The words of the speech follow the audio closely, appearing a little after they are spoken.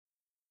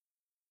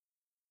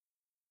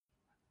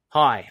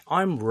Hi,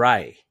 I'm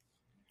Ray.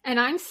 And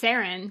I'm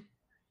Saren.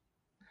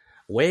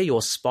 We're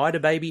your Spider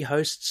Baby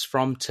hosts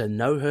from To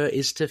Know Her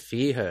Is to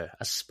Fear Her,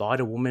 a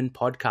Spider-Woman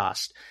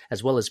podcast,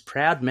 as well as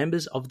proud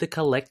members of the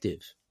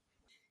collective.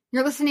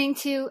 You're listening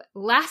to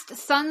Last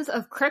Sons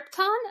of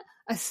Krypton,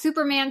 a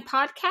Superman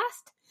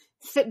podcast.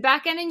 Sit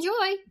back and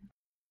enjoy.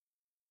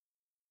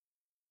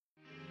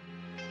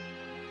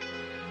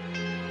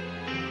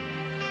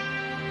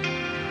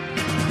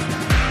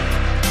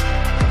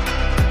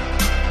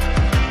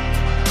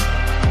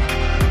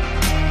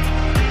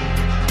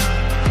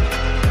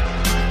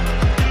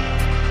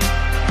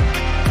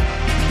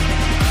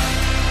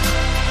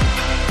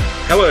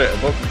 Hello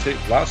and welcome to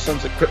Last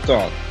Sons of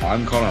Krypton.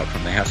 I'm Connor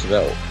from the House of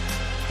L.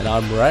 And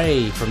I'm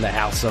Ray from the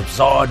House of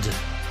Zod.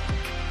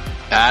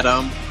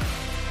 Adam.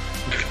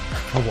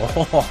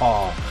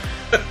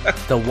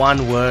 The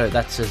one word,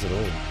 that says it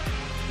all.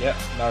 Yeah,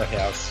 no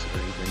house or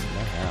anything.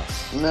 No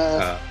house.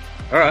 No.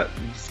 Alright,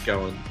 I'm just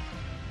going,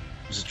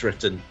 just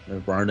drifting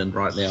Ronin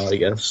right now, I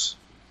guess.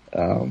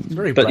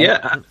 Very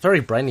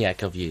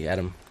Brainiac of you,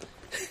 Adam.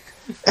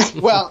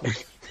 Well,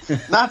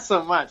 not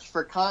so much.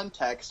 For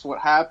context, what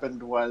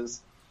happened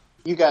was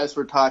you guys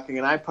were talking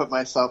and I put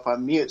myself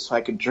on mute so I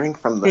could drink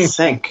from the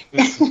sink.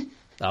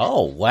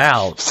 Oh,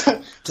 wow.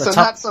 So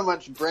not so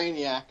much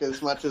Brainiac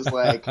as much as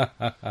like,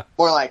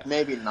 more like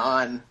maybe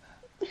non.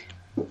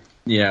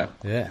 Yeah.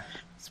 Yeah.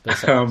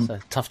 It's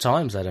tough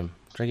times, Adam.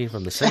 Drinking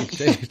from the sink,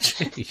 too.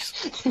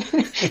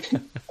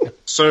 Jeez.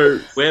 So,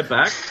 we're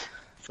back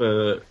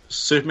for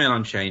Superman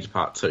Unchained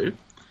Part 2.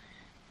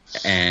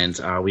 And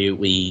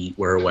we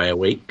were away a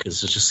week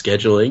because it's just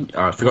scheduling.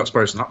 I forgot to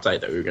post an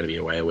update that we were going to be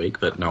away a week,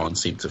 but no one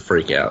seemed to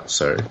freak out.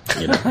 So,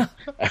 you know.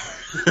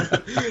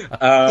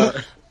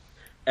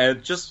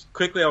 And just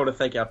quickly, I want to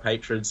thank our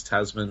patrons,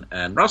 Tasman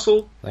and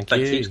Russell. Thank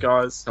you. you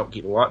Guys. Help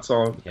keep the lights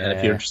on. Yeah. And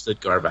if you're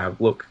interested, go over and have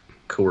a look.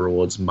 Cool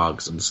rewards,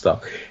 mugs and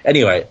stuff.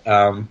 Anyway,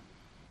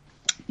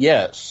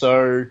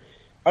 so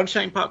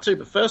Unchained Part 2.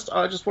 But first,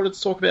 I just wanted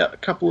to talk about a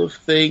couple of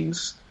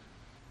things.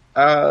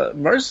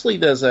 Mostly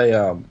there's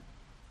a...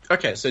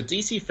 Okay, so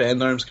DC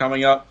Fandom's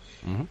coming up,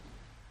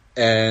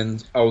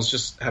 and I was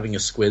just having a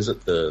squiz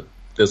at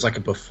there's like a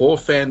before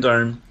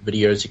Fandom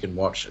videos you can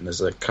watch, and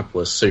there's a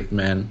couple of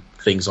Superman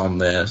things on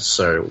there.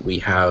 So we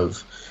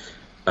have,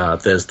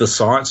 there's The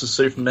Science of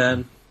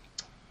Superman,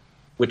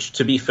 which,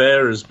 to be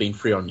fair, has been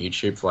free on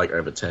YouTube for like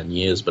over 10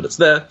 years, but it's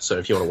there, so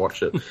if you want to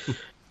watch it.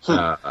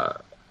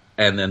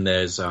 And then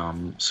there's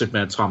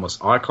Superman Timeless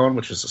Icon,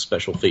 which is a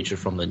special feature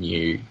from the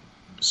new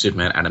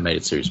Superman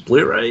Animated Series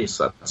Blu-ray,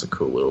 so that's a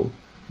cool little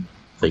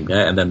thing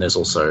there. And then there's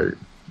also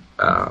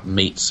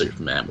Meet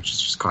Superman, which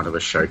is just kind of a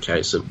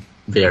showcase of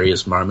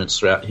various moments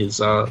throughout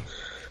his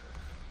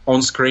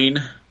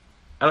on-screen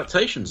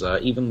adaptations.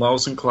 Even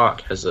Lois and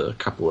Clark has a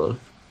couple of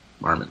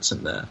moments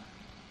in there.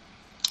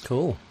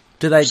 Cool.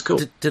 Did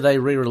they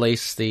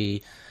re-release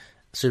the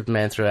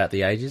Superman Throughout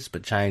the Ages,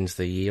 but change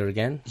the year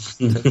again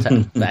to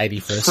the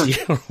 81st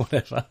year or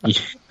whatever?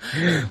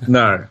 Yeah.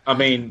 No, I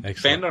mean,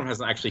 Excellent. Fandom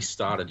hasn't actually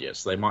started yet,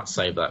 so they might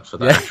save that for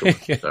the actual.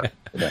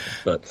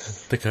 But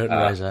the curtain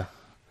raiser.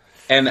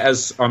 And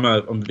as I'm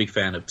a big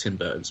fan of Tim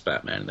Burton's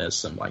Batman, there's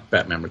some like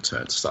Batman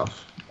Returns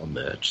stuff on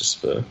there just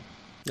for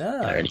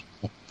any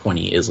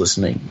pointy ears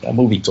listening.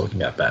 We'll be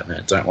talking about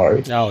Batman. Don't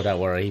worry. Oh, don't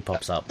worry, he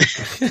pops up.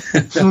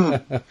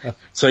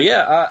 So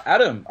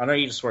Adam, I know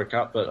you just woke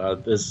up,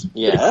 but there's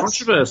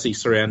controversy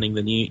surrounding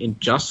the new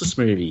Injustice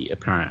movie.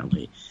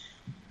 Apparently,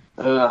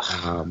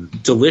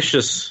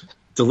 delicious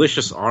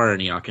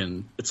irony.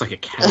 It's like a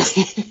cat.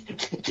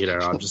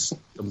 I'm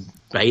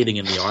bathing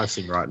in the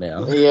icing right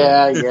now.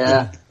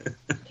 Yeah.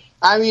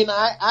 I mean,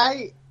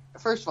 I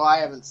first of all, I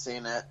haven't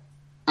seen it.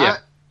 Yeah.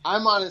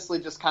 I'm honestly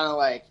just kind of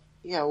like,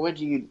 what'd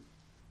you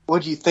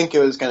think it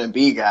was going to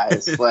be,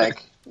 guys?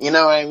 Like, you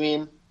know what I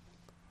mean?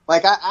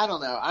 Like, I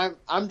don't know.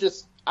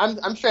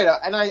 I'm straight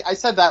up, and I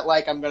said that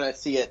like I'm going to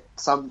see it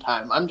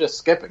sometime. I'm just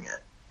skipping it.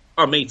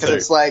 Oh, me too. Because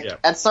it's like,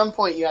 at some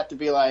point you have to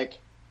be like,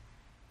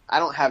 I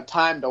don't have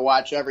time to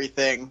watch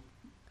everything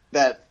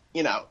that,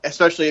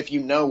 especially if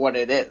you know what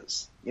it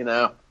is,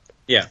 Yeah.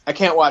 I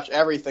can't watch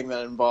everything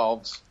that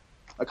involves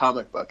a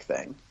comic book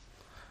thing.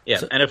 Yeah,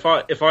 so, and if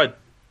I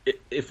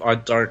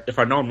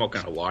know I'm not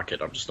going to like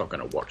it, I'm just not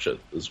going to watch it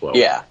as well.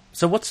 Yeah.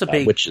 So what's the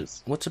big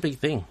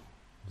thing?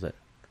 Is it?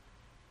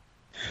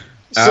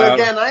 So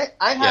again,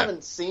 I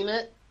haven't seen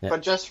it,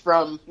 but just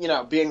from,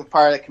 being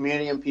part of the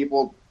community and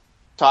people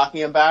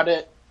talking about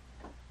it,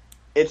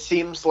 it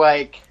seems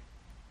like,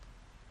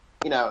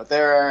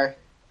 there are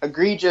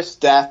egregious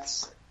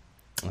deaths.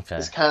 Okay.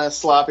 There's kind of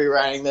sloppy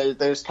writing.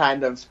 There's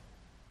kind of...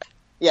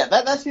 Yeah,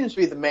 that seems to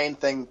be the main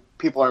thing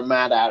people are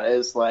mad at,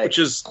 is like which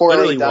is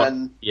poorly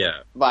done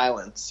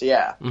violence.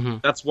 Yeah. Mm-hmm.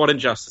 That's what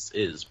Injustice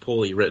is,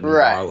 poorly written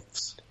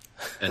violence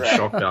and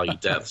shock value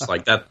deaths.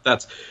 Like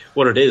that's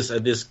what it is.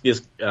 And this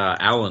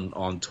Alan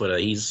on Twitter,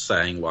 he's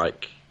saying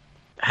like,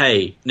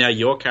 hey, now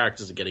your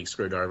characters are getting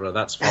screwed over,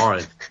 that's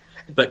fine.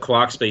 But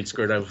Clark's been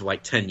screwed over for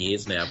like 10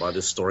 years now by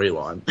this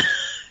storyline.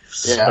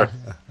 He's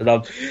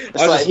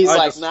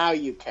like, now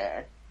you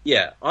care.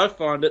 Yeah, I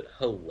find it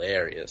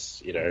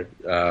hilarious.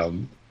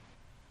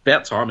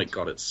 About time it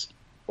got its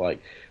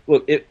like.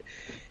 Look,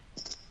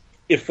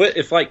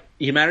 if like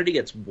humanity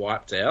gets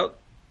wiped out,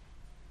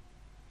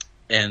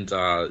 and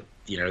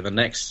the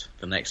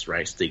next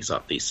race digs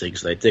up these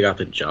things, they dig up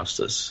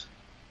Injustice,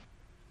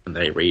 and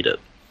they read it,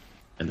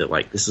 and they're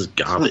like, "This is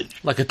garbage."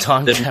 Like a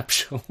time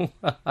capsule.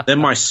 Then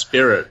my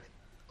spirit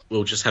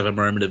will just have a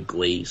moment of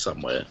glee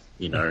somewhere.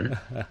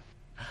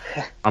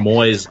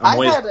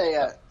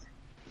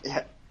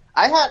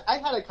 I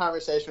had a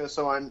conversation with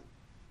someone.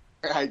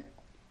 I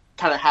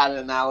kind of had an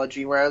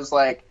analogy where I was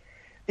like,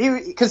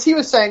 because he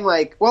was saying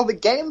like, well, the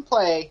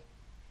gameplay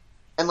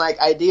and like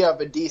idea of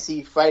a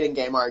DC fighting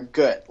game are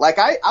good. Like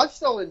I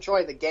still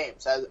enjoy the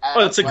games.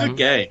 It's a good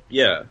game.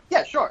 Yeah.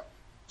 Yeah, sure.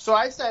 So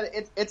I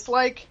said it's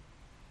like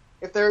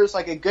if there was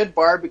like a good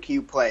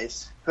barbecue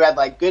place who had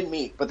like good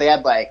meat, but they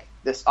had like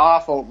this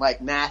awful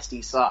like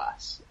nasty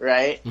sauce,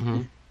 right?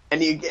 Mm-hmm.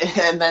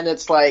 And then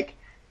it's like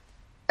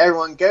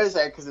everyone goes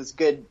there because it's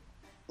good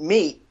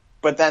meat,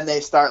 but then they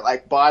start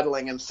like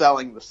bottling and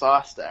selling the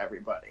sauce to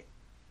everybody.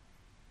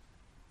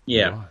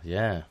 Yeah. Oh,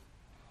 yeah.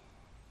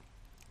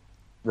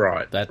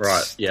 Right.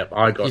 Right. Yeah.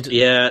 I got. I got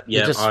you.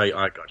 You're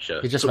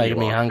just making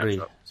me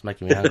hungry. It's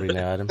making me hungry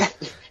now, Adam.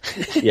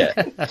 Yeah.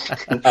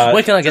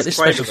 Where can I get this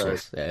special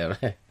sauce? Yeah.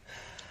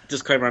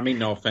 Disclaimer, I mean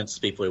no offense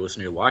to people who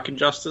listen who like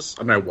Injustice.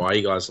 I know why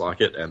you guys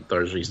like it, and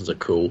those reasons are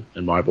cool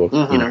in my book.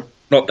 Mm-hmm.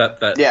 Not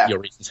that your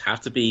reasons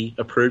have to be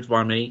approved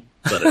by me,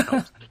 but it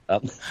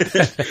helps.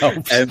 It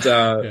helps.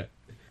 And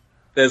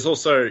there's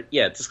also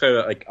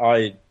disclaimer,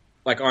 I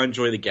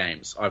enjoy the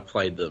games. I've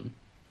played them.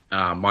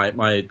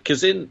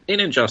 Because in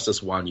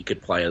Injustice 1 you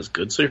could play as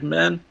good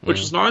Superman, which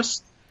is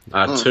nice.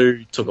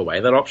 2 took away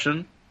that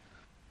option.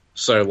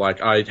 So,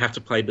 like, I'd have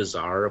to play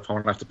Bizarro if I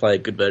want to have to play a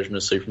good version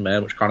of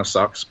Superman, which kind of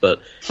sucks.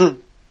 But,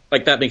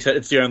 like, that being said,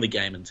 it's the only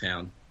game in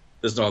town.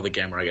 There's no other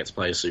game where I get to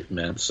play as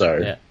Superman. So,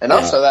 yeah. And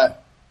also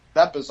that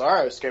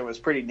Bizarro skin was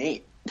pretty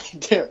neat,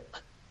 too.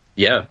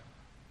 Yeah.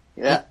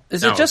 Yeah.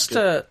 Is it just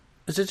a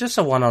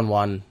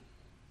one-on-one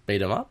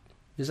beat 'em up?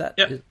 Is that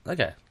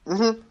okay?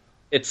 Mm-hmm.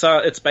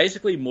 It's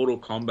basically Mortal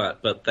Kombat,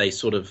 but they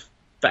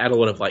add a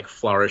lot of like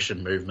flourish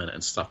and movement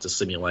and stuff to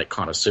simulate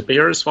kind of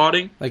superheroes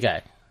fighting.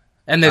 Okay.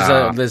 And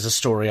there's a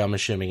story, I'm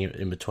assuming,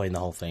 in between the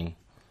whole thing.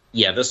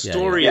 Yeah, the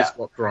story is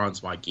what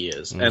grinds my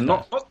gears. Okay. And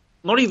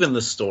not even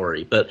the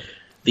story, but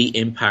the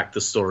impact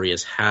the story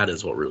has had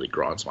is what really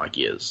grinds my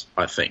gears,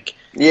 I think.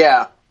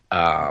 Yeah.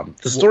 The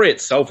story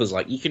itself is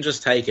like, you can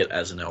just take it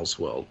as an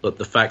Elseworld, but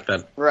the fact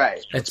that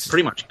it's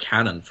pretty much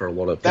canon for a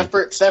lot of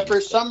people. That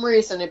for some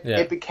reason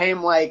it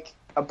became like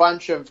a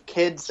bunch of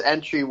kids'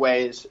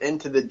 entryways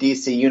into the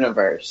DC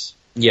universe.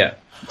 Yeah.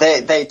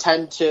 They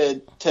tend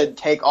to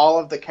take all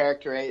of the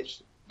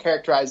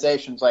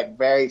characterizations like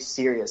very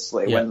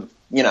seriously when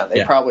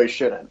they probably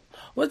shouldn't.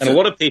 And a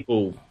lot of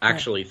people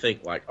actually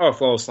think like, oh, if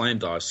Lois Lane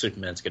dies,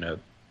 Superman's going to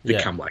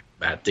become like a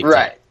bad dictator.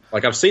 Right.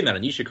 Like I've seen that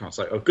in Ishii It's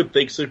like, oh, good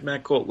thing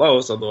Superman caught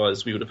Lois,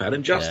 otherwise we would have had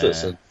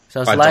Injustice. And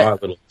so I die a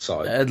little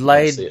inside. It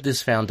laid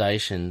this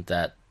foundation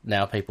that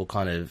now people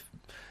kind of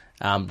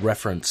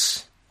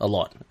reference a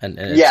lot, and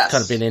it's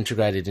kind of been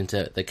integrated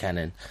into the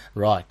canon.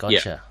 Right,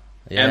 gotcha.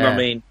 Yeah. And I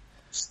mean,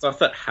 stuff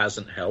that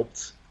hasn't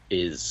helped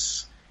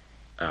is,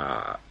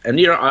 I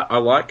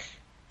like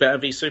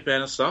Batman v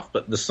Superman and stuff,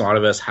 but the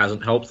Snyderverse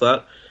hasn't helped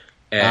that.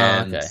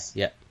 And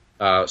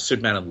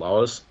Superman and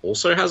Lois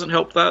also hasn't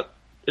helped that,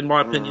 in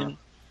my opinion.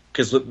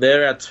 Because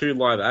there are 2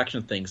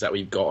 live-action things that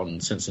we've gotten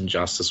since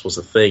Injustice was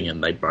a thing,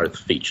 and they both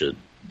featured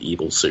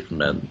evil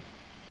Superman.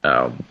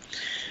 But,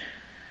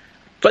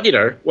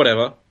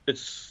 whatever.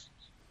 It's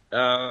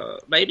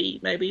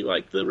maybe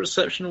like the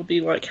reception will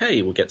be like,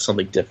 hey, we'll get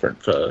something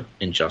different for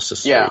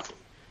Injustice 3.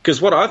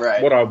 Because what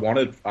I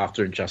wanted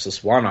after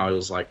Injustice 1, I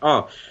was like,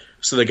 oh,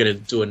 so they're going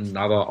to do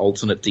another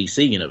alternate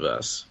DC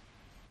universe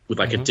with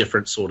like a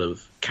different sort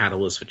of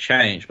catalyst for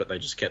change, but they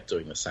just kept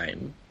doing the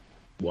same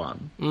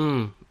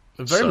one.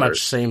 It very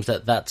much seems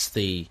that that's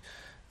the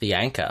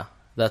anchor.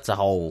 That's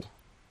the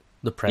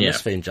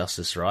premise for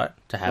Injustice, right?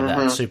 To have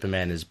that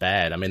Superman is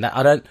bad. I mean,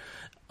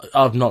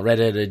 I've not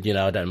read it, and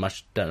I don't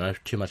know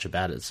too much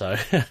about it. So,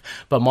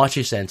 but my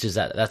 2 cents is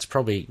that that's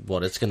probably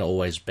what it's going to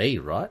always be,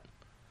 right?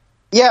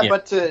 Yeah,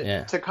 but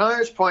to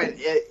Connor's point,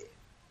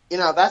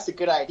 that's a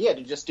good idea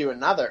to just do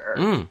another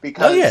Earth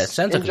because it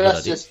sounds like a good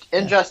idea.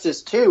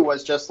 Injustice 2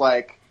 was just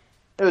like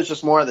it was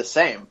just more of the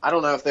same. I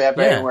don't know if they have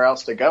anywhere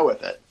else to go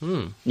with it.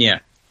 Yeah.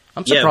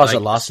 I'm surprised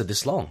it lasted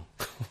this long,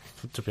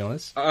 to be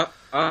honest.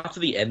 After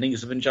the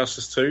endings of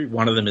Injustice 2,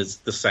 one of them is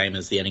the same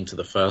as the ending to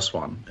the first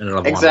one. And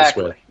another one is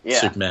where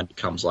Superman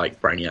becomes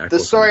like Brainiac. The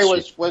story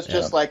was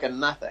just like a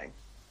nothing.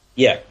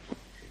 Yeah.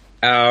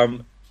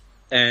 And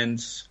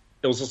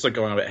it was also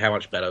going about how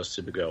much better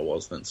Supergirl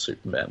was than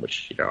Superman,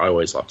 which I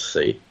always love to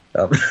see.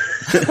 But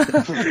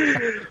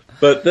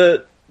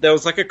there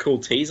was like a cool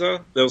teaser.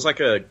 There was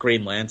like a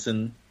Green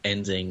Lantern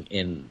ending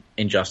in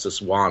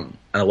Injustice 1,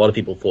 and a lot of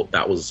people thought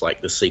that was like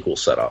the sequel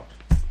setup,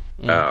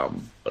 but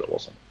it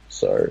wasn't.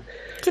 So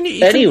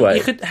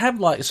You could have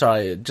like,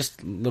 sorry,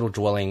 just a little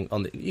dwelling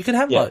on you could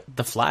have like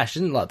the Flash.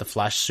 Isn't like the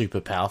Flash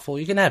super powerful?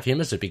 You can have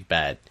him as a big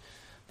bad.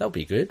 That would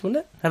be good,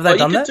 wouldn't it? Have they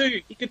done that?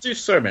 You could do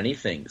so many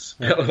things.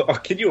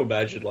 Can you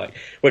imagine, like,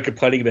 we're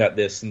complaining about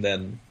this and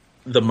then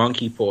the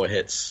monkey paw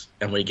hits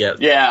and we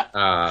get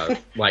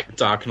like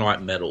Dark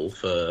Knight Metal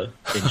for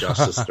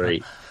Injustice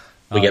 3.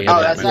 We get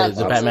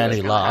the Batman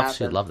Who Laughs.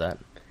 You'd love that.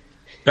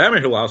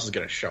 Batman Who Laughs is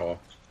going to show off.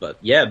 But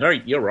yeah, no,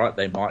 you're right.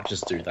 They might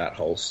just do that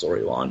whole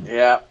storyline.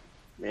 Yeah.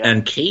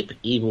 And keep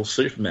evil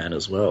Superman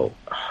as well.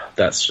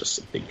 That's just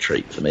a big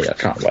treat for me. I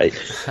can't wait.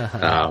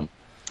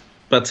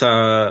 But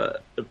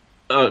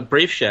a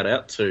brief shout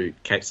out to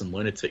Capes and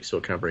Lunatics who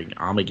are covering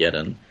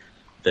Armageddon.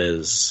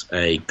 There's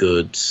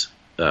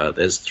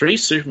there's 3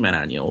 Superman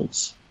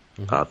annuals.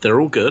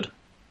 They're all good.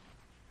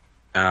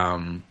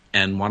 And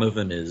one of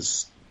them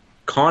is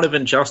kind of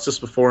Injustice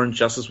before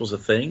Injustice was a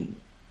thing.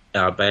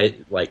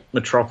 Like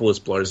Metropolis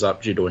blows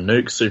up due to a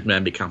nuke.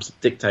 Superman becomes a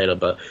dictator,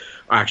 but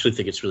I actually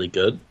think it's really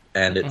good.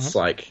 And it's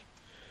like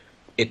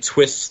it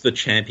twists the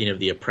champion of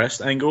the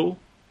oppressed angle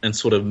and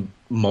sort of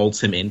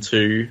molds him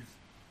into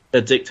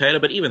a dictator,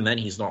 but even then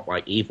he's not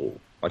like evil.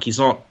 Like he's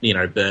not,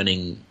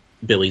 burning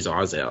Billy's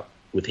eyes out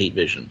with heat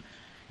vision.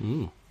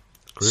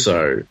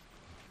 So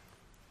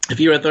have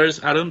you read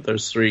those, Adam?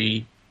 Those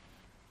 3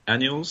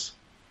 annuals?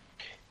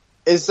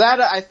 Is that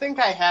I think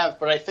I have,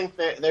 but I think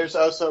there's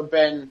also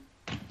been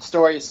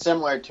stories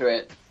similar to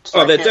it.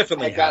 So there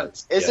definitely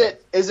has.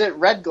 Is it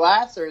Red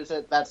Glass or is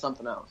it that's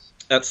something else?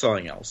 That's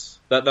something else.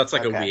 That's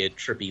like a weird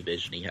trippy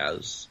vision he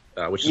has,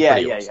 which is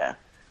pretty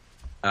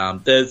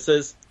awesome.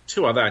 There's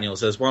 2 other annuals.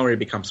 There's one where he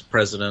becomes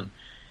president.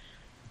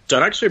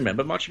 Don't actually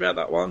remember much about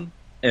that one.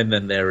 And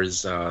then there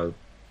is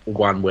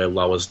one where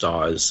Lois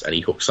dies and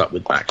he hooks up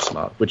with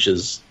Maxima, which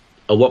is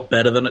a lot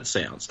better than it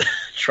sounds.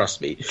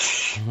 Trust me.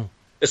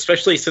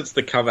 Especially since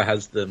the cover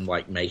has them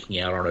like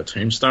making out on a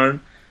tombstone.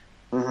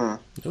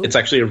 It's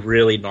actually a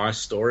really nice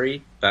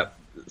story.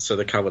 So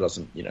the cover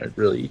doesn't,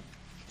 really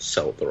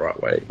sell it the right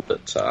way.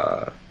 But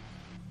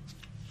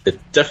it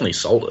definitely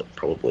sold it,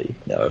 probably,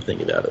 now that I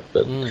think about it.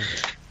 But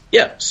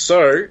yeah,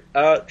 so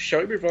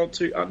shall we move on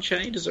to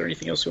Unchained? Is there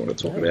anything else you want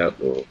to talk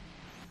about? Or?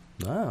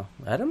 No.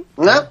 Adam?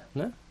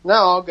 No,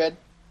 all good.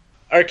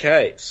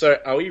 Okay, so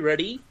are we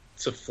ready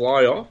to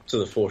fly off to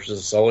the Fortress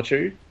of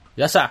Solitude?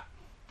 Yes, sir.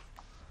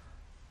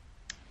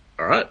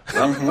 All right,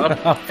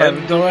 up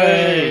and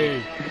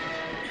away.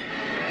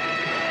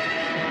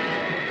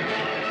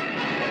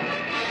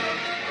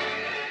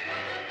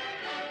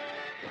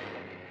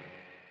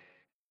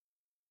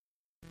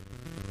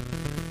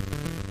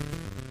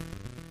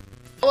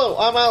 Hello,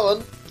 I'm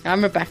Alan.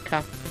 I'm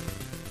Rebecca.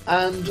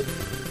 And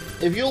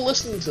if you're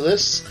listening to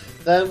this,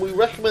 then we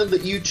recommend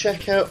that you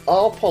check out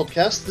our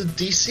podcast, the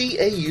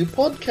DCAU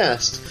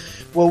Podcast,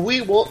 where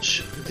we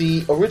watch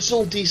the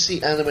original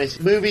DC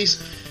animated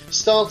movies,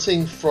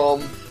 starting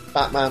from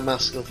Batman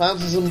Mask of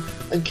Phantasm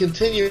and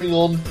continuing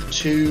on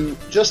to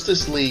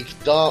Justice League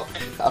Dark,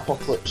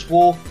 Apocalypse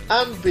War,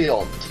 and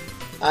beyond.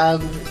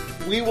 And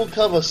we will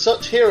cover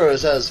such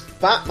heroes as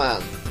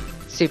Batman,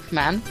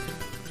 Superman,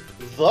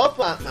 The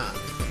Batman,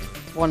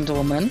 Wonder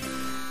Woman,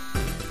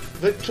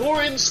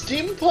 Victorian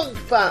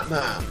Steampunk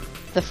Batman,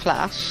 The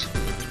Flash,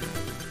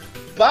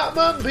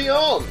 Batman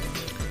Beyond,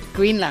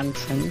 Green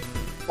Lantern,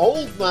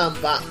 Old Man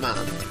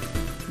Batman,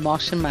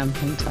 Martian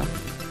Manhunter,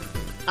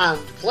 and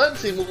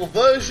plenty more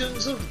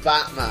versions of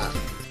Batman.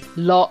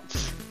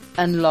 Lots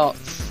and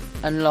lots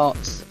and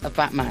lots of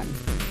Batman.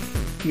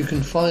 You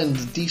can find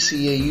the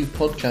DCAU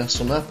podcast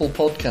on Apple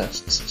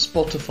Podcasts,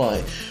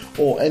 Spotify,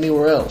 or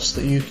anywhere else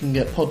that you can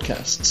get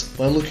podcasts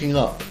by looking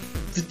up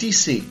the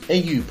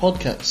DCAU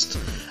podcast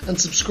and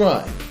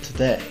subscribe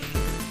today.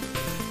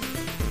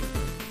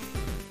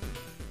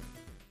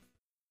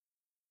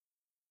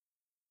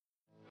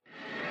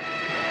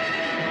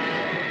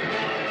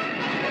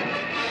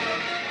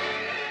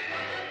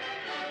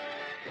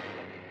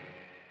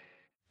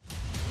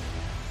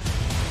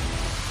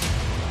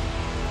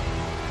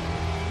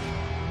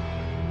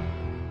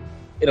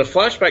 In a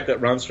flashback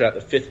that runs throughout the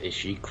 5th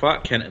issue,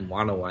 Clark Kent and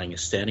Lana Lang are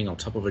standing on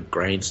top of a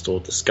grain store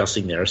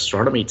discussing their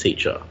astronomy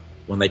teacher.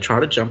 When they try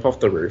to jump off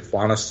the roof,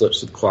 Lana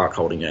slips with Clark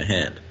holding her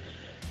hand.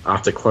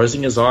 After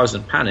closing his eyes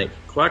in panic,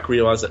 Clark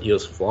realized that he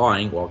was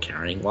flying while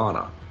carrying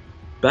Lana.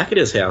 Back at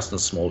his house in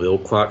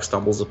Smallville, Clark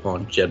stumbles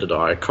upon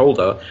Jedediah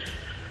Calder,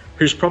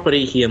 whose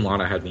property he and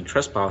Lana had been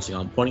trespassing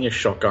on, pointing a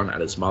shotgun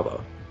at his mother.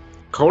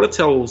 Calder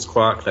tells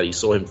Clark that he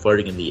saw him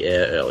floating in the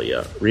air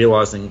earlier.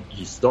 Realizing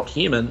he's not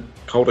human,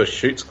 Calder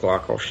shoots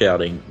Clark while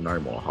shouting, "No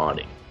more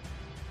hiding."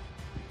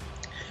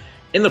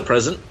 In the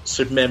present,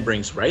 Superman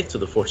brings Wraith to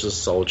the Fortress of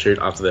Solitude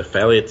after their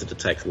failure to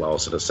detect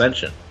Lois at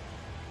Ascension.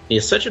 The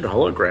Ascension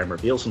hologram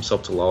reveals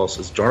himself to Lois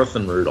as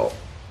Jonathan Rudolph,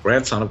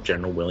 grandson of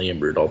General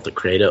William Rudolph, the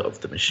creator of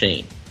the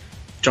machine.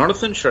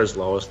 Jonathan shows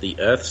Lois the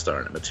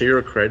Earthstone, a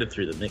material created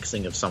through the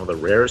mixing of some of the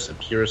rarest and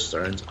purest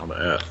stones on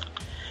Earth.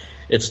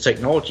 It's a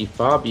technology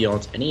far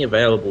beyond any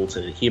available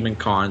to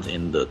humankind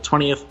in the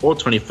 20th or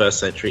 21st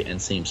century and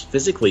seems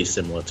physically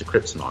similar to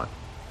kryptonite.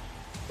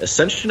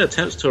 Ascension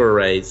attempts to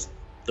erase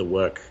the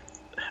work.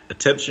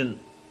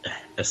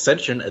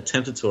 Ascension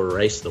attempted to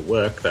erase the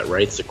work that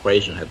Wraith's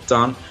equation had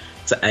done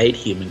to aid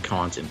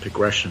humankind in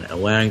progression,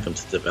 allowing them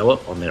to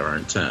develop on their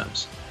own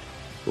terms.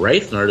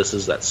 Wraith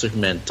notices that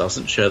Superman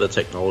doesn't share the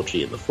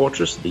technology in the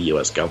fortress of the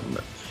US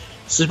government.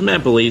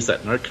 Superman believes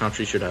that no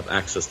country should have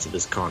access to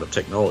this kind of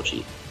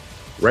technology.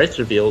 Wraith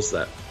reveals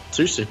that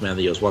to Superman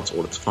that he was once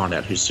ordered to find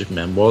out who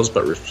Superman was,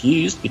 but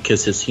refused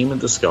because his human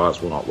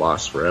disguise will not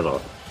last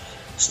forever,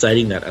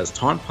 stating that as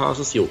time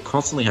passes he will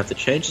constantly have to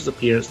change his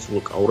appearance to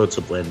look older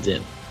to blend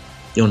in.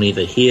 You're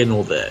neither here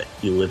nor there.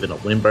 You live in a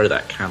limbo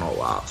that cannot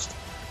last.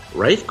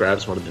 Wraith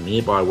grabs one of the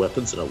nearby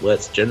weapons and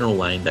alerts General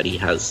Lane that he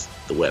has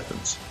the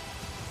weapons.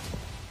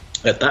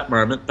 At that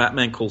moment,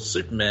 Batman calls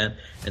Superman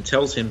and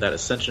tells him that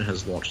Ascension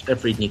has launched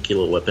every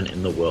nuclear weapon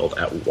in the world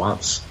at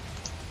once.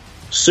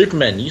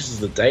 Superman uses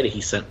the data he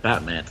sent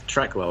Batman to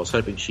track Lois,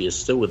 hoping she is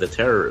still with the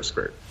terrorist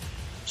group.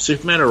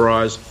 Superman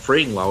arrives,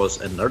 freeing Lois,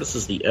 and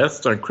notices the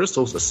Earthstone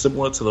crystals are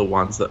similar to the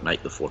ones that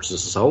make the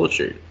Fortress of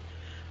Solitude.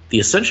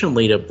 The Ascension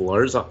leader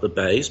blows up the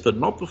base, but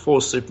not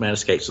before Superman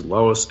escapes with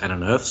Lois and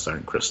an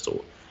Earthstone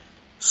crystal.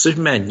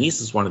 Superman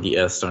uses one of the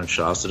Earthstone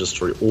shards to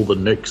destroy all the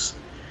nukes,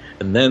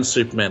 and then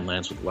Superman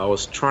lands with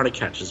Lois, trying to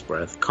catch his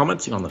breath,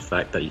 commenting on the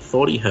fact that he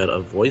thought he heard a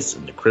voice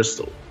in the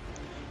crystal.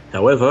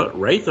 However,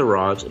 Wraith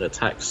arrives and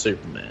attacks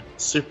Superman.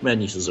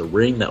 Superman uses a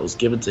ring that was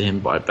given to him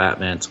by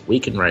Batman to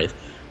weaken Wraith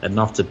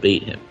enough to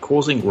beat him,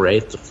 causing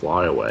Wraith to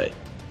fly away.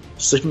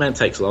 Superman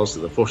takes Lois to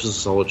the Fortress of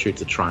Solitude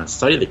to try and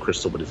study the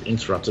crystal, but is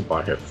interrupted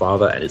by her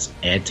father and his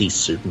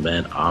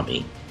anti-Superman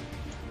army.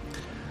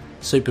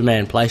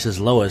 Superman places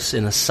Lois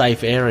in a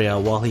safe area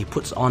while he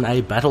puts on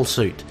a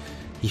battlesuit.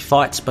 He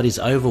fights but is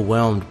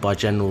overwhelmed by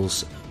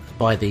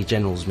the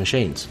General's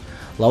machines.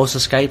 Lois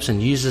escapes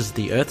and uses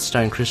the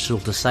Earthstone crystal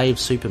to save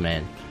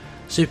Superman.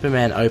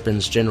 Superman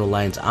opens General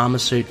Lane's armor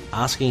suit,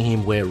 asking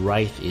him where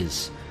Wraith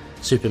is.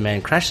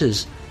 Superman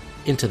crashes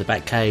into the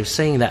Batcave,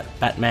 seeing that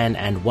Batman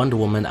and Wonder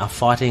Woman are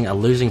fighting a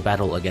losing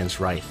battle against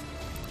Wraith.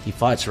 He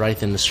fights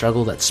Wraith in the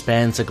struggle that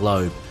spans a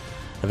globe.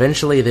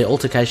 Eventually, their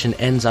altercation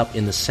ends up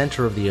in the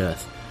center of the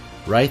Earth.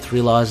 Wraith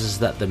realizes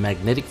that the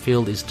magnetic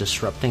field is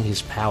disrupting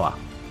his power.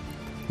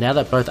 Now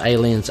that both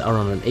aliens are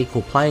on an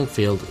equal playing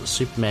field,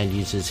 Superman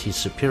uses his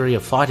superior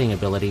fighting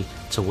ability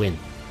to win.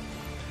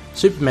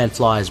 Superman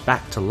flies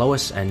back to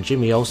Lois and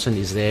Jimmy Olsen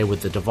is there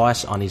with the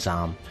device on his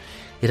arm.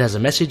 It has a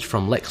message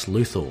from Lex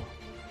Luthor.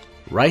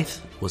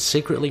 Wraith was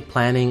secretly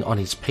planning on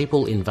his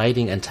people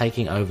invading and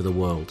taking over the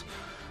world.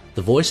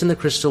 The voice in the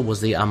crystal was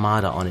the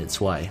Armada on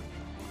its way.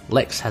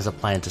 Lex has a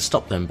plan to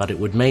stop them, but it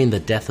would mean the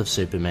death of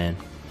Superman.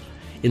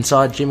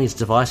 Inside Jimmy's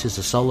device is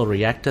a solar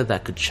reactor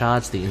that could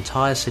charge the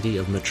entire city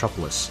of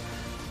Metropolis.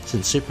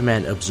 Since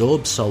Superman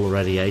absorbs solar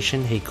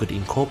radiation, he could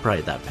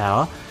incorporate that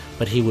power,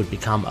 but he would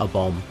become a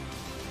bomb.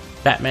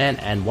 Batman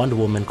and Wonder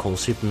Woman call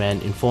Superman,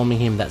 informing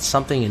him that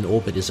something in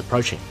orbit is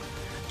approaching.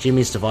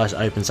 Jimmy's device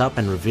opens up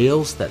and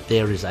reveals that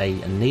there is a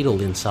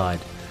needle inside.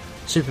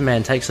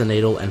 Superman takes the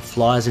needle and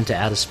flies into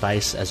outer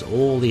space as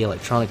all the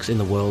electronics in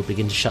the world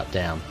begin to shut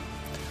down.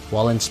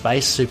 While in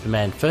space,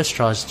 Superman first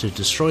tries to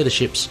destroy the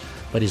ships,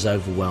 but is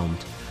overwhelmed.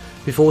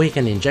 Before he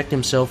can inject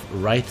himself,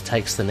 Wraith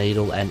takes the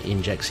needle and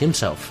injects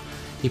himself.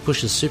 He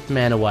pushes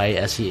Superman away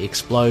as he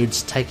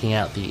explodes, taking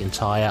out the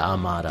entire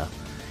Armada.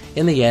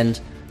 In the end,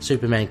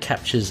 Superman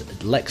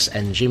captures Lex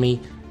and Jimmy,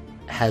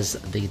 has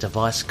the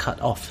device cut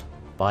off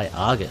by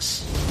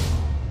Argus.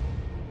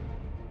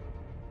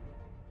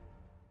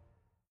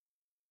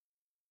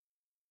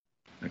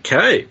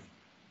 Okay.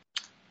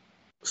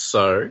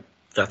 So,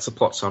 that's a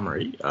plot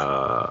summary.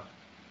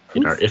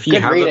 If you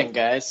Good haven't... reading,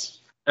 guys.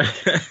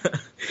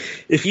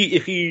 if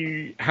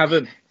you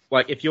haven't,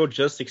 like, if you're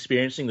just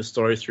experiencing the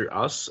story through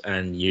us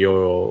and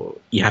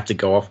you have to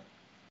go off,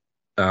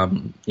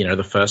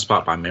 the first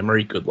part by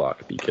memory, good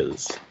luck,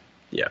 because,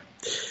 yeah.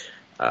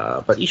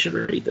 But you should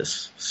read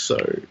this. So,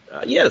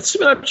 let's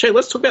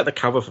talk about the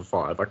cover for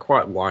 5. I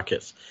quite like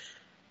it.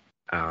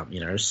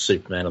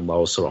 Superman and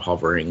Lois sort of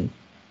hovering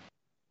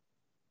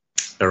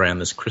around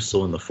this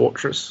crystal in the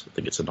fortress. I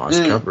think it's a nice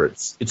cover.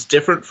 It's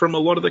different from a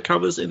lot of the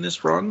covers in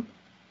this run,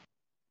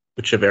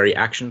 which are very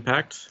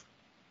action-packed.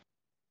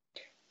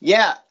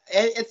 Yeah,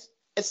 it's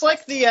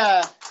like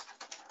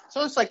it's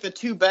almost like the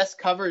two best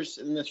covers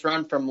in this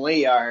run from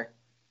Lee are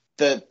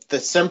the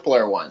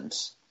simpler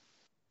ones.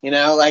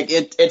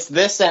 It's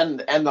this and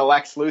the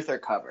Lex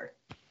Luthor cover.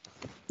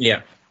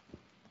 Yeah.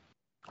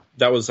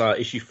 That was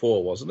issue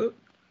 4, wasn't it?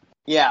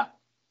 Yeah.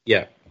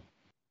 Yeah.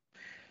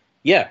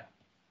 Yeah.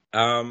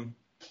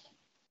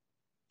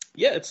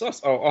 It's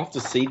nice. I'll have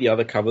to see the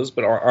other covers,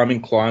 but I'm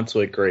inclined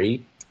to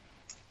agree.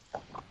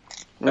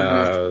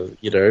 Mm-hmm.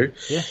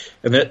 Yeah.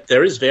 And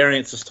there is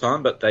variance this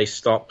time, but they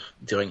stop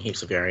doing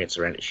heaps of variance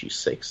around issue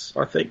 6,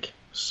 I think.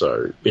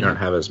 So we don't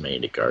have as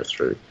many to go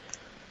through.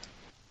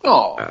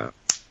 Oh.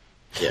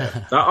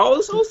 Yeah. I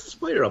was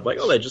disappointed. I'm like,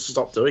 they just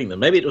stopped doing them.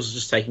 Maybe it was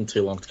just taking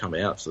too long to come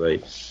out, so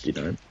they,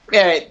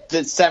 Yeah,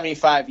 the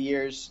 75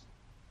 years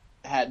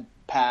had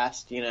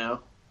passed, Yeah.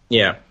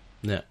 Yeah.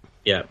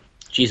 Yeah.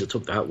 Jeez, it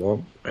took that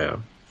long. Yeah.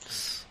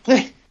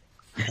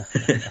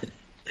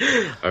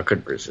 I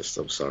couldn't resist.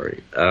 I'm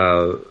sorry.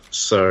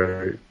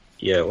 So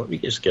yeah, let me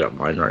just get up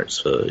my notes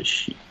for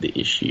the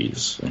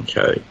issues.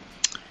 Okay.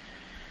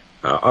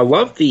 I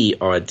love the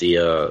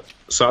idea.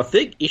 So I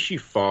think issue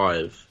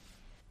 5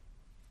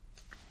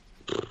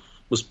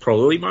 was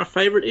probably my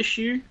favorite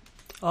issue.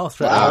 Oh,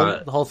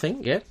 throughout the whole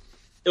thing, yeah.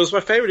 It was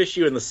my favorite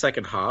issue in the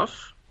second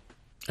half.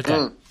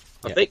 Okay.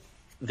 I think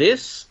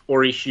this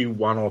or issue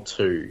 1 or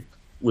 2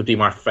 would be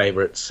my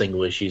favorite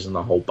single issues in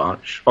the whole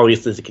bunch.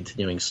 Obviously, there's a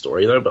continuing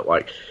story though, but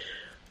like,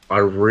 I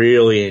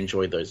really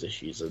enjoyed those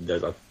issues, and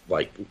they're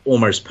like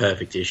almost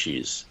perfect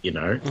issues, you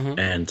know. Mm-hmm.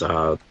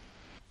 And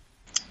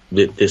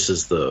this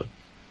is the,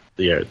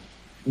 I'm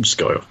just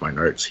going off my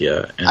notes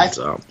here, and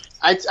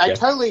I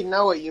totally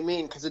know what you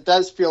mean, because it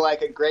does feel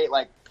like a great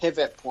like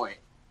pivot point.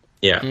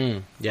 Yeah.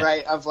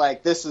 Right, of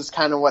like, this is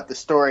kind of what the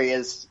story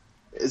is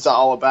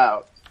all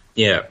about.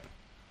 Yeah.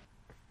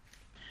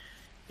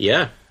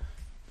 Yeah.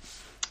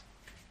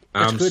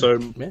 So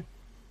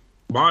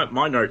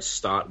my notes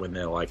start when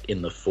they're like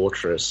in the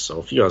fortress. So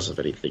if you guys have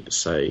anything to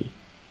say,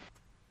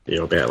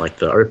 about like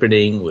the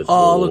opening with.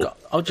 Look,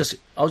 I was just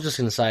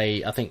going to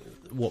say, I think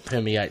what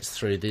permeates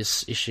through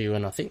this issue,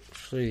 and I think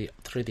through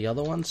the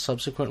other ones,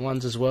 subsequent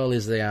ones as well,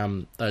 is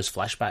the those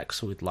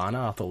flashbacks with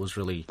Lana. I thought was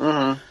really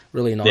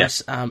really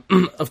nice. Yeah.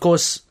 Of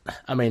course,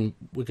 I mean,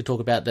 we could talk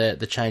about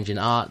the change in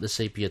art, the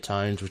sepia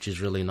tones, which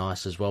is really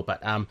nice as well.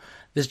 But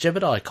this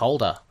Jebediah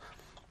Calder,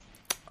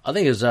 I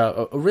think, is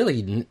a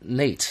really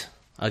neat,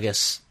 I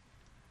guess,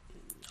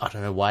 I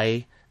don't know,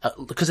 way,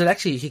 because it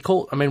actually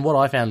I mean, what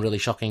I found really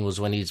shocking was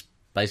when he's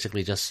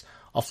basically just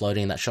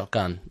offloading that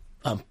shotgun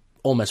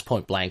almost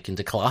point blank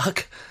into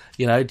Clark,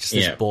 just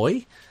this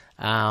boy.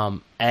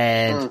 And,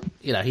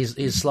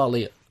 he's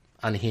slightly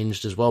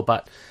unhinged as well,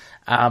 but...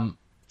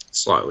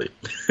 slightly.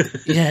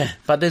 yeah,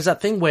 but there's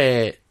that thing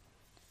where...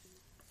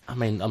 I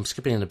mean, I'm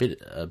skipping a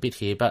bit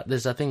here, but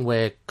there's that thing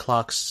where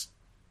Clark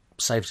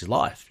saves his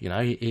life,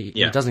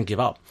 he doesn't give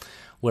up.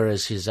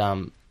 Whereas his...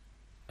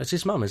 it's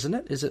his mum, isn't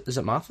it? Is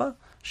it Martha?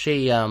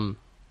 She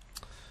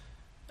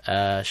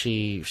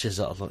says,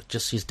 look,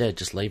 he's dead,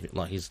 just leave it.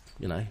 Like, he's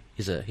a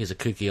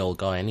kooky old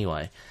guy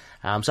anyway.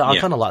 So I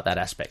kind of like that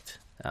aspect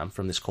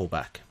from this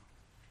callback.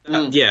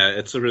 Yeah,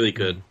 it's a really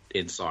good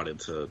insight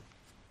into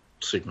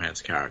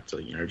Superman's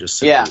character. Just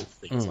simple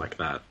things like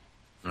that.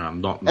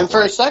 Not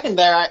for a second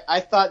there, I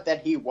thought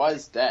that he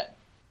was dead.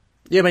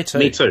 Yeah, me too.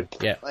 Me too.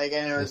 Yeah, like,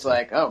 and it was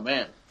like, oh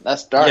man,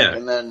 that's dark. Yeah.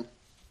 And then,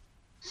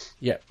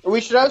 yeah,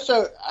 we should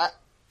also.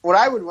 What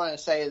I would want to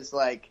say is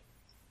like.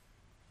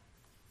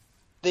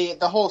 The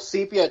whole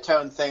sepia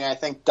tone thing, I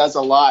think, does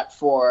a lot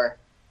for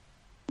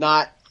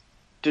not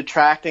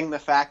detracting the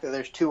fact that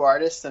there's two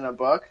artists in a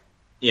book.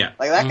 Yeah,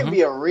 like that can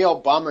be a real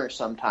bummer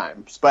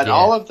sometimes. But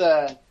all of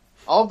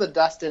the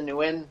Dustin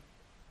Nguyen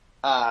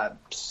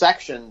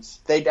sections,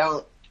 they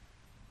don't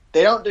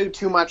do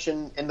too much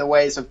in the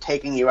ways of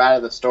taking you out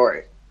of the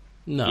story.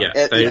 No,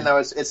 even though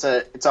it's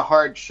a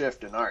hard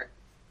shift in art.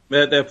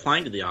 They're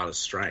playing to the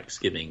artist's strengths,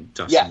 giving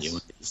Dustin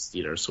Nguyen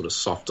these, sort of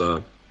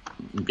softer.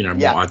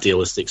 More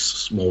idealistic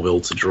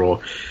Smallville to draw.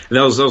 And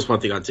that was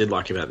one thing I did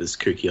like about this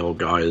kooky old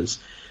guy is,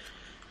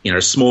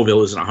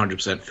 Smallville isn't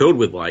 100% filled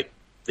with, like,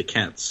 the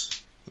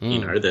Kents.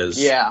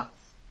 There's... Yeah.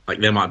 Like,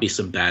 there might be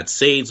some bad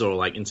seeds, or,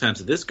 like, in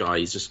terms of this guy,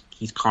 he's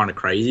kind of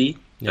crazy.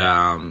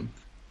 Yeah.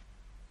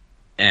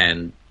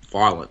 And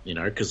violent,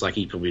 because, like,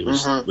 he probably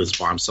lives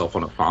by himself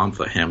on a farm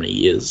for how many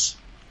years.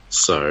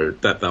 So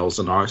that was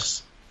a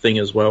nice thing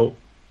as well.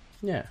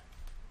 Yeah.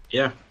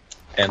 Yeah.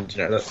 And,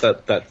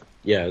 that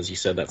yeah, as you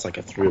said, that's like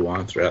a through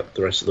line throughout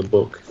the rest of the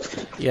book.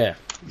 Yeah.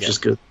 Which is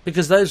good.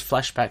 Because those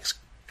flashbacks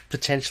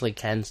potentially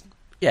can,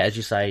 as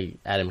you say,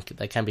 Adam,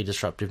 they can be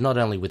disruptive, not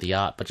only with the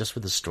art, but just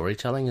with the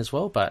storytelling as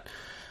well. But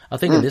I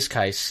think in this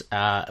case,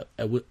 it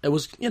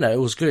was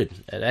good.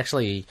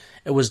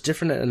 It was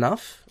different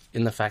enough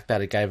in the fact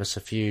that it gave us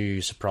a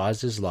few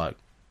surprises, like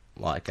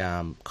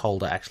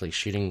Calder actually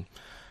shooting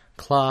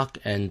Clark,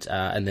 and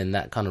then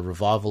that kind of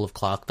revival of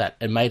Clark, that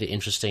it made it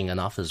interesting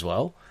enough as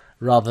well.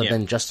 Rather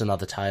than just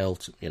another tale,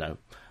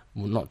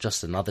 not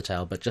just another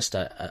tale, but just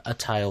a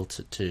tale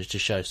to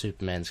show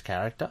Superman's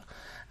character.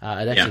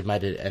 It actually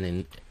made it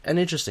an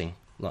interesting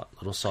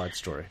little side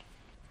story.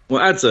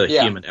 Well, it adds a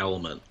human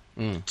element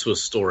to a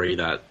story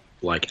that,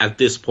 like, at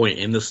this point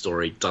in the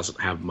story, doesn't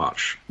have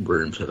much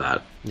room for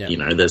that.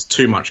 Yeah. There's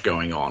too much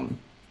going on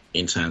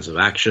in terms of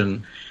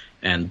action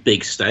and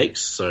big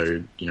stakes.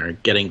 So,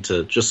 getting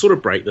to just sort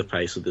of break the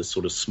pace of this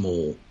sort of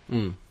small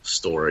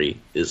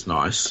story is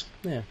nice.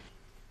 Yeah.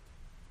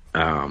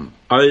 I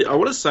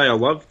want to say I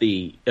love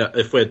the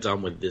if we're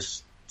done with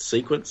this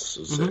sequence,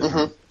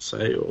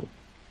 say, or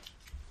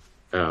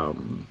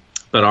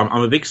but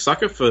I'm a big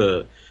sucker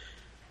for,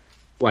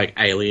 like,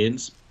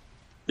 aliens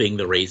being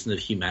the reason of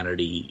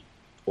humanity,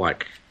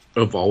 like,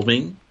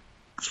 evolving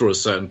through a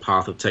certain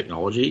path of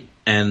technology.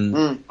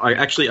 And I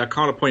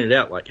kind of pointed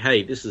out, like,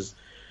 hey, this is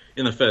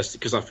in the first,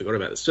 because I forgot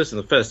about this, just in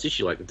the first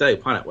issue, like the Daily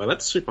Planet, well,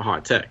 that's super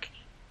high tech.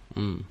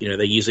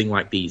 They're using,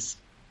 like, these.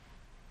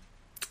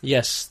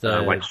 Yes,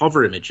 like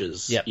hover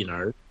images,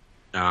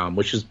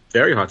 which is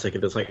very high tech.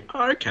 It's like,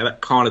 oh, okay,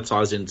 that kind of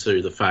ties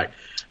into the fact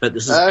that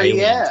this is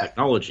alien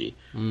technology.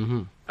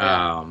 Mm-hmm.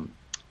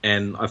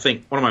 And I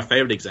think one of my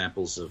favorite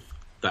examples of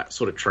that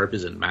sort of trope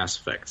is in Mass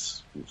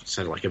Effect. It's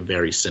had like a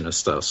very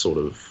sinister sort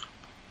of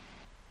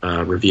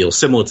reveal,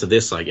 similar to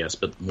this, I guess,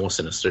 but more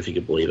sinister if you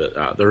could believe it.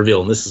 The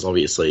reveal, and this is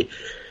obviously,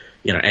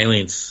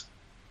 aliens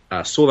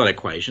saw that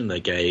equation. They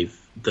gave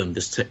them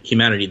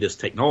humanity this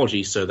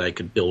technology so they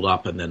could build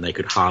up, and then they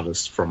could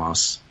harvest from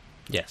us.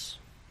 Yes.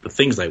 The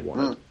things they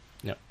wanted.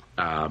 Yep.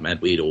 And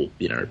we'd all,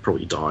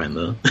 probably die in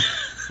the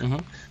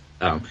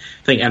mm-hmm.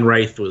 thing. And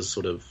Wraith was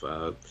sort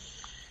of.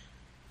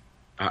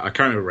 I can't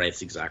remember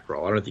Wraith's exact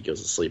role. I don't think he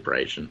was a sleeper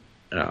agent.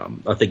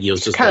 I think he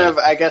was just kind of,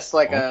 I guess,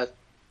 like the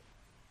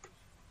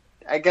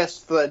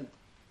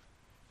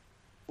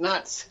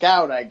not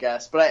scout, I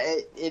guess, but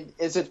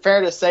is it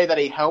fair to say that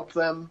he helped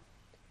them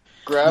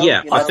grow?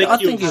 Yeah, I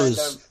think he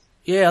was.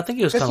 Yeah, I think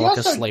he was kind of like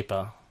a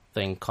sleeper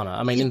thing, kind of.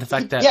 I mean, in the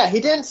fact that he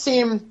didn't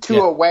seem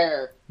too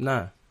aware.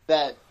 No.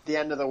 That the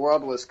end of the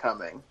world was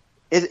coming.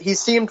 He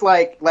seemed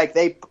like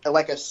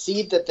a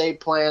seed that they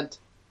plant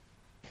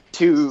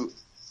to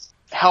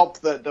help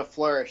the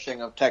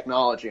flourishing of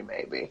technology,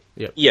 maybe.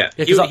 Yep. Yeah,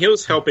 he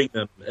was helping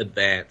them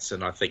advance,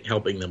 and I think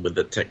helping them with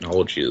the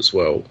technology as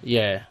well.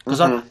 Yeah,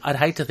 because I'd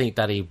hate to think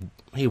that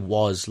he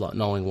was like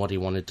knowing what he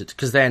wanted to,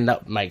 because then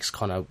that makes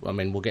kind of, I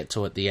mean, we'll get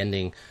to it, the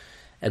ending,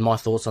 and my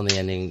thoughts on the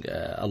ending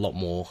a lot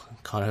more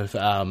kind of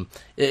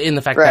in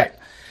the fact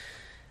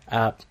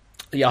that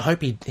I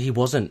hope he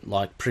wasn't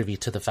like privy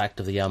to the fact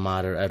of the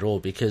Armada at all,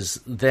 because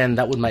then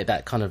that would make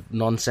that kind of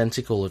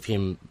nonsensical of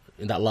him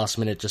in that last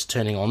minute just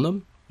turning on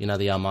them.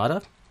 The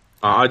Armada.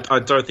 I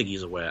don't think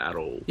he's aware at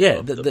all. Yeah,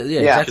 exactly.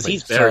 Because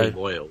he's very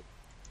loyal.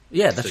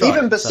 Yeah, that's right.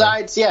 Even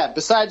besides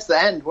the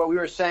end, what we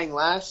were saying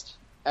last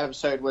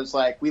episode was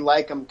like, we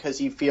like him because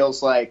he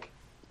feels like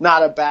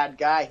not a bad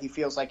guy. He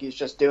feels like he's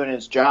just doing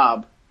his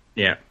job.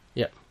 Yeah.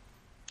 Yeah.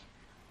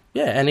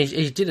 Yeah, and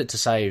he did it to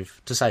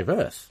save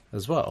Earth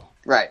as well.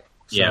 Right.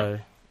 So,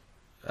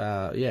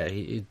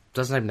 he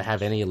doesn't even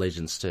have any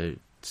allegiance to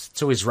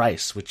his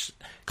race, which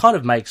kind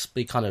of makes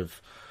me kind of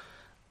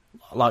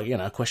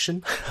like,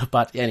 question.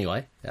 But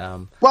anyway.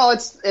 Well,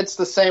 it's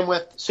the same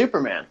with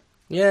Superman.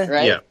 Yeah.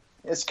 Right? Yeah.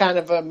 It's kind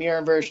of a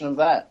mirror version of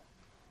that.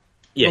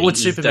 Yeah, well, would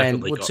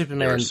Superman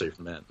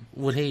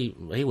would he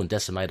wouldn't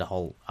decimate a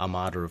whole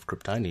armada of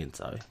Kryptonians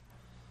though?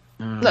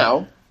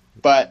 No.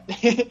 But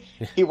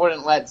he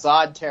wouldn't let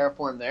Zod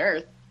terraform the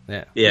Earth.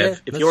 Yeah. Yeah,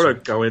 if you want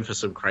to go in for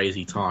some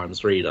crazy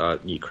times, read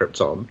New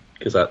Krypton,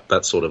 because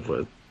that sort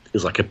of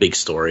is like a big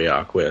story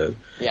arc where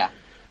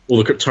all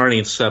the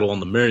Kryptonians settle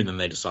on the moon, and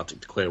they decide to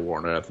declare war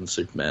on Earth, and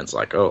Superman's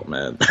like, oh,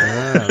 man.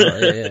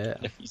 Yeah.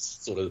 He's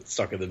sort of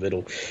stuck in the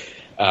middle.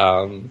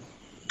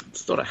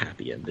 It's not a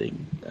happy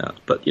ending,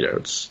 but,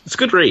 it's a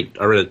good read.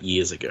 I read it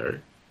years ago.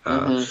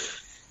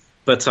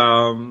 But,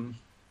 I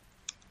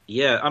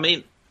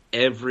mean,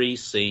 every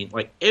scene,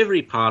 like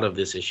every part of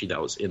this issue that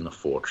was in the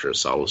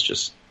fortress, I was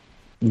just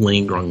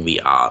lingering on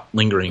the art.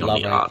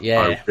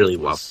 Yeah, I really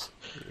loved.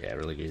 Yeah,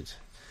 really good.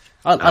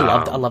 I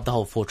loved the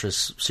whole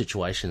fortress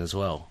situation as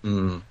well.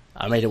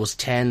 I mean, it was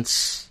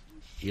tense.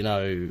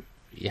 You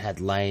had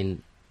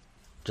Lane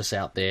just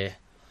out there,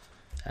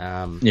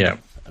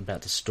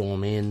 about to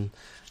storm in.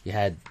 You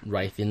had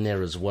Wraith in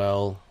there as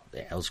well.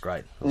 Yeah, it was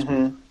great.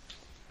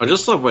 I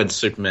just love when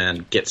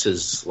Superman gets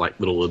his like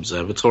little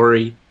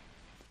observatory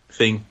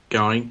thing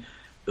going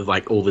with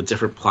like all the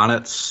different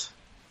planets,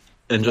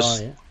 and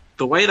just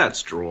the way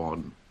that's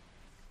drawn,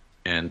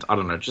 and I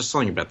don't know, just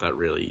something about that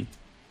really.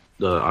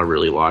 I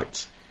really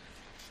liked.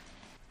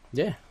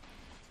 Yeah.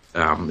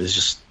 It's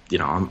just,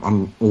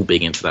 I'm all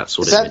big into that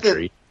sort of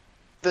imagery.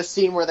 The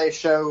scene where they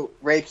show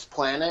Wraith's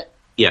planet?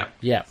 Yeah.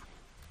 Yeah.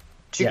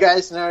 Did you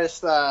guys notice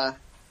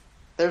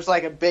there's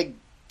like a big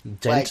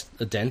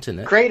a dent in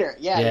it? Crater.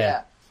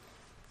 Yeah.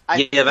 I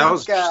think, that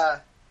was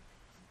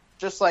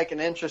just like an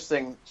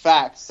interesting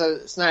fact. So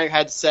Snyder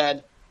had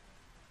said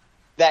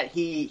that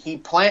he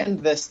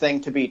planned this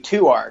thing to be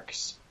 2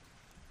 arcs,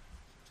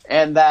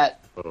 and that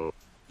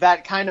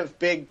kind of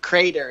big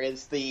crater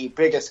is the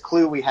biggest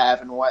clue we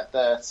have in what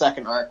the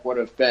second arc would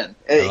have been.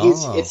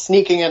 It's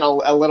sneaking in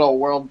a little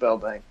world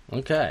building.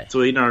 Okay. Do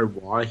we know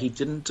why he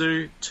didn't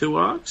do 2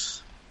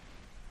 arcs?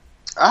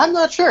 I'm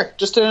not sure.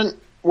 Just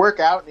didn't work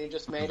out, and he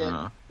just made it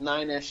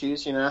 9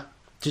 issues.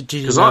 Did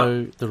you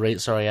know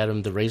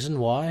Adam, the reason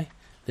why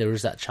there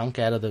is that chunk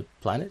out of the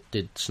planet?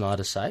 Did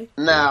Snyder say?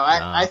 No,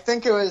 I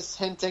think it was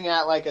hinting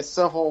at like a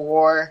civil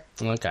war.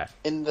 Okay.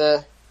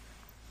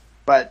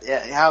 But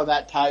how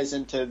that ties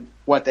into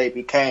what they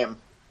became,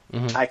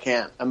 I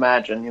can't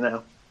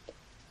imagine,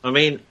 I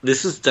mean,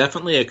 this is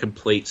definitely a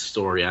complete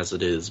story as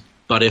it is,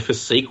 but if a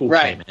sequel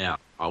came out,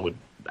 I would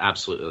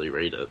absolutely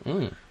read it.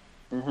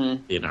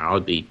 I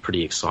would be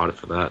pretty excited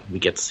for that. We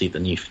get to see the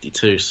New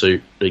 52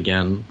 suit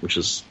again, which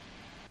is,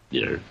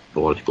 a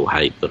lot of people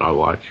hate, but I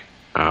like.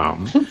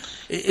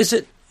 Is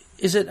it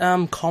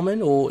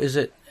common, or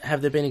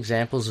have there been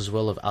examples as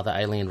well of other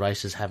alien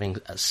races having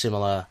a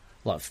similar,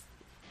 like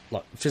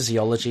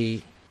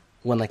physiology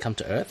when they come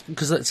to Earth?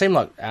 Because it seemed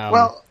like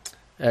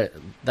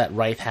that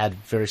Wraith had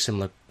very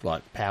similar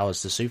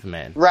powers to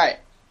Superman. Right.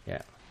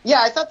 Yeah.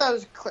 Yeah, I thought that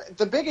was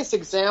the biggest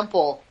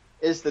example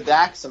is the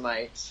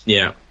Daxamites.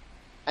 Yeah.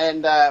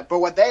 And but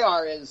what they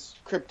are is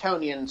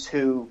Kryptonians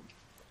who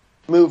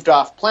moved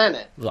off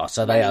planet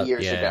so they are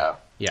years ago.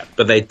 Yeah,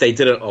 but they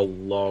did it a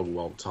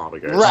long time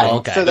ago. Right. So,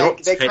 okay. So they're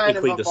not they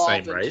technically kind of the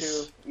same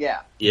race.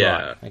 Yeah.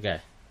 Yeah. Right. Okay.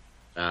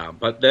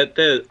 But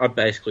I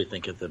basically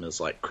think of them as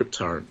like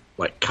Krypton,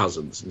 like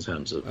cousins in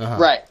terms of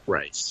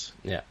race.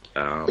 Yeah.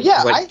 But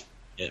yeah,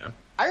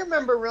 I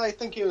remember really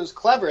thinking it was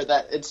clever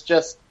that it's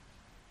just,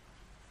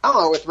 I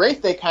don't know, with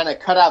Wraith they kind of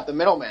cut out the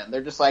middleman.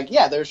 They're just like,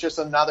 yeah, there's just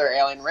another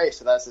alien race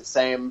that has the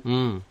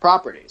same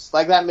properties.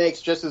 Like, that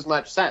makes just as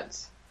much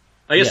sense.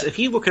 I guess if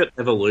you look at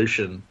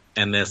evolution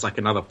and there's like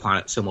another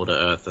planet similar to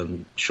Earth,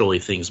 and surely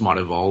things might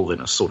evolve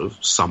in a sort of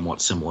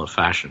somewhat similar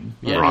fashion,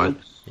 right?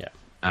 Yeah.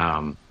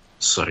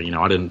 So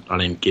I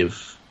didn't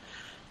give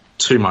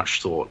too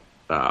much thought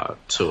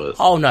to it.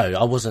 Oh no,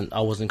 I wasn't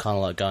kind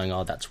of like going,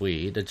 oh, that's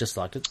weird. It's just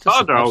an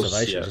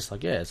observation. Just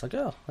like, it's like,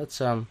 oh,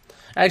 that's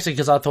actually,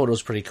 because I thought it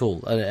was pretty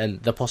cool,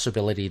 and the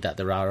possibility that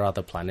there are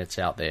other planets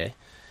out there,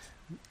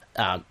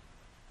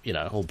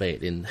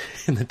 albeit in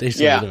the DC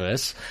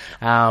universe,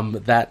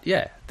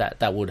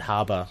 that would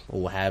harbour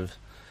or have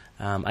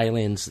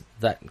aliens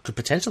that could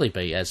potentially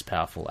be as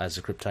powerful as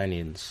the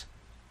Kryptonians.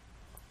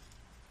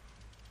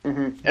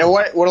 Mm-hmm. And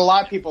what a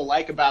lot of people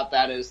like about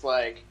that is,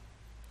 like,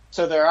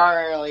 so there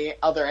are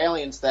other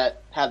aliens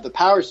that have the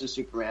powers of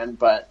Superman,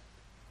 but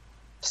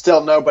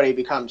still nobody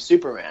becomes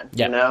Superman,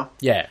 you know?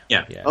 Yeah.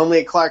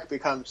 Only Clark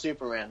becomes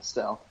Superman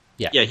still.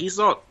 Yeah, he's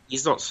not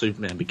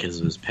Superman because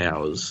of his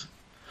powers.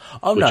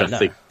 Oh, which I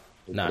think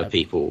the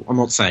people, I'm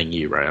not saying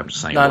you, Ray, I'm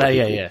just saying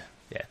yeah.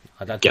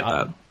 I don't get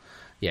that.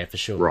 Yeah, for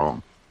sure.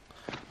 Wrong.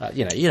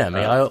 You know me,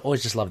 I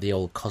always just love the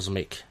old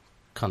cosmic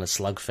kind of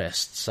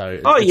slugfest. So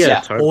totally.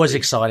 Always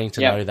exciting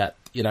to know that,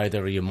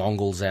 there are your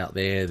Mongols out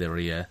there, there are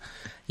your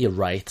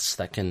Wraiths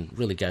that can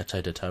really go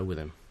toe-to-toe with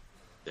him.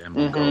 Yeah,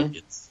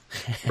 Mongolians.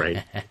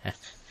 Great.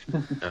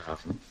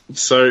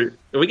 So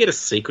we get a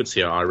sequence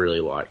here I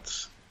really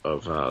liked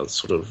of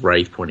sort of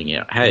Wraith pointing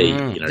out, hey,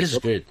 this is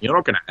good. You're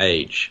not going to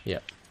age. Yeah.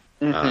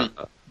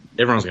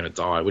 Everyone's going to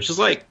die, which is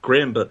like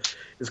grim, but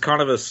it's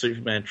kind of a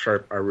Superman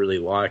trope I really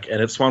like,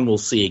 and it's one we'll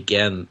see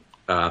again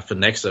for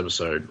next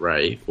episode,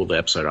 Ray, or the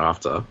episode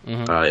after,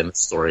 in the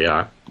story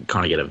arc.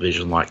 Kind of get a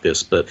vision like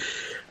this, but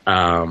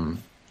I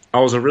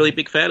was a really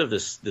big fan of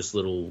this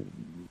little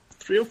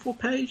 3 or 4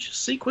 page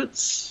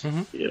sequence.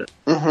 It's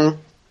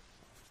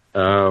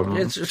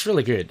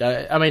really good.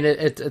 I mean,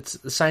 it's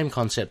the same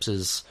concepts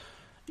as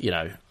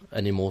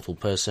an immortal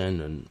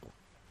person, and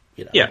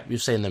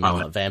you've seen them in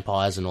like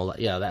vampires and all that,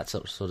 that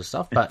sort of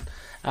stuff. But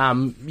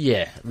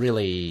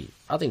really,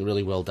 I think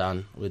really well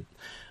done with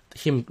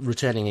him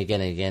returning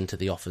again and again to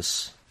the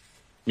office.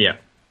 Yeah.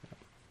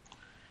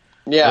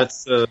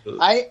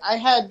 I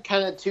had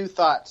kind of 2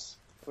 thoughts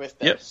with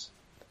this. Yep.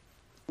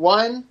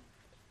 One,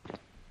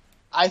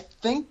 I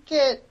think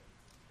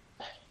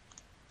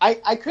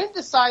I couldn't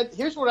decide.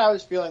 Here's what I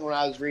was feeling when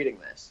I was reading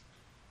this,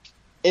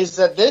 is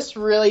that this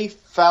really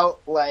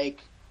felt like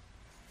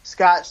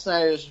Scott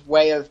Snyder's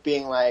way of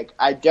being like,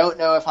 I don't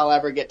know if I'll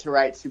ever get to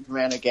write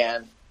Superman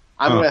again.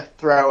 I'm going to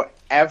throw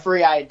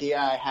every idea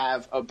I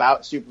have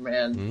about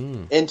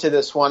Superman into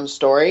this one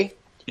story.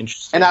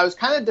 Interesting. And I was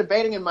kind of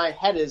debating in my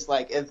head, is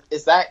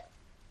that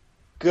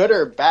good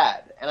or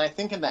bad? And I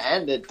think in the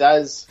end it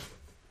does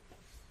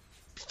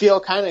feel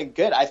kind of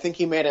good. I think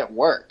he made it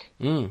work.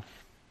 I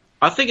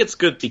think it's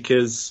good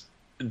because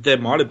there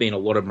might have been a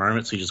lot of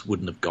moments he just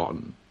wouldn't have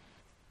gotten.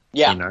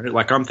 Yeah.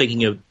 Like I'm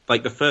thinking of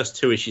like the first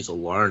 2 issues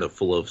alone are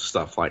full of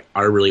stuff like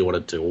I really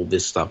want to do all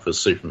this stuff as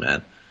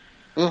Superman.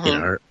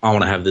 I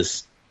want to have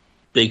this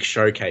big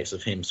showcase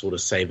of him sort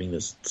of saving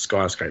this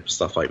skyscraper,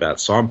 stuff like that.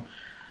 So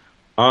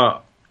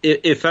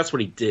if that's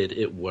what he did,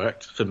 it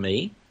worked for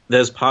me.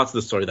 There's parts of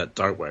the story that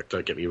don't work,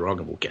 don't get me wrong,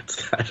 and we'll get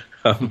to that.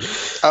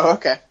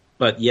 Okay.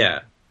 But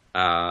yeah.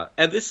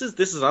 And this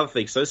is other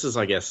things. So this is,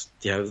 I guess,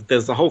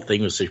 there's the whole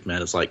thing with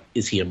Superman. It's like,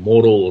 is he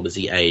immortal or does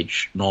he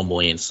age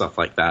normally and stuff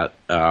like that?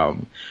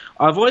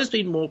 I've always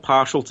been more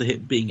partial to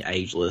him being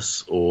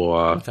ageless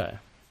or,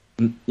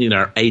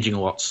 aging a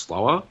lot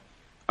slower.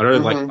 I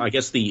don't like, I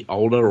guess the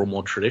older or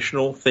more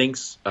traditional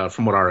things,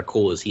 from what I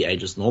recall, is he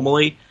ages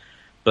normally.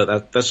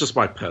 But that's just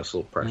my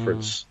personal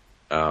preference.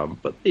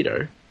 But,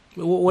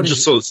 what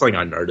just sort of something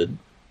I noted.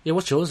 Yeah,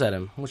 what's yours,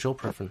 Adam? What's your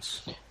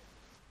preference?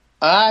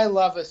 I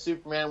love a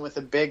Superman with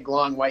a big,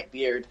 long, white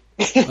beard.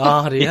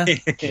 Oh, do you?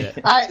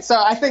 Yeah. So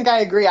I think I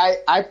agree.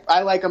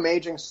 I like him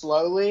aging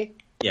slowly.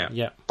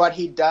 Yeah. But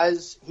he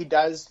does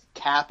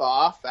cap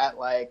off at,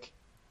 like,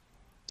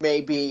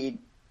 maybe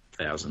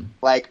 1,000.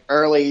 Like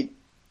early.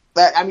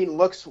 I mean,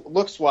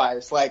 looks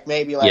wise, like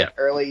maybe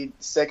early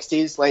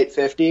 60s, late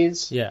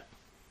 50s. Yeah.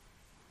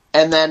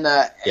 And then,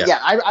 I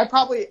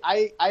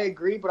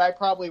agree, but I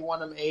probably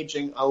want him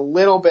aging a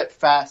little bit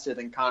faster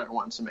than Connor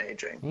wants him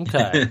aging.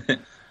 Okay.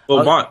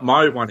 Well,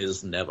 my one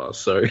is never.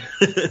 So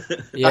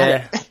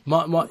yeah,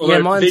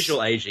 mine's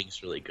visual aging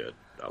is really good.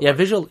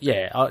 Visual.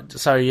 Yeah, I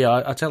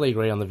totally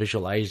agree on the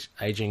visual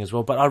aging as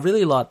well. But I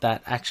really like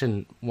that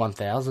Action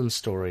 1000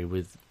 story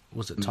with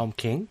Tom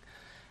King,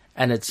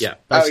 and it's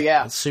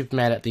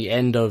Superman at the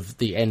end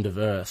of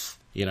Earth.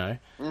 You know,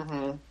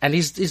 and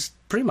he's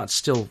pretty much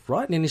still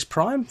right in his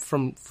prime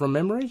from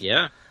memory.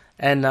 Yeah,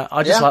 and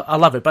I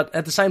love it. But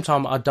at the same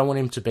time, I don't want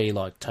him to be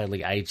like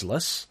totally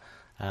ageless.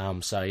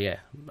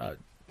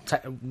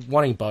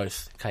 Wanting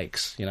both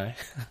cakes, you know.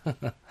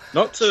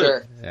 Not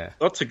to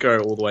go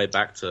all the way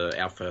back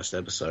to our first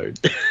episode,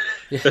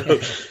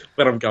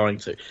 but I'm going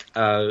to.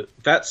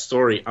 That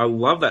story, I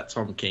love that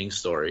Tom King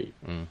story.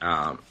 And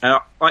I'm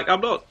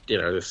not,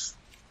 this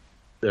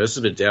is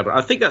a bit down, but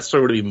I think that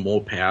story would have been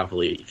more powerful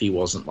if he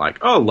wasn't like,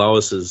 oh,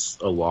 Lois is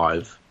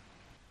alive.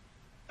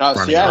 Oh, so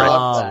I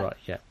love that. Right,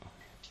 yeah.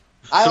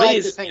 I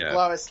like to think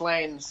Lois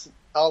Lane's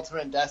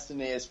ultimate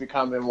destiny is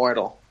become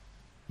immortal.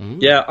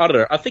 Yeah, I don't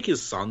know. I think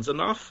his son's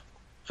enough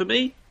for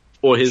me,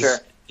 or his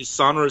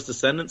son or his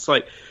descendants.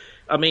 Like,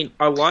 I mean,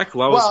 I like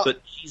Lois,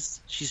 but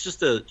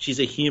she's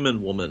a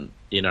human woman,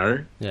 you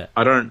know. Yeah.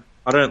 I don't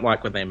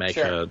like when they make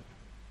her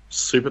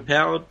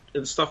superpowered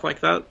and stuff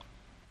like that.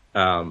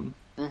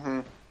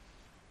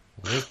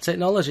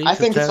 Technology. I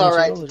think it's all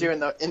right to do in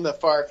the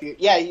far future.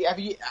 Yeah,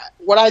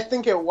 what I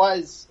think it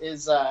was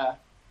is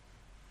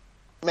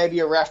maybe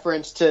a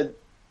reference to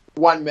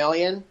 1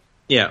 million.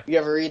 Yeah. You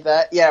ever read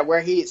that? Yeah,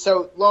 where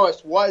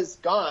Lois was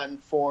gone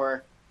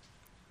for,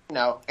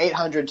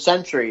 800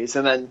 centuries,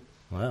 and then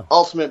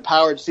Ultimate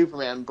Powered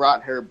Superman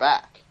brought her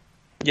back.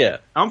 Yeah,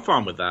 I'm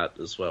fine with that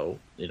as well,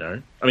 you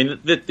know. I mean,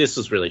 this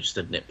is really just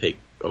a nitpick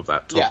of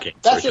that Tom King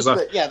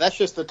story. That's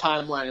just the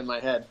timeline in my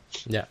head.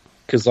 Yeah.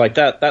 Because, like,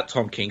 that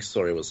Tom King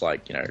story was,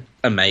 like,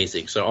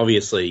 amazing. So,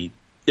 obviously,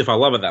 if I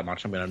love it that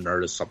much, I'm going to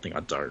notice something I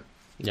don't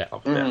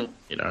love about,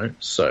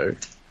 So,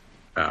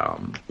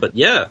 but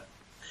yeah.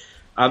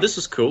 This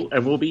is cool,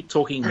 and we'll be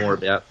talking more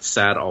about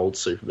sad old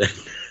Superman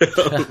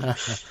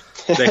next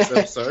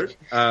episode.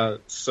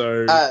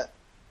 The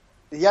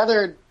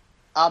other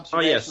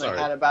observation I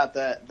had about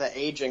the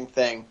aging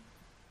thing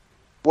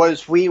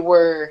was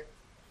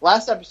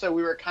last episode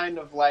we were kind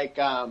of like,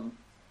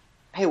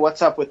 hey,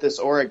 what's up with this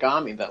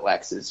origami that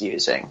Lex is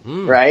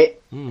using,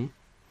 right? Mm.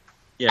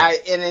 Yeah,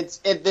 and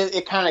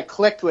it kind of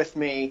clicked with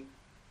me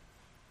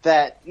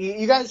that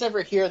you guys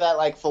ever hear that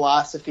like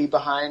philosophy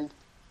behind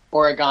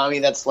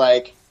origami that's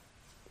like,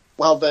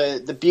 well,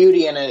 the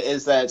beauty in it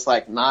is that it's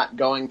like not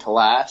going to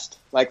last.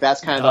 Like that's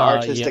kind of the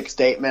artistic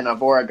statement of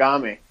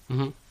origami.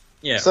 Mm-hmm.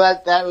 Yeah. So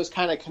that was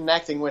kind of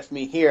connecting with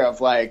me here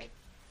of like,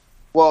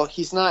 well,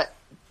 he's not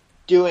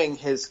doing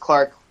his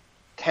Clark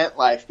Kent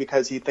life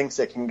because he thinks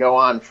it can go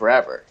on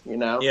forever, you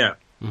know? Yeah.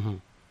 Mm-hmm.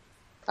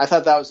 I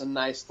thought that was a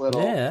nice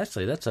little... Yeah,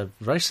 actually, that's a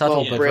very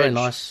subtle but very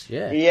nice...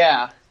 Yeah.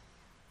 Yeah.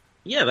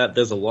 Yeah,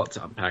 there's a lot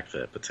to unpack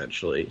there,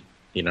 potentially.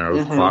 You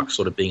know, Clark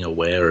sort of being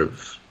aware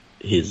of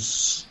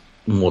his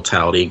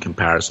mortality in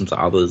comparison to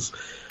others.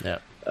 Yeah.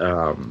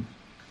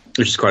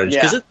 Which is quite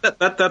interesting.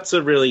 Because that's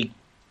a really...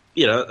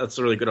 that's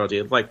a really good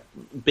idea. Like,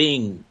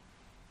 being...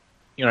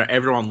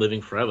 everyone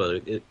living forever,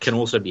 it can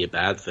also be a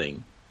bad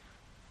thing.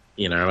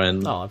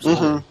 And... Oh,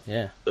 absolutely.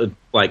 Yeah.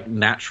 Like,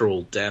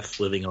 natural death,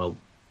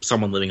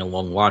 someone living a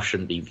long life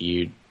shouldn't be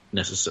viewed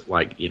necessarily...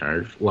 Like,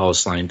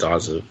 Lois Lane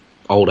dies of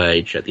old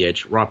age, at the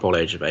ripe old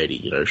age of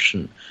 80,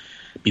 shouldn't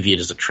be viewed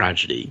as a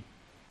tragedy.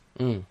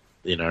 Mm.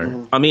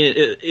 I mean,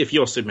 if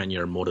you're Superman,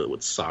 you're immortal, it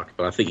would suck,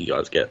 but I think you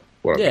guys get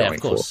what I'm going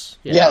of course.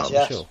 for. Yeah,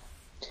 yes. Sure.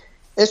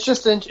 It's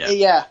just,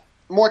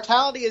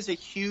 mortality is a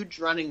huge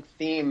running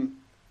theme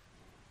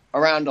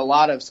around a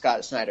lot of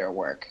Scott Snyder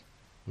work.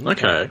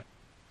 Okay.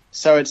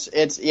 So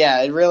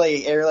it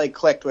really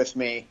clicked with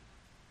me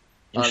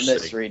on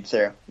this read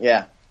through.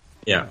 Yeah.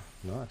 Yeah.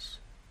 Nice.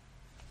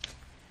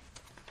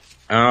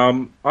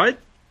 I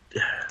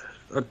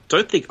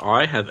don't think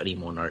I have any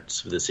more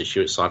notes for this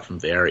issue aside from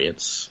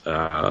variants.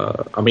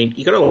 I mean,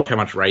 you got to look how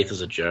much Wraith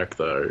is a jerk,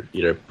 though.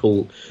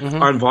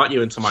 I invite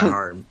you into my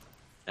home,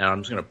 and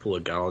I'm just going to pull a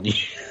gun on you.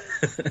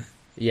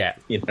 Yeah.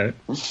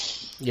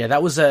 Yeah,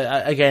 that was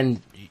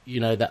again,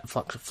 that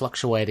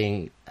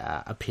fluctuating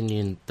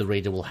opinion the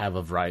reader will have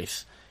of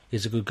Wraith.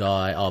 He's a good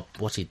guy. Oh,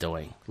 what's he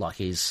doing? Like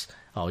he's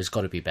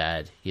got to be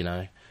bad.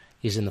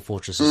 He's in the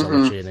Fortress of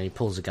Solitude and he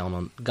pulls a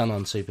gun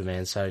on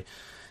Superman. So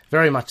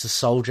very much a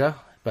soldier,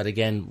 but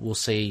again, we'll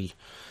see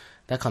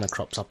that kind of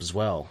crops up as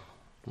well.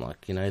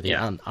 Like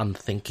the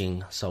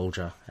unthinking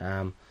soldier.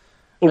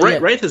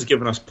 Wraith has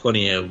given us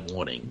plenty of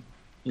warning.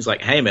 He's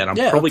like, hey man, I'm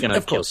probably going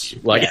to kill you.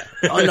 Like,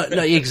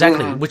 no,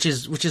 exactly. Which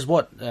is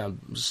what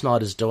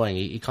Snyder's doing.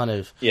 He kind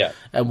of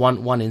At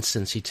one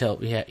instance, he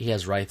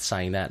has Wraith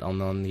saying that.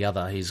 On the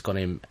other, he's got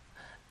him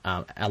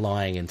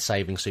allying and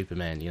saving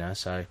Superman.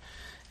 So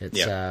it's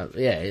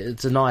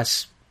it's a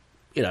nice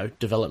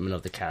development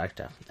of the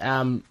character.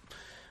 The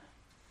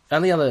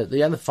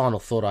other final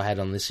thought I had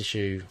on this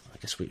issue, I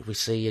guess we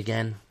see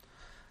again,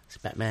 it's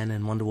Batman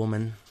and Wonder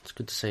Woman. It's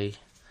good to see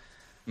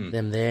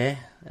them there.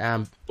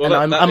 Well,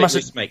 that at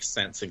least makes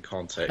sense in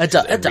context.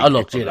 Look, I'm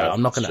not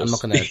gonna.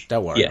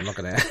 Don't worry, I'm not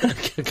gonna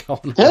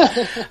go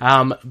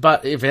on.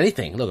 But if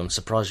anything, look, I'm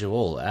surprised you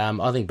all.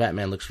 I think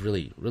Batman looks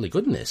really, really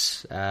good in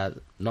this.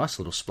 Nice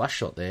little splash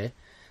shot there.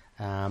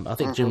 I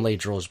think Jim Lee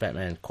draws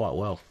Batman quite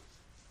well.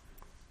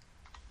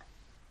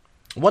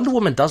 Wonder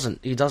Woman doesn't.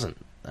 He doesn't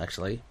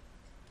actually.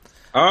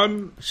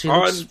 She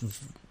looks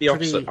the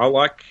opposite.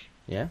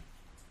 Yeah.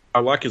 I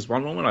like his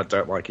Wonder Woman. I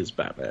don't like his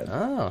Batman.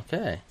 Oh,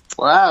 okay.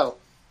 Wow.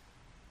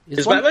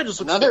 His Batman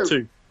just looks like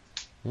too.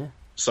 Yeah.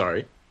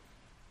 Sorry.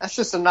 That's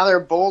just another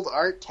bold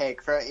art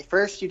take.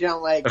 First, you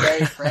don't like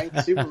Gary Frank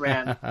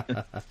Superman,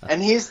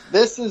 and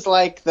this is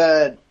like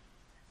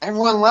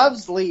everyone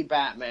loves Lee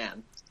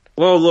Batman.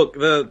 Well, look,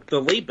 the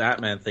Lee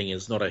Batman thing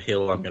is not a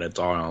hill I'm going to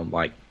die on,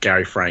 like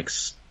Gary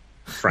Frank's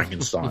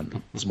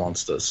Frankenstein's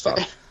monster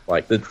stuff.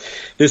 Like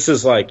this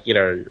is like, you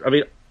know, I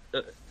mean,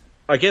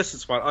 I guess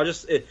it's fine.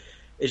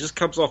 It just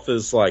comes off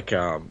as like,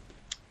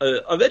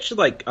 eventually,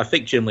 like, I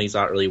think Jim Lee's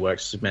art really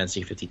works with Superman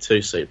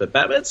C-52 suit, but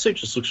Batman's suit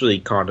just looks really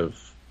kind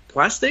of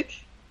plastic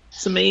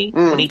to me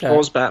when he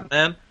draws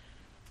Batman.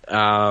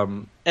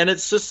 And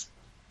it's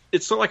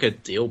not like a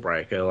deal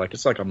breaker. Like,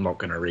 it's like, I'm not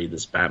going to read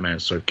this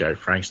Batman, so Gary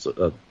Frank's,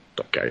 not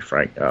Gary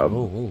Frank.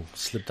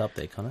 Slipped up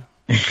there, Connor.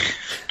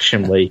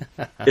 Jim Lee.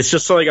 It's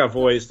just something I've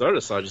always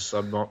noticed.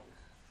 I'm not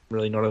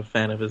a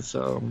fan of his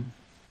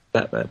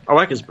Batman. I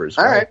like his Bruce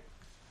Wayne. All right.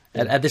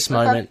 At this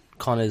moment,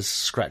 Connor's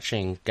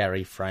scratching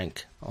Gary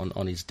Frank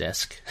on his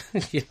desk.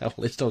 You know,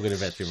 let's talk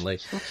about Jim Lee.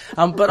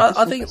 But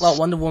I think like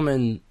Wonder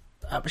Woman,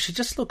 she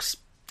just looks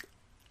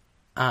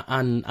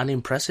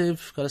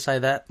unimpressive. Got to say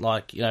that,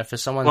 like, you know, for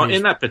someone. Well,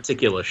 in that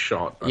particular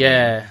shot.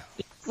 I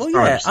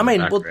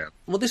mean,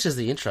 this is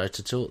the intro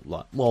to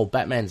like. Well,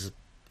 Batman's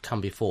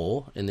come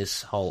before in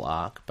this whole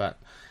arc, but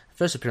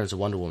first appearance of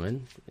Wonder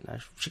Woman, you know,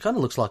 she kind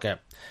of looks like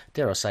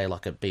dare I say,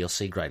 like a B or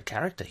C grade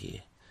character here.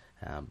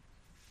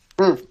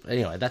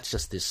 Anyway, that's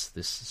just this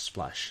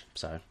splash.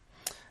 So,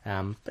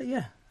 but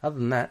yeah, other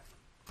than that,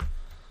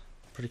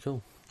 pretty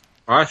cool.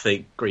 I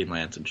think Green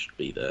Lantern should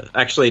be there.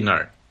 Actually,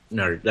 no.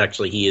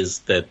 Actually,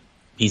 he's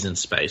in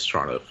space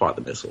trying to fight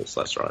the missiles.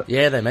 That's right.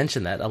 Yeah, they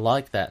mentioned that. I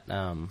like that.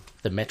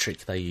 The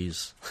metric they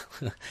use.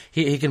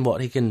 he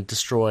can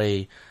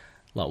destroy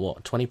like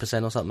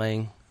 20% or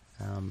something.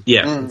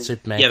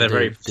 Superman they're can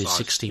very do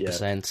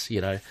 60%.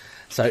 You know,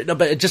 so no,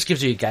 but it just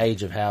gives you a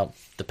gauge of how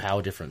the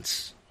power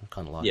difference.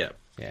 Kind of like.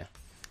 Yeah.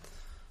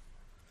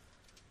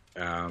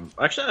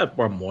 Actually, I have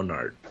one more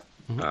note.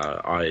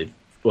 I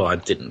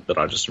didn't, but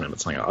I just remembered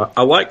something.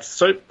 I liked,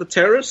 so the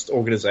terrorist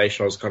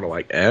organization I was kind of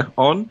like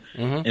on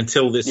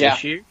until this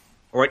issue.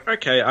 I'm like,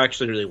 okay, I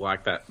actually really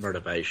like that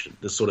motivation.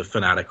 This sort of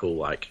fanatical,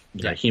 like,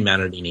 you know,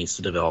 humanity needs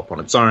to develop on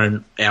its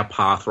own. Our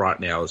path right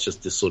now is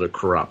just this sort of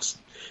corrupts.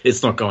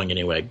 It's not going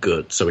anywhere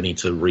good, so we need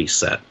to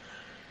reset.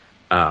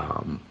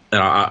 And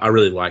I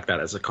really like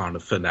that as a kind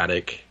of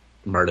fanatic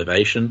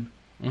motivation.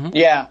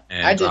 Yeah,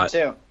 and I did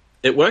too.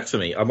 It worked for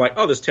me. I'm like,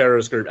 this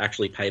terrorist group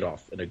actually paid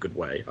off in a good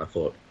way, I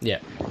thought. Yeah.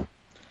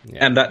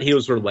 And that he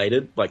was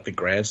related, like the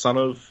grandson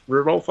of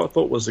Rudolph, I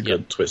thought was a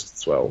good twist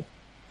as well.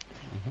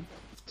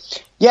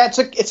 Yeah,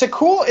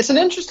 it's an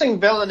interesting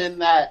villain in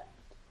that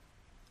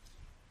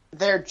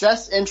they're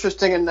just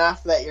interesting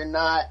enough that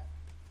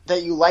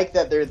you like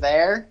that they're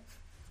there,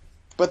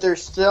 but they're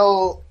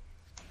still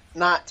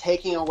not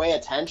taking away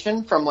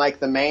attention from like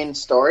the main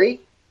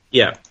story.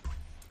 Yeah.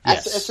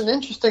 It's an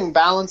interesting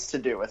balance to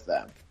do with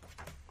them.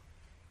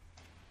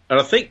 And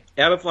I think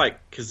out of like,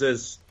 because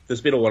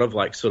there's been a lot of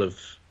like sort of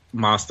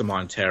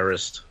mastermind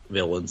terrorist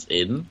villains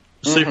in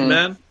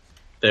Superman.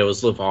 There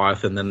was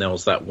Leviathan, then there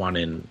was that one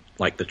in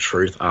like the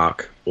Truth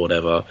arc or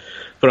whatever.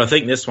 But I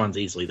think this one's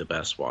easily the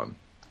best one.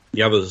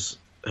 The others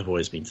have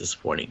always been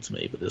disappointing to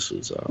me, but this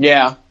was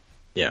yeah.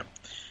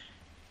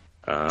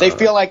 They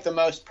feel like the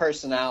most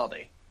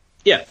personality.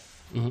 Yeah,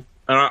 and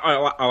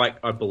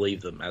I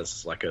believe them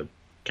as like a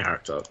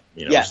character.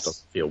 You know, just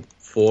doesn't feel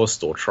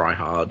forced or try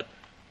hard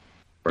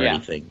or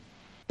anything.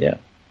 Yeah.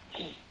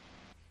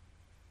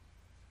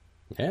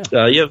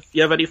 Yeah.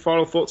 You have any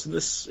final thoughts on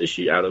this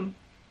issue, Adam?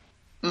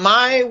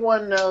 My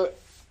one note,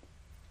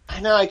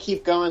 I know I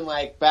keep going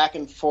like back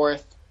and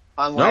forth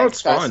on like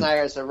Scott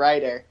Snyder as a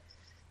writer,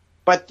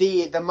 but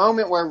the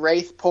moment where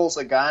Wraith pulls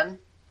a gun,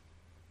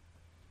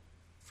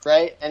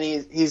 right, and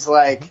he's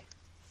like,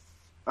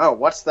 "Oh,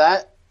 what's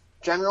that,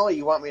 General?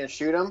 You want me to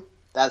shoot him?"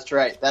 That's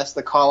right. That's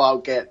the call I'll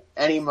get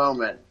any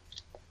moment.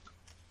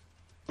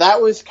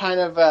 That was kind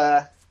of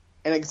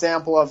an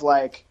example of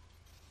like.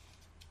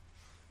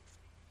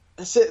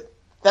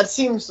 That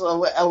seems a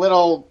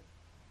little.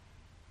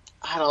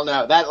 I don't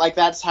know.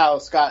 That's how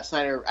Scott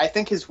Snyder. I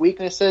think his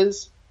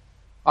weaknesses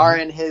are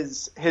in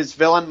his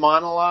villain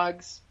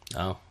monologues.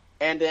 Oh.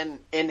 And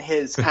in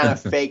his kind of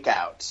fake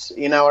outs.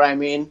 You know what I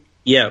mean?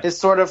 Yeah. His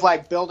sort of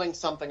like building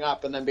something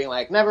up and then being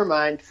like, never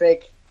mind,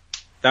 fake.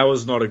 That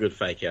was not a good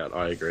fake out.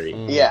 I agree.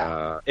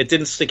 Yeah. It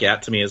didn't stick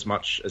out to me as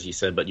much as you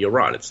said, but you're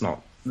right. It's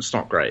not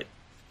great.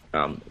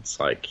 It's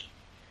like,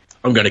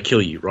 I'm going to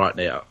kill you right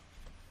now.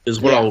 is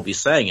what I will be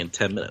saying in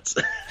 10 minutes.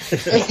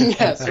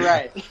 Yes,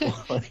 right.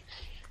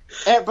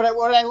 But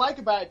what I like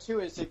about it, too,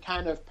 is it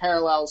kind of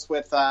parallels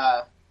with,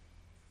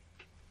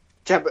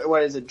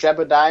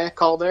 Jebediah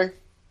Calder?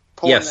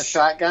 Pulling the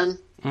shotgun?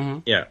 Mm-hmm.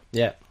 Yeah.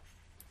 Yeah.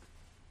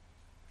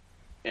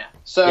 Yeah.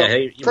 So,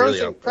 pros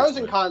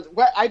and cons.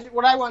 What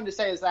I wanted to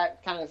say is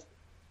that kind of,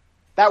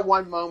 that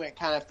one moment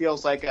kind of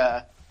feels like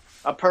a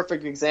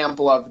perfect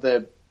example of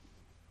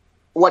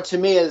what to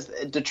me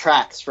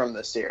detracts from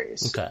the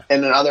series. Okay.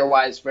 In an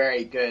otherwise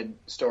very good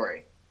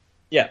story.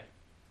 Yeah.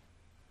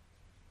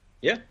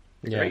 Yeah.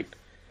 Great.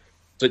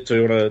 So, do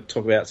you want to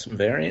talk about some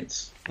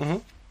variants? Mm-hmm.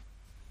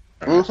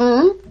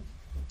 Mm-hmm.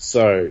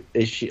 So,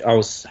 I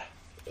was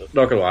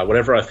not gonna lie.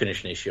 Whenever I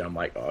finish an issue, I'm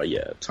like, oh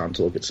yeah, time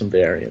to look at some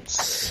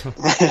variants.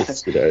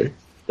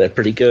 They're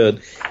pretty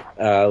good.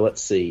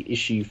 Let's see,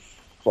 issue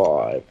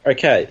 5.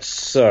 Okay,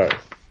 so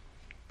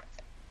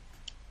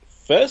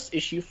first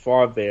issue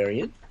 5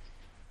 variant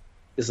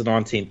is the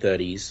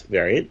 1930s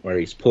variant where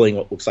he's pulling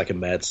what looks like a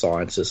mad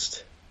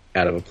scientist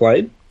out of a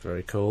plane.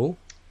 Very cool.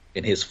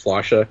 In his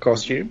Fleischer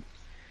costume.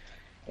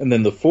 And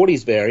then the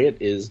 40s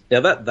variant is... Now,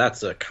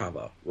 that's a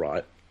cover,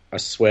 right? I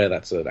swear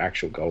that's an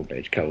actual Golden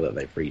Age cover that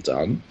they've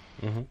redone.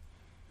 Mm-hmm.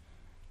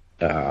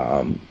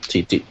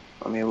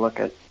 Let me look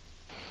at...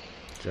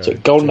 So,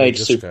 Golden Age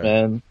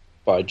Superman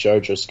by Joe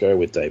Jusko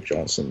with Dave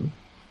Johnson.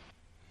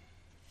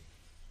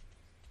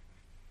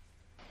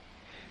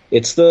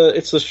 It's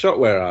the shot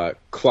where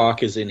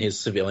Clark is in his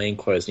civilian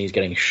clothes and he's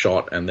getting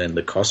shot, and then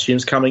the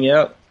costume's coming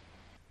out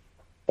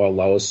while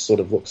Lois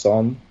sort of looks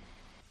on.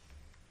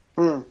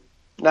 No,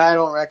 I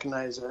don't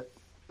recognize it.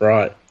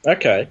 Right.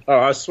 Okay. Oh,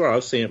 I swear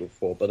I've seen it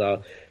before,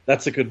 but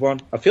that's a good one.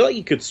 I feel like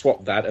you could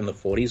swap that and the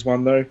 40s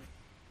one though.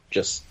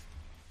 Just.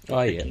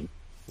 Oh yeah.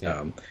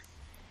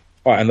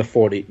 And the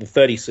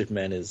 30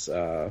 Superman is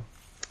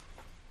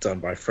done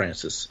by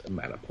Francis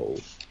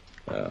Manapul.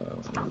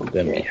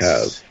 Then we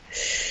have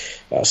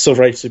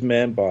Silver Age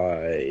Superman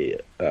by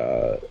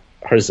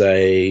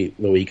Jose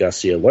Luis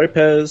Garcia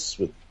Lopez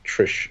with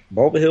Trish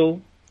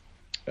Mulvihill.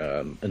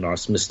 A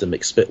nice Mr.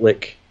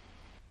 McSpitlick.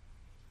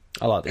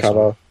 I like this cover.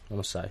 one, I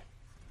must say. I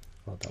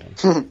like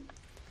that one.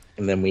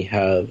 And then we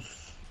have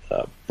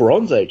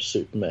Bronze Age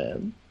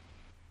Superman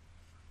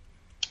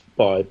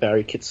by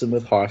Barry Kitson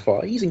with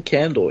Hi-Fi. He's in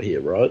Kandor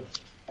here, right?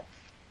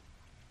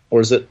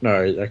 Or is it...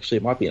 No, actually,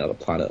 it might be another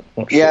planet.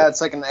 Not sure. Yeah,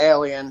 it's like an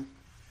alien.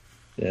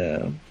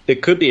 Yeah.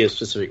 It could be a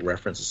specific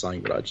reference to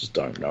something, but I just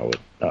don't know it.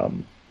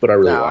 But I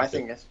really like it. I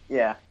think it's...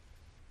 Yeah.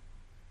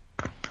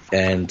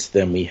 And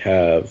then we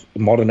have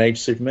Modern Age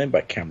Superman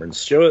by Cameron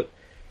Stewart.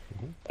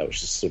 That was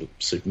just sort of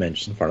Superman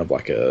just in front of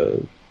like a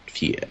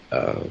few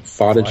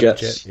fighter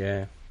jets.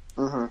 Yeah.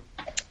 Mm-hmm.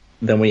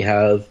 Then we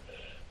have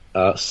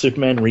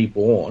Superman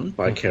Reborn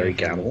by Kerry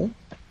Gamble.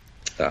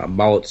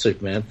 Mullet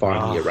Superman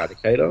fighting the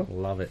Eradicator.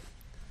 Love it.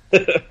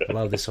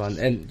 Love this one.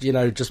 And,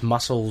 just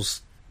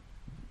muscles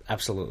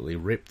absolutely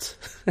ripped.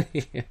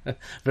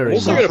 Very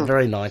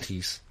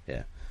 90s.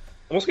 Yeah.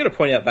 I'm also going to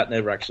point out that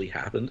never actually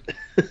happened.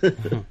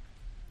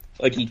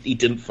 Like, he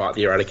didn't fight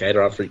the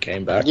Eradicator after he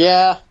came back.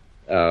 Yeah.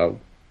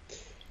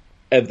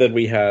 And then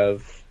we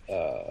have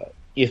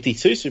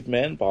EFT2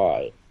 Superman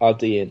by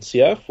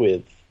RDNCF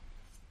with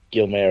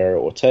Guillermo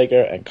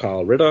Ortega and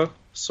Kyle Ritter.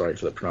 Sorry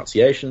for the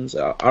pronunciations.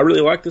 I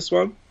really like this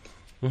one.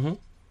 Mm-hmm.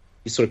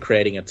 He's sort of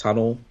creating a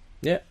tunnel,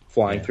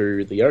 flying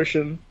through the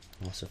ocean.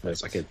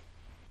 There's like a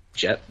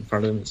jet in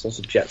front of him. There's lots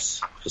of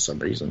jets for some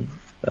reason.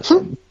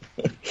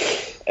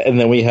 And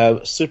then we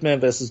have Superman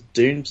vs.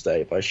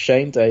 Doomsday by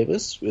Shane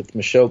Davis with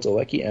Michelle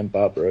Delecky and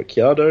Barbara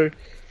Occhiado.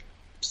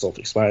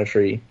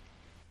 Self-explanatory.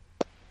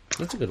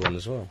 That's a good one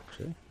as well.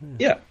 Actually.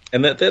 Yeah,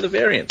 and they're the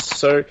variants.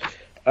 So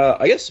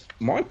I guess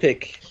my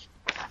pick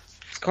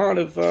is kind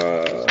of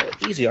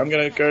easy. I'm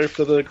going to go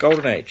for the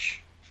Golden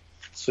Age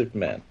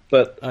Superman.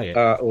 But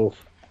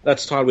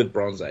that's tied with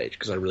Bronze Age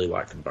because I really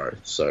like them both.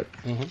 So,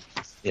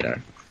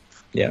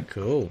 yeah.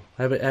 Cool.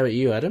 How about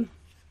you, Adam?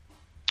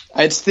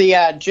 It's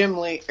the Jim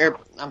Lee,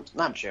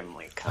 not Jim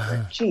Lee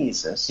cover.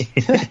 Jesus,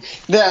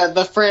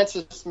 the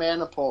Francis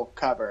Manapul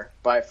cover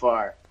by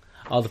far.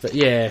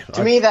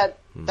 To me,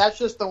 that's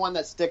just the one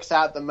that sticks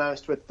out the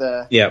most with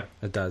the. Yeah,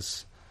 it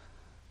does.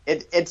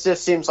 It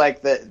just seems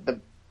like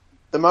the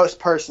most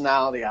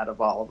personality out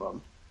of all of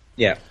them.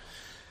 Yeah,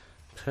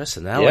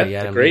 personality.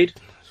 Yeah, agreed.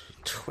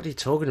 What are you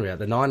talking about?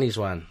 The 90s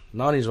one.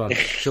 90s one,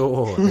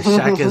 sure. The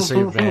Shaka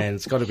Superman.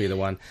 It's got to be the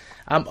one.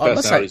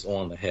 Personality's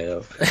all in the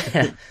hair.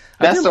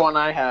 That's the one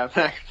I have.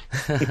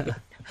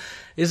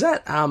 Is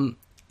that,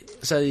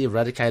 so the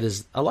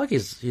Eradicator's, I like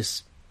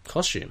his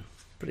costume.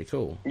 Pretty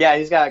cool. Yeah,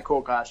 he's got a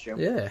cool costume.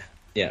 Yeah.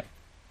 Yeah.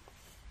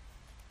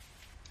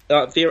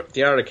 The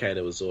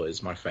Eradicator was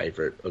always my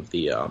favourite of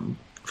the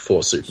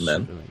 4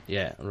 Supermen.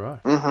 Yeah,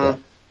 right. Mm-hmm. Yeah.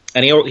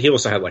 And he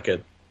also had like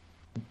a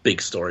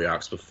big story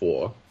arcs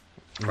before.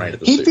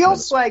 He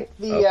feels like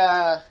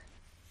the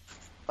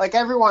like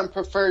everyone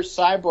prefers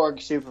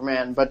Cyborg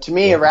Superman, but to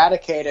me,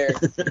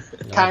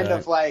 Eradicator kind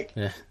of like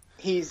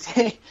he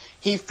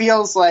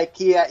feels like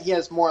he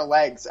has more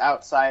legs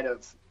outside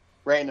of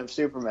Reign of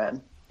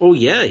Superman. Oh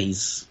yeah,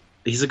 he's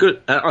a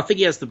good. I think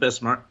he has the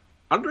best. I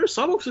don't know.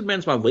 Cyborg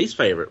Superman's my least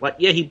favorite. Like,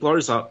 yeah, he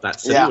blows up that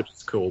city, which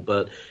is cool,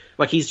 but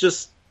like he's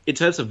just in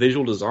terms of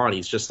visual design,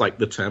 he's just like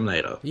the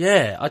Terminator.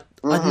 Yeah,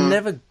 I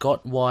never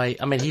got why.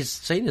 I mean, he's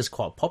seen as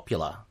quite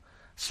popular.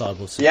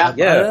 Cyborg Superman.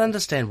 Yeah, I don't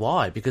understand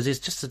why, because he's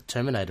just a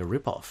Terminator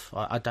ripoff.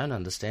 I don't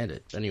understand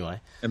it anyway.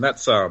 And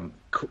that's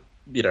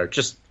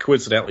just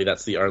coincidentally,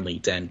 that's the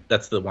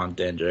one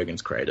Dan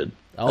Jurgens created.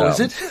 Oh, is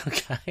it?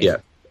 Okay. Yeah.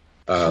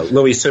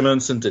 Louis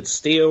Simonson did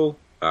Steel.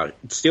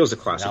 Steel's a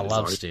classic. I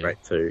love Steel.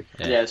 Great too.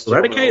 Yeah,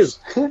 Eradicate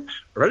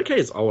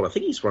is old. I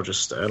think he's Roger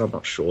Stern. I'm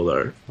not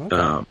sure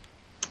though.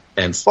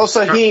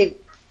 Okay.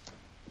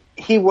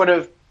 He would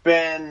have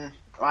been.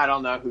 I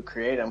don't know who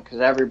created him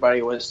because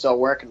everybody was still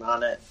working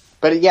on it.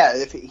 But yeah,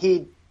 if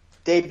he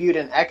debuted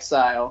in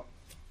Exile,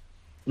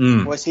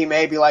 was he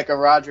maybe like a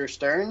Roger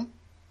Stern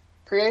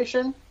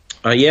creation?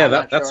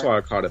 That's why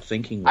I'm kind of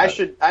thinking. I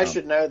should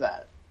know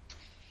that.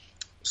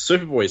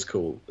 Superboy's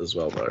cool as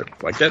well, though.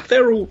 Like that,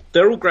 they're all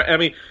great. I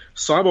mean,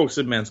 Cyborg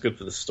Superman's good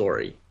for the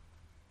story.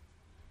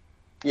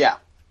 Yeah,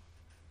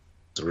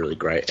 it's really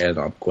great, and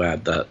I'm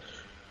glad that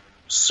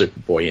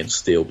Superboy and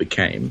Steel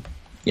became,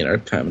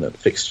 permanent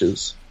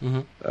fixtures.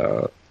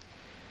 Mm-hmm.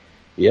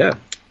 Yeah.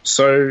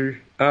 So,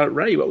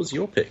 Ray, what was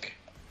your pick?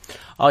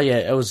 Oh yeah,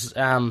 it was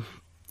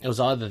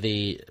either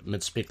the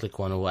Mid-Spitlick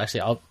one or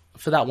actually,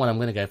 for that one, I'm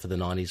going to go for the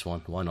 '90s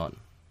one. Why not?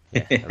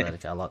 Yeah,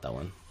 Eradicate. I like that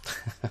one.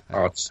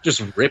 It's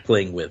just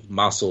rippling with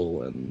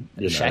muscle and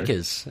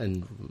shackers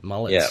and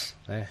mullets.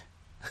 Yeah.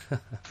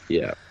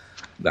 Yeah.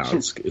 No,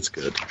 it's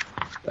good.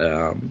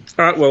 All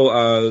right.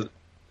 Well,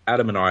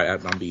 Adam and I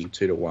outnumber you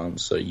 2-1,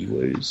 so you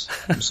lose.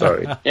 I'm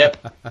sorry.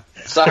 Yep.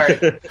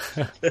 Sorry.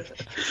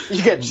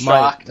 You get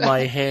shocked.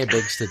 My hair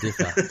begs to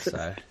differ.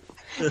 So.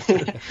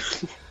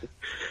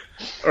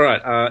 All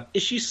right.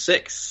 Issue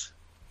 6.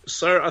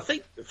 So I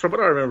think from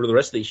what I remember, the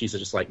rest of the issues are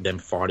just like them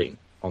fighting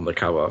on the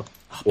cover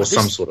or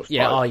some sort of fight.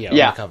 Yeah. Oh yeah. On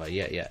the cover.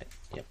 Yeah.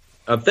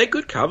 They're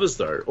good covers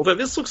though. Although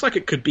this looks like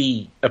it could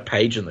be a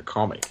page in the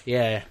comic.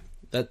 Yeah.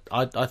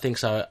 I think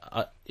so.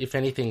 If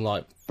anything,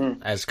 like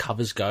as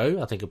covers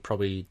go, I think it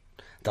probably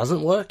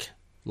doesn't work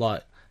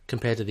like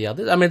compared to the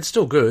others. I mean, it's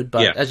still good,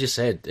 but as you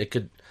said, it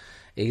could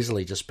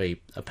easily just be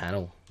a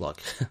panel.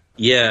 Like,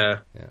 yeah.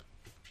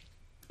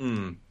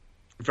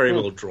 Very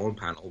well drawn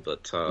panel,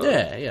 but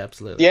yeah,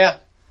 absolutely. Yeah,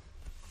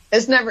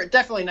 it's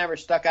definitely never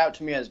stuck out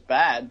to me as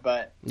bad,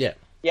 but yeah.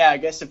 I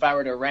guess if I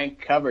were to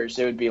rank covers,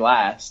 it would be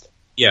last.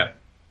 Yeah.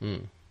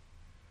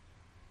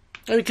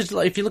 Because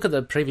like, if you look at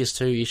the previous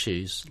 2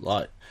 issues,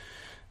 like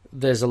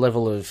there's a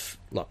level of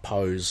like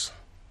pose,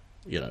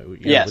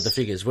 with the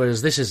figures,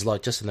 whereas this is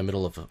like just in the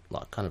middle of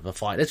kind of a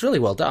fight. It's really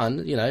well done,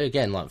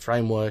 again like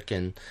framework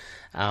and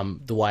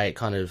the way it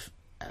kind of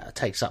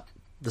takes up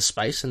the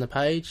space in the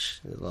page,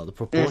 like the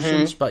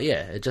proportions. But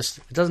yeah, it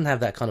doesn't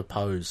have that kind of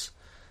pose,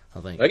 I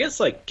think. I guess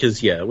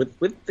because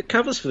with the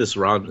covers for this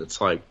run,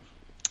 it's like,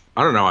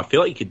 I don't know, I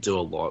feel like you could do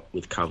a lot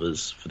with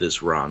covers for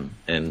this run,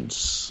 and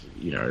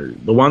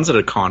the ones that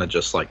are kind of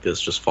just like this,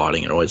 just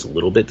fighting, are always a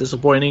little bit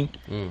disappointing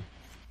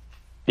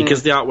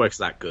because the artwork's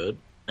that good,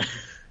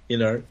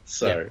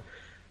 so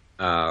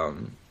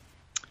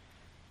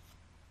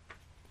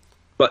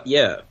but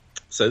yeah,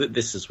 so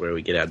this is where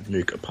we get our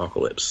Nuke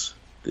Apocalypse,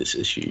 this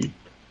issue.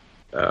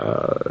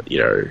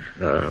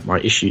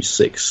 My issue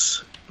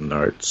 6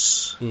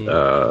 notes. One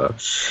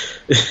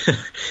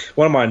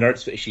of my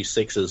notes for issue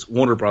 6 is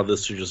Warner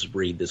Brothers should just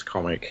read this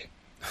comic,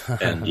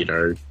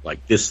 and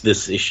like this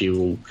issue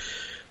will,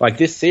 like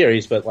this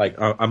series, but like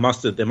there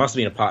must have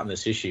been a part in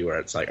this issue where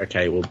it's like,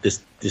 okay, well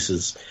this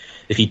is,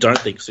 if you don't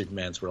think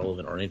Superman's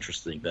relevant or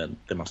interesting, then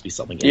there must be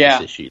something in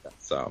this issue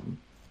that's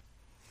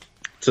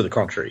to the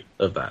contrary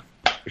of that,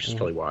 which is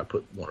probably why I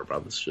put Warner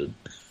Brothers should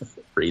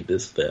read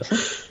this there.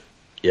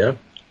 Yeah.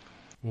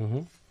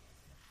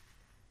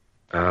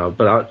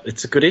 But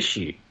it's a good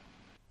issue.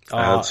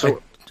 Sorry.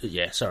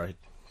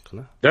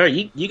 No,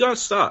 you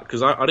guys start,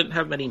 because I didn't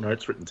have many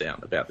notes written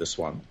down about this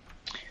one.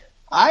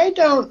 I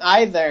don't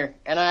either,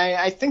 and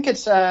I think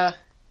it's but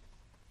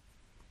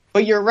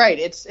you're right.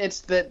 It's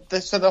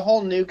the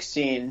whole nuke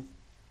scene.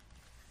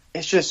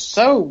 It's just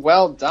so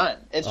well done.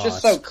 It's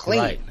just so clean.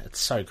 Great. It's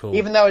so cool.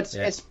 Even though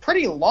it's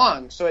pretty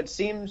long, so it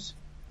seems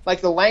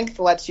like the length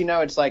lets you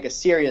know it's like a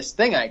serious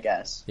thing, I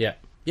guess. Yeah.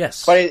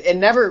 Yes. But it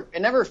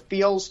never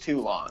feels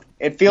too long.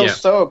 It feels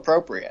so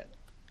appropriate.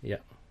 Yeah.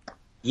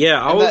 Yeah,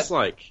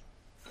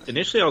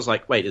 initially I was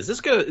like, wait, is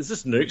this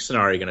nuke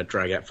scenario going to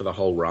drag out for the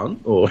whole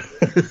run, or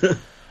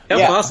how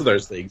fast are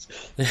those things?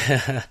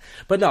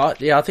 But no,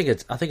 I think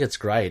it's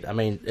great. I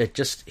mean, it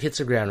just hits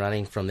the ground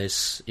running from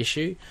this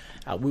issue.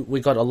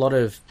 We got a lot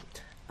of,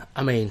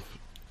 I mean,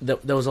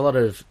 there was a lot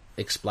of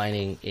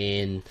explaining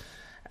in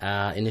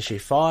issue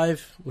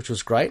 5, which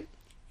was great,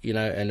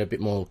 and a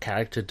bit more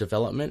character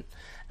development.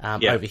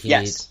 Over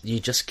here, you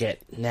just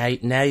get now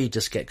you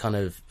just get kind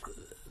of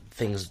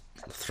things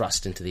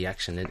thrust into the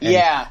action. And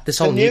this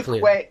whole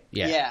nuclear,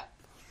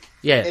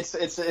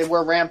 it's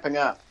we're ramping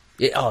up.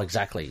 Yeah,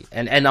 exactly.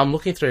 And I'm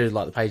looking through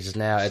like the pages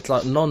now. It's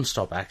like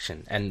non-stop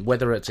action, and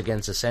whether it's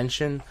against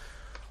Ascension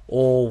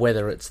or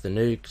whether it's the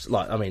nukes,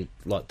 like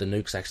the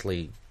nukes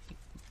actually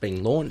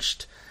being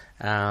launched,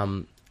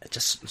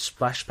 just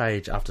splash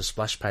page after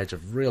splash page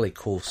of really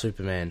cool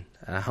Superman,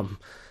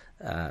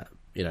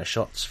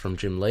 shots from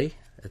Jim Lee.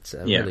 It's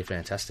really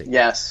fantastic.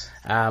 Yes.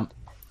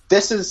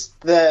 This is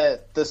the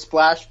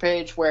splash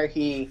page where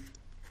he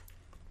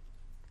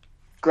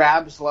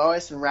grabs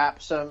Lois and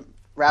wraps her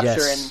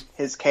in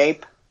his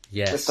cape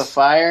with the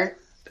fire.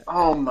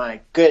 Oh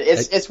my good!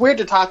 It's weird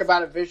to talk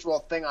about a visual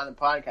thing on the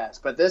podcast,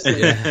 but this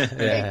is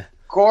a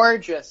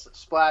gorgeous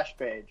splash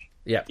page.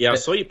 Yeah, I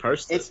saw you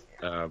post it.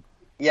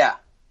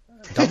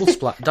 Double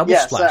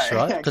splash,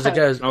 right? Because it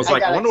goes. I was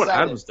like, I wonder what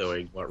Adam's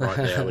doing right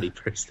now when he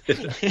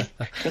posted it.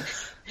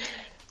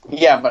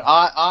 Yeah, but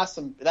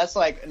awesome. That's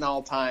like an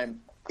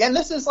all-time. And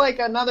this is like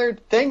another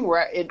thing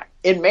where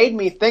it made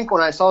me think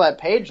when I saw that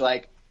page,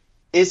 like,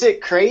 is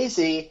it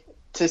crazy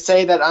to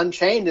say that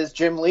Unchained is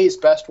Jim Lee's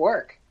best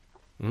work?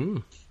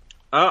 Mm.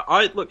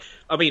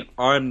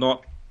 I'm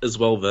not as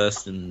well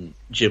versed in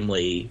Jim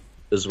Lee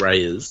as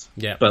Ray is.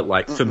 Yeah. But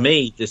like for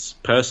me, this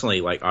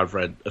personally, like I've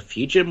read a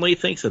few Jim Lee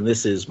things, and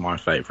this is my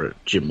favorite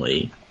Jim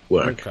Lee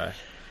work. Okay.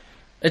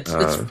 It's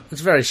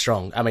very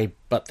strong. I mean,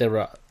 but there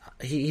are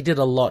he did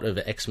a lot of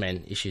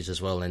X-Men issues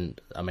as well, and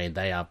I mean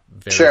they are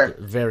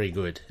very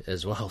good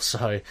as well.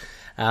 So,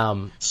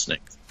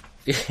 Snakes.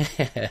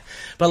 Yeah,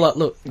 but like,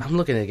 look, I'm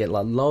looking at it.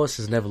 Like Lois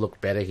has never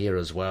looked better here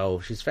as well.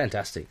 She's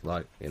fantastic.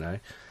 Like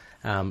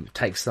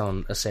takes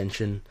on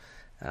Ascension.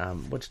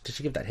 What did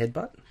she give that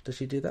headbutt? Did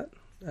she do that?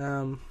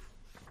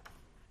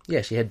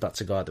 Yeah, she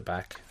headbutts a guy at the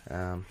back.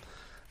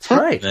 It's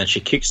great. And then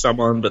she kicks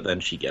someone, but then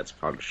she gets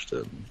punched,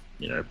 and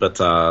But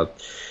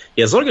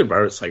it's not a good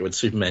moments like when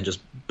Superman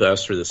just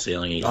bursts through the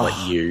ceiling. He's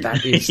like you.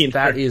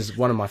 That is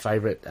one of my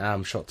favorite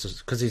shots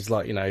because he's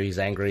like he's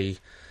angry.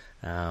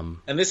 And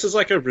this is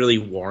like a really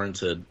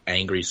warranted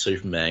angry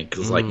Superman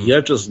because like you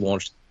have just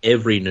launched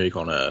every nuke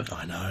on Earth.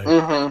 I know.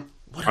 Mm-hmm.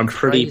 I'm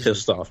pretty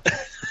pissed off.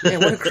 Yeah,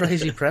 what a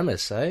crazy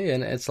premise, eh?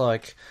 And it's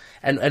like,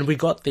 and we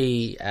got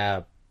the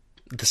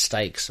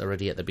stakes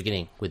already at the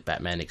beginning with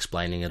Batman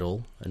explaining it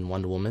all and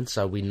Wonder Woman,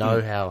 so we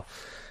know how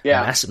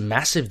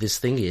massive this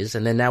thing is,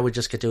 and then now we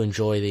just get to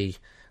enjoy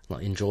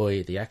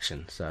the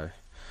action. So.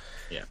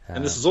 Yeah,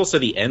 and this is also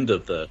the end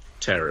of the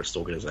terrorist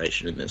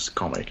organization in this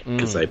comic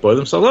because they blow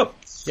themselves up.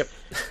 Yep,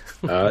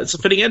 it's a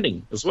fitting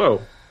ending as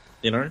well.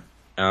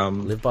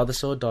 Live by the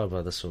sword, die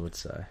by the sword.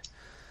 So,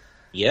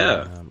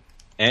 yeah,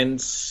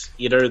 and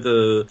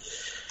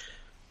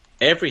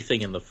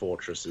everything in the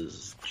fortress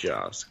is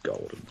just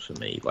golden for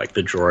me. Like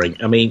the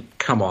drawing. I mean,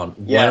 come on,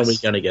 when are we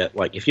going to get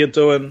if you're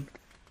doing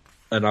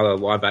another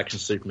live action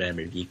Superman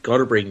movie, you got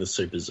to bring the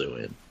Super Zoo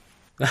in.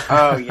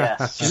 Oh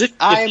yes,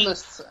 I'm a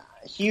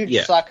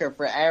huge sucker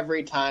for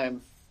every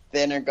time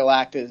the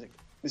Intergalactic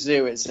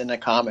Zoo is in a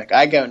comic.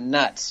 I go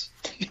nuts.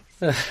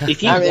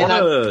 If you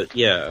want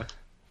to,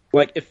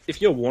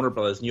 if you're Warner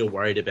Brothers and you're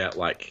worried about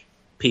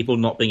people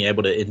not being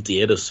able to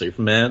endear to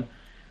Superman,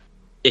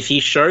 if you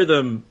show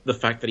them the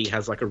fact that he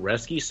has a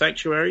rescue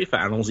sanctuary for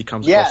animals he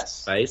comes across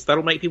space,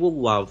 that'll make people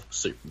love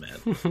Superman.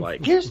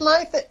 Here's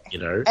my thing.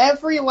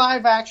 Every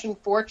live action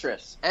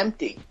fortress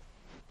empty.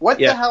 What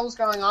the hell's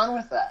going on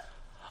with that?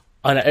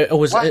 I know, it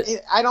was.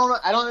 I don't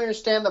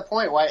understand the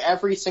point. Why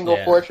every single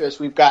fortress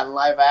we've gotten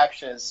live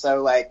action is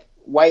so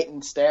white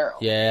and sterile.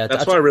 Yeah,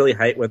 that's why I really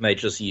hate when they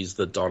just use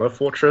the Donner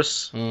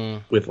Fortress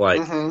with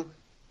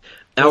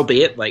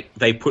albeit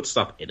they put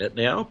stuff in it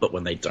now, but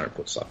when they don't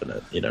put stuff in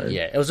it,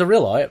 Yeah, it was a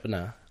real eye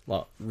opener,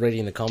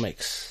 reading the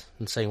comics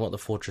and seeing what the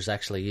fortress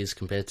actually is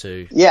compared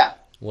to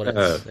what it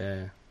is.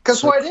 Yeah,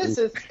 because what it is,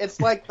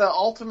 it's like the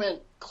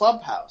ultimate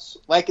clubhouse.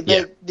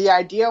 The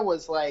idea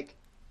was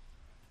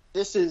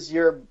this is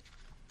your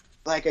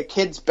a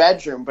kid's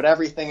bedroom, but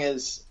everything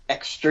is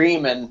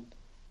extreme and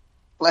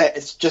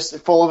it's just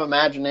full of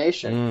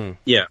imagination.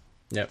 Yeah.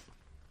 Yep.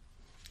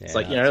 It's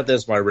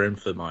there's my room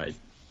for my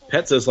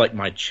pets. There's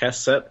my chess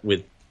set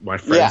with my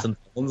friends and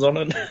villains on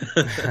it.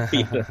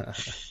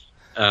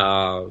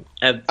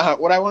 And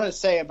what I want to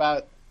say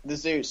about the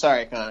zoo.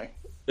 Sorry, Connor.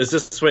 Is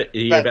this what are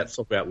you about to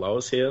talk about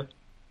Lois here,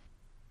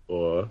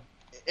 or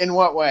in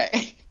what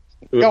way?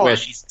 Where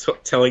she's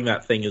telling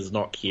that thing is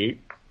not cute.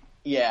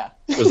 Yeah.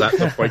 Was that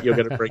the point you're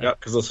going to bring up?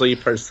 Because I saw you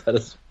post that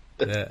as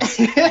well.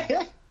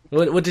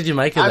 What did you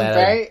make of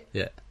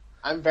that?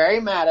 I'm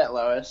very mad at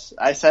Lois.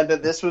 I said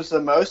that this was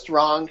the most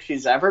wrong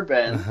she's ever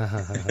been.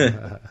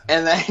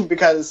 And then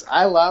because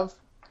I love...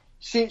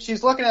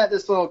 She's looking at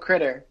this little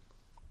critter.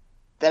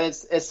 That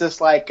it's this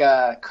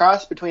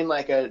cross between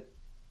a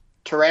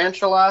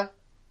tarantula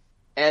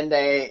and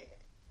a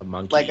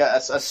monkey.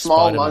 A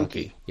small Spider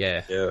monkey.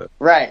 Yeah.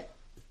 Right.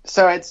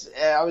 So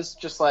I was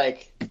just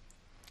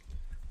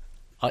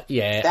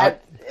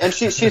and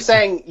she's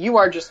saying, you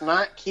are just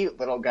not cute,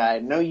 little guy.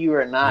 No, you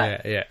are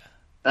not. Yeah.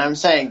 And I'm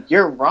saying,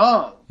 you're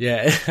wrong.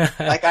 Yeah.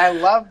 I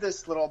love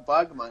this little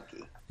bug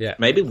monkey. Yeah.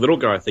 Maybe little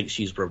guy thinks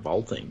she's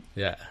revolting.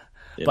 Yeah.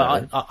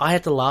 But I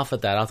had to laugh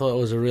at that. I thought it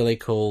was a really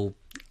cool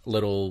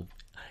little,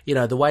 you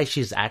know, the way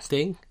she's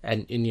acting,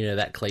 and you know,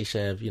 that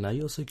cliche of, you know,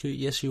 you're so cute,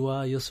 yes you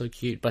are, you're so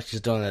cute, but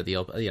she's doing it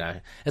you know,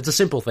 it's a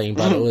simple thing,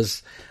 but it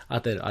was, I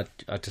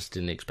just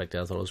didn't expect it.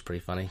 I thought it was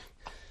pretty funny.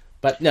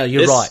 But no,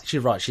 you're right.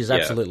 She's right. She's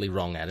absolutely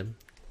wrong, Adam.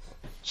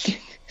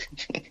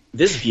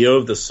 This view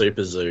of the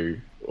super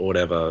zoo, or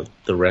whatever,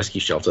 the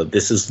rescue shelter,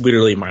 this is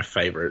literally my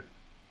favorite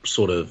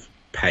sort of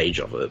page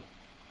of it.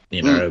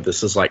 You know,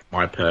 this is like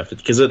my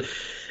perfect, because it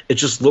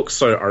just looks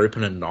so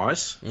open and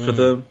nice for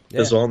them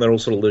as well, and they're all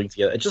sort of living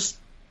together. It's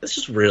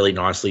just really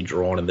nicely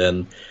drawn, and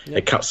then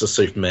it cuts to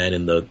Superman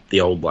in the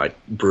old, like,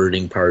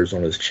 brooding pose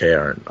on his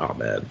chair, and oh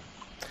man.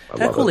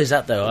 How cool is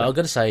that, though? I've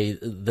got to say,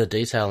 the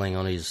detailing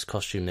on his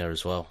costume there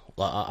as well.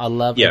 Like, I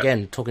love,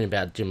 again, talking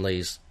about Jim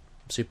Lee's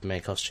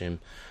Superman costume,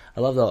 I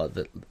love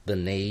the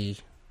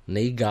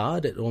knee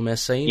guard, it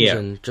almost seems,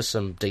 and just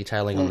some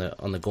detailing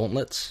on the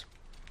gauntlets.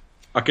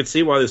 I could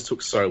see why this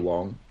took so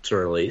long to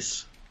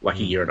release, like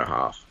a year and a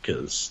half,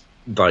 because,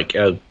 like,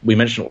 we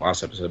mentioned it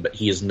last episode, but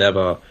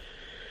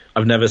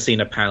I've never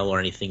seen a panel or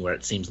anything where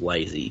it seems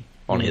lazy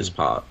on his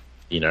part,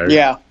 you know?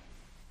 Yeah.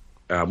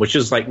 Which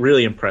is, like,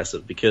 really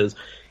impressive, because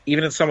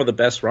even in some of the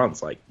best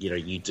runs, like, you know,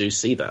 you do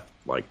see that.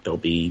 Like, there'll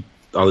be,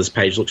 this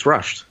page looks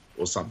rushed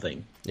or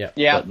something. Yeah.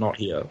 But not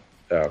here.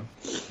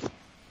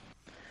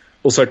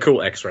 Also,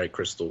 cool X-ray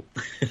crystal.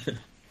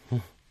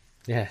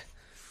 Yeah.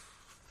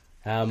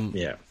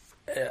 Yeah.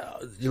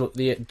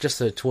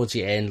 Towards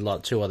the end,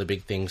 like, two other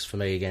big things for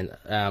me again.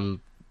 The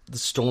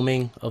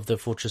storming of the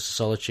Fortress of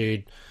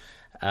Solitude.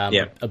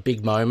 A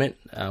big moment,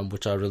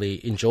 which I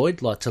really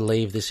enjoyed, like, to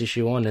leave this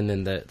issue on, and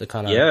then the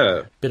kind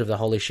of bit of the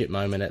holy shit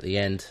moment at the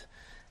end,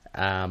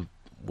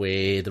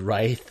 where the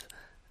Wraith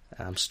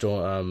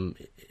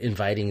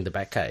invading the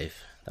Batcave.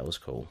 That was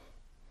cool.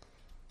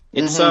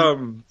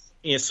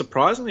 It's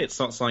surprisingly, it's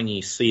not something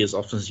you see as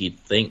often as you'd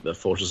think. The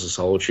Fortress of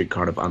Solitude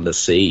kind of under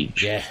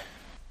siege. Yeah.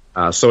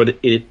 So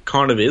it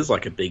kind of is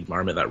like a big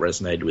moment that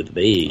resonated with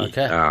me.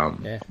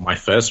 Okay. My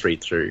first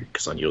read through,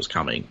 because I knew it was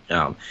coming.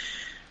 And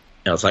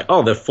it's like,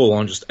 oh, they're full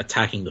on just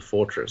attacking the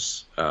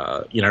fortress.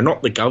 You know,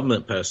 not the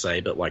government per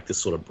se, but like this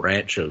sort of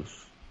branch of,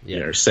 you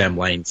know, Sam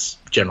Lane's,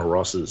 General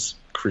Ross's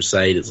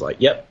crusade is like,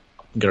 yep,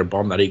 I'm going to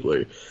bomb that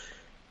igloo.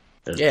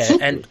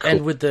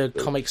 And with the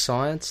comic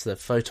science, the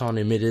photon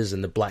emitters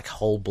and the black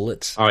hole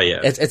bullets. Oh,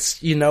 yeah.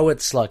 It's you know,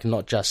 it's like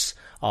not just,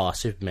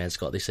 Superman's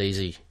got this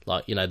easy.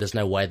 Like, you know, there's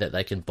no way that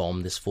they can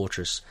bomb this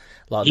fortress.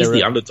 Like, he's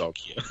the underdog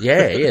here.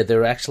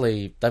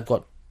 They've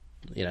got,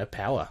 you know,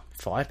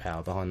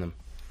 firepower behind them.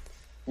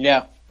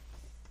 Yeah.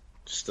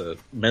 Just a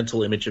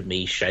mental image of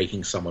me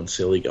shaking someone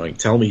silly going,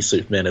 tell me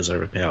Superman is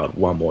overpowered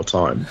one more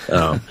time.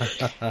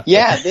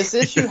 Yeah, this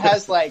issue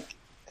has like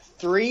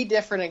 3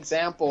 different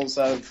examples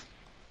of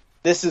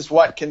this is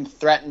what can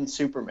threaten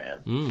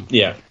Superman.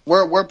 Yeah.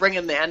 We're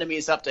bringing the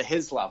enemies up to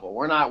his level.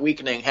 We're not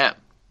weakening him.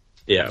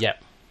 Yeah.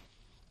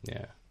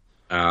 Yeah.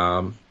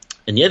 And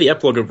the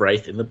epilogue of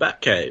Wraith in the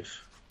Batcave.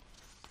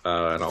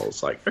 And I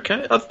was like,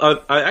 okay.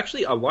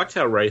 I liked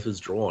how Wraith was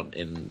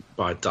drawn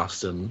by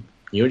Dustin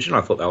Nguyen.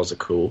 I thought that was a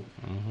cool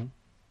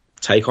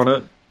take on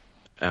it.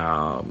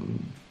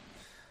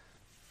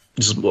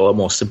 Just a lot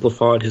more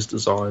simplified, his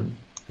design.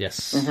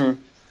 Yes.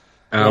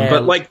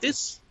 But like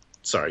this...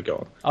 Sorry, go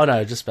on. Oh,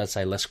 no, just about to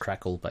say less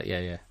crackle, but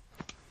yeah.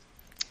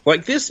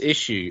 Like this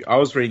issue, I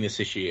was reading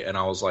this issue and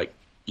I was like,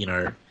 you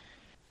know,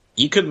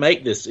 you could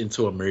make this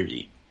into a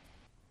movie.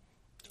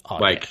 Oh,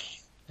 like...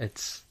 Yeah.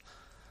 It's...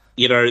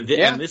 You know,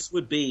 and this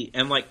would be...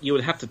 And, like, you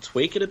would have to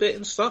tweak it a bit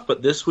and stuff,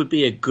 but this would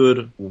be a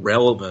good,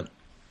 relevant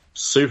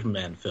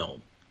Superman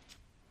film.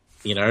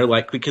 You know,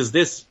 like, because,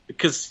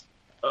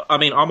 I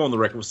mean, I'm on the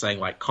record with saying,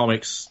 like,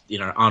 comics, you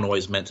know, aren't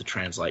always meant to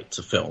translate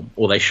to film,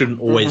 or they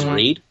shouldn't always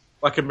read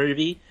like a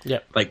movie. Yeah.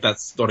 Like,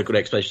 that's not a good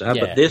explanation to have.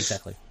 But this...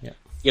 Exactly. Yeah.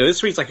 You know,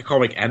 this reads like a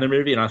comic and a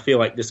movie, and I feel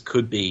like this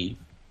could be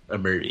a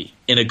movie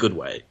in a good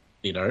way,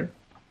 you know?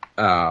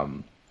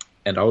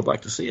 And I would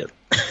like to see it.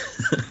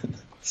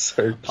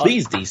 So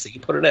please,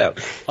 DC, put it out.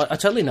 I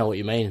totally know what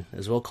you mean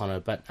as well, Connor.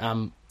 But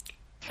and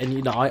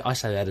you know, I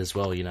say that as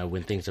well. You know,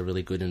 when things are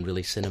really good and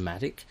really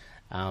cinematic,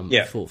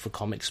 for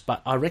comics.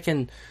 But I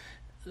reckon,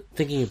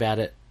 thinking about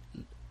it,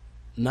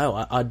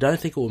 no, I don't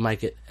think it will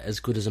make it as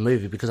good as a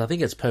movie, because I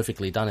think it's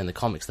perfectly done in the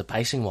comics, the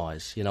pacing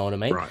wise. You know what I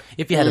mean? Right.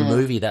 If you had a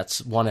movie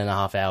that's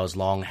 1.5 hours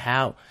long,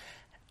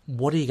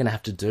 what are you going to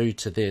have to do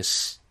to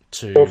this?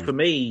 For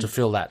me, to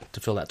fill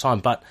that time,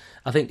 but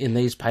I think in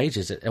these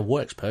pages it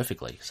works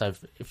perfectly. So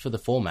for the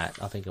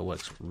format, I think it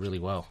works really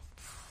well.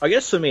 I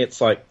guess for me, it's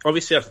like,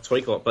 obviously I have to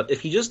tweak a lot, but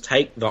if you just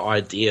take the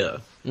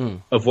idea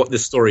of what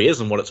this story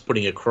is and what it's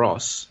putting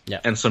across,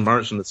 and some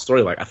moments from the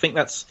story, like, I think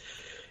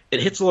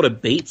it hits a lot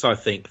of beats. I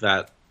think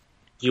that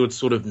you would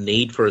sort of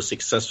need for a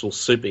successful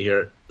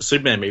Superman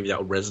movie that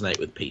would resonate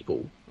with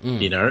people.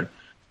 You know,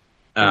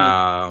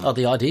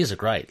 the ideas are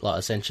great, like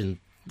Ascension.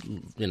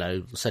 You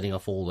know, setting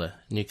off all the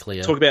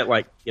nuclear... Talk about,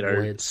 like, you know,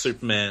 words.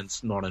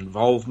 Superman's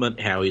non-involvement,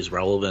 how he's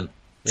relevant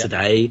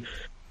today.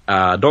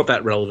 Not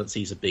that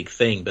relevancy is a big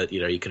thing, but, you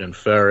know, you can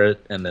infer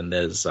it. And then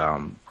there's,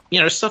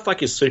 stuff like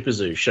his Super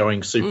Zoo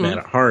showing Superman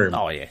at home.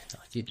 Oh yeah,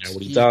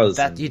 what he does.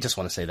 You just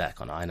want to see that,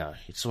 Connor. I know.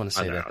 You just want to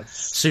see that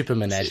Super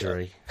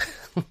Menagerie.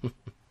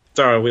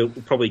 So we'll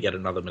probably get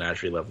another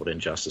Menagerie level in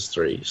Injustice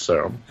 3,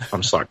 so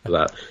I'm psyched for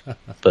that.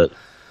 But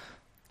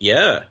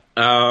yeah.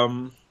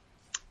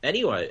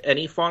 Anyway,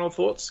 any final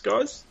thoughts,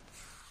 guys?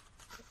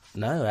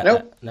 No.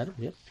 Nope. Yep.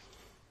 I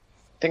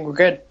think we're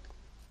good.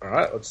 All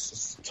right,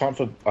 it's time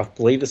for. I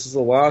believe this is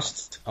the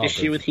last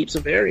issue with heaps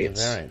of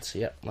variants.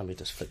 Yep. Let me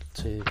just flick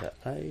to that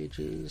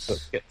pages.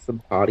 Let's get some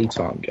party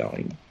time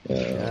going.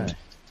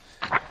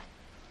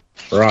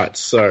 Right,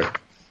 so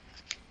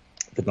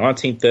the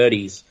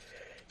 1930s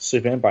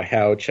Superman by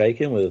Howard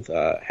Chaykin with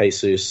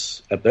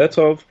Jesus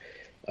Albertov.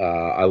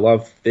 I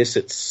love this.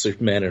 It's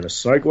Superman in a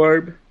snow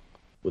globe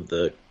with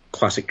the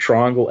classic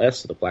triangle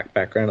S with the black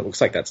background. It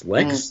looks like that's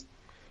Lex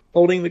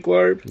holding the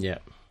globe. Yeah.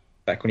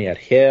 Back when he had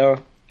hair.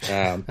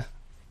 And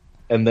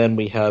then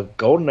we have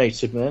Golden Age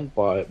Superman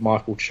by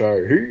Michael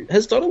Cho, who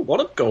has done a lot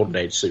of Golden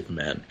Age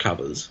Superman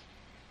covers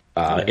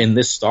in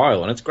this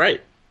style, and it's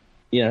great.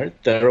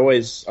 They're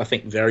always, I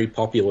think, very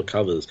popular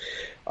covers.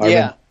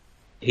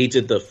 He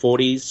did the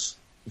 40s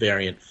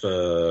variant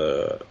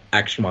for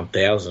Action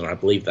 1000. I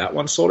believe that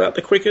one sold out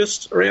the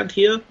quickest around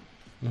here.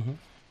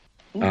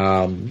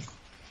 Mm-hmm.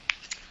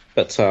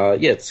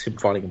 It's him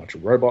fighting a bunch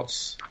of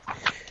robots.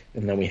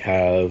 And then we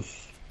have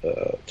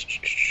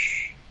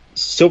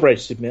Silver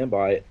Age Superman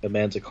by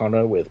Amanda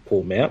Conner with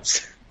Paul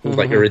Mounts. It's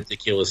like a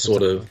ridiculous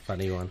sort of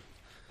funny one.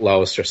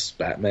 Lois dresses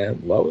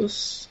Batman.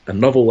 Lois, a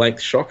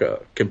novel-length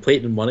shocker,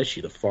 complete in one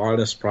issue. The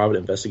finest private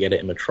investigator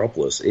in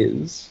Metropolis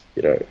is,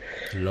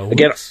 Lois?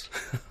 Again,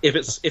 if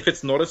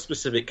it's not a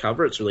specific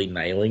cover, it's really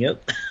nailing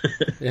it.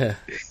 Yeah.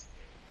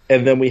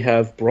 And then we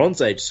have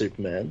Bronze Age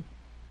Superman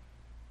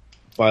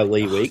by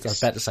Lee Weeks. I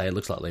was about to say it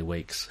looks like Lee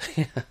Weeks.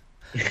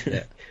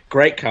 Yeah.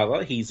 Great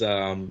cover. He's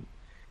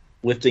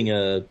lifting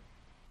a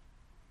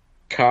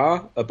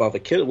car above a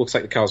kid. It looks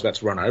like the car was about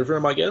to run over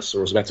him, I guess, or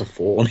was about to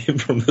fall on him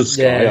from the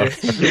sky.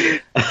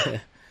 Yeah.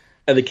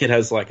 And the kid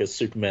has like a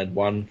Superman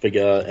 1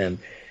 figure, and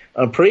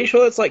I'm pretty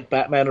sure it's like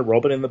Batman and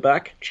Robin in the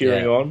back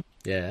cheering on.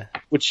 Yeah.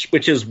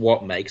 Which is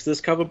what makes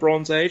this cover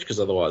Bronze Age, because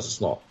otherwise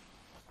it's not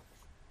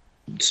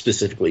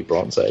specifically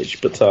Bronze Age.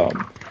 But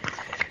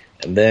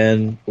and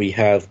then we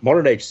have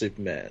Modern Age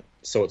Superman.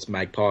 So it's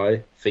Magpie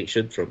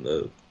featured from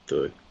the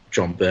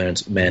John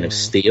Burns Man of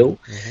Steel.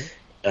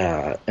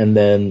 Mm-hmm. And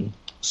then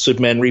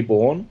Superman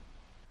Reborn.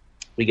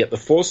 We get the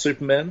 4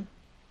 Supermen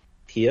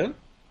here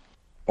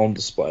on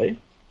display,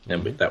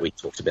 and that we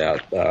talked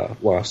about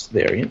last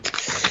variant.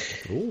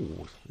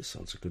 Ooh, this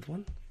sounds a good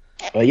one.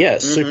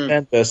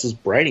 Superman versus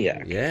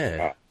Brainiac.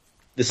 Yeah.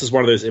 This is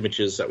one of those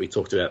images that we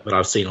talked about that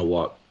I've seen a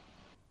lot.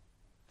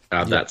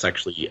 That's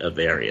actually a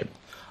variant,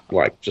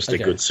 like just a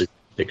good super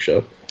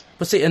picture.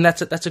 But see, and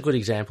that's a good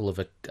example of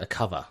a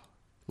cover,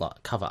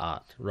 like cover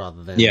art,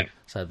 rather than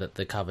so that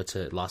the cover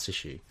to last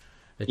issue.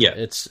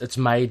 It's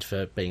made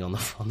for being on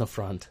the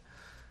front.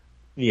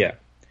 Yeah.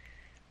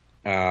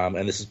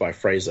 And this is by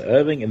Fraser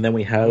Irving. And then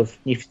we have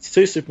New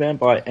 52 Superman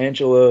by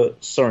Angela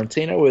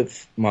Sorrentino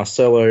with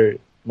Marcelo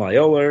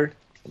Maiolo.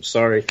 I'm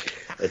sorry.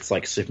 It's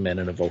like Superman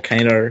in a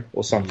volcano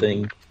or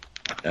something.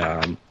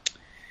 And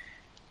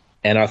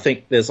I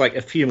think there's like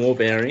a few more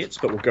variants,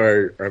 but we'll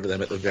go over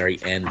them at the very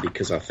end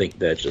because I think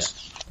they're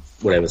just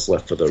whatever's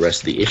left for the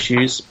rest of the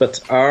issues.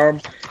 But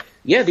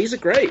these are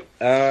great.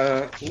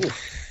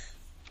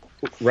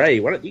 Ray,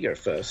 why don't you go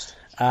first?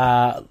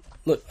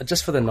 Look,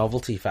 just for the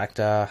novelty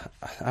factor,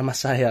 I must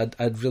say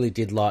I really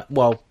did like...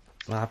 Well,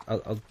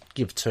 I'll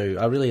give 2.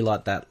 I really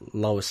liked that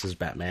Lois's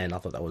Batman. I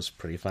thought that was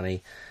pretty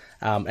funny.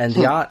 And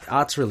the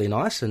art's really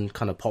nice and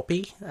kind of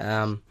poppy.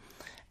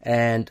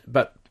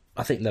 But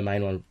I think the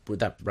main one, with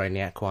that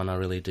Brainiac one, I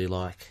really do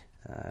like.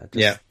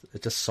 It's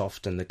just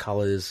soft, and the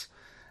colours,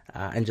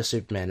 and just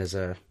Superman as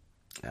a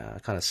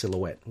kind of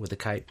silhouette with a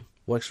cape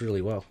works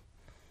really well.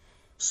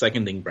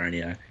 Seconding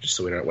Brainiac, just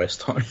so we don't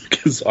waste time,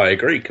 because I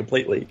agree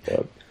completely.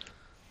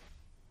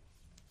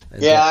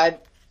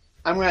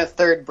 I'm going to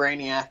third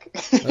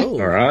Brainiac.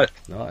 Oh, all right,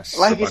 nice.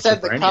 Like you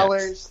said, the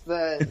colors,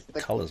 the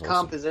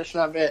composition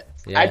of it.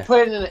 Yeah. I'd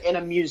put it in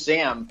a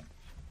museum.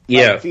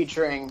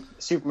 Featuring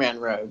Superman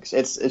rogues.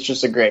 It's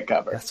just a great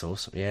cover. That's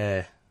awesome.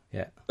 Yeah.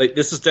 Like,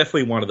 this is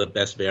definitely one of the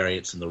best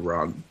variants in the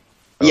run.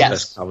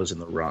 Best covers in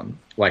the run.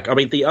 Like, I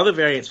mean, the other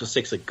variants for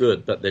 6 are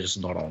good, but they're just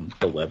not on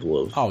the level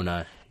of. Oh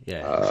no.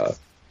 Yeah.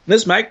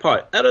 This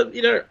Magpie, I don't.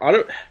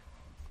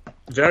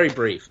 Very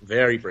brief,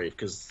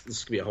 because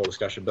this could be a whole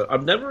discussion. But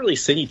I've never really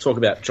seen you talk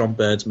about John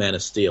Burns' Man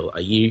of Steel. Are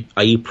you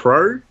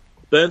pro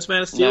Burns'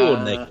 Man of Steel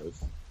or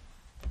negative?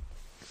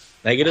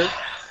 Negative.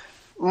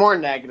 More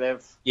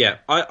negative. Yeah,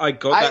 I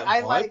got that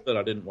vibe, but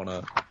I didn't want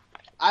to.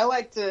 I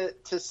like to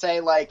say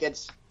like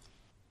it's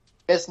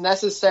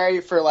necessary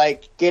for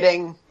like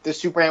getting the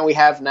Superman we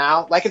have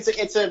now. Like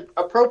it's an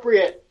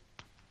appropriate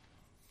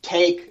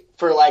take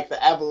for like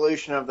the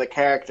evolution of the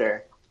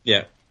character.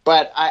 Yeah.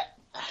 But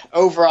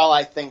overall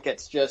I think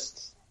it's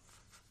just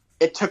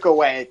it took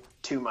away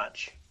too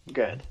much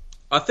good.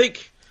 I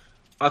think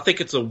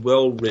it's a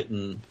well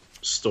written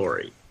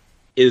story,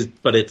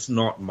 but it's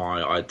not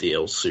my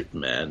ideal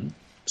Superman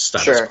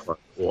status quo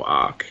or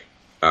arc.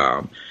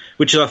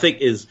 Which I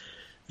think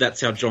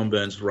that's how John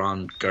Byrne's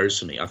run goes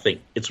for me. I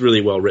think it's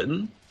really well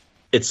written.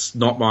 It's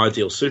not my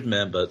ideal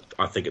Superman, but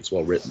I think it's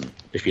well written,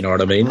 if you know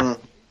what I mean.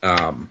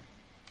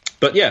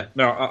 But yeah,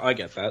 no, I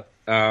get that.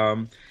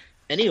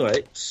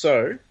 Anyway,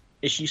 so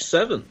issue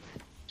 7.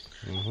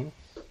 Mm-hmm.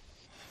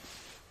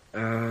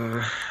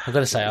 I've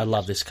got to say, I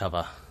love this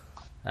cover.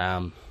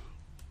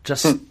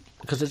 Just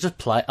because it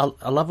just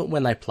I love it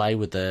when they play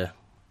with the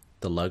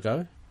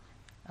logo,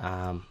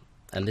 and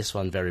this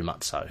one very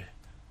much so.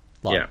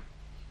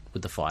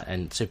 With the fight,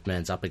 and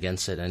Superman's up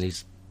against it, and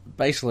he's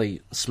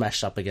basically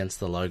smashed up against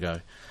the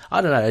logo.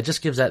 I don't know, it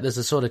just gives that, there's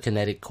a sort of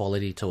kinetic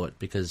quality to it,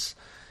 because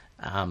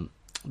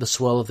the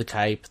swirl of the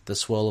cape, the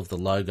swirl of the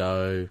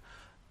logo,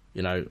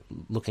 you know,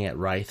 looking at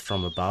Wraith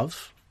from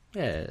above,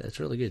 yeah, it's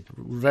really good.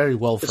 Very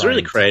well framed. It's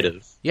really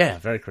creative. Yeah,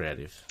 very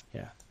creative,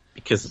 yeah.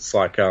 Because it's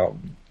like,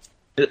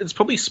 it's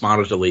probably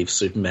smarter to leave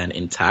Superman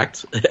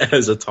intact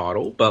as a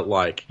title, but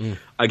like,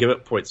 I give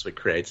it points for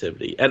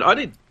creativity. And I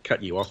did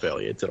cut you off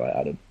earlier, did I,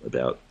 Adam,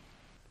 about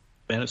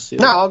Man of Steel?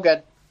 No, all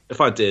good.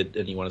 If I did,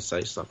 and you want to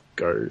say stuff,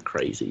 go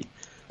crazy.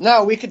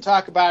 No, we could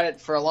talk about it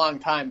for a long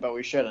time, but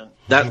we shouldn't.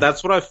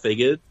 That's what I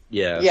figured.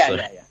 Yeah.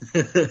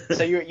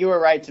 So you were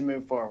right to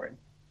move forward.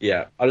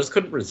 Yeah, I just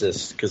couldn't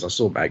resist because I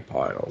saw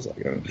Magpie and I was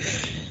like,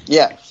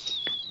 yeah.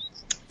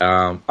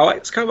 I like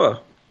this cover.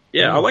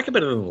 Yeah, I like it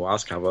better than the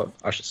last cover,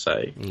 I should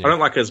say. Yeah. I don't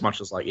like it as much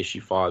as like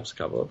issue 5's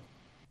cover.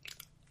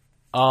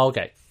 Oh,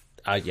 okay.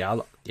 Yeah.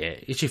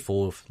 Issue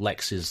 4 of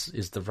Lex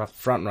is the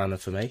front runner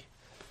for me.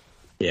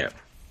 Yeah.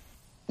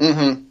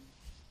 Mm-hmm.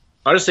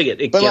 I just think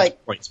it gets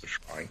like, points for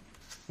trying.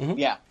 Mm-hmm.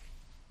 Yeah.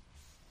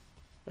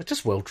 It's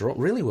just well drawn,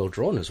 really well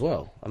drawn as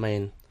well. I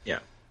mean,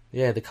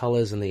 yeah, the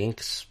colours and the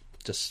inks,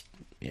 just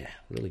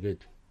really good.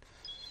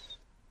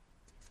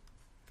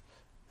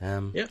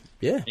 Yeah.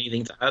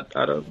 Anything to add,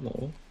 Adam?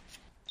 Or?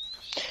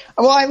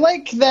 Well, I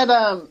like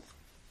that.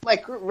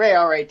 Like Ray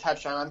already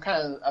touched on, I'm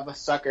kind of a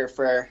sucker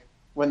for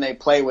when they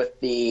play with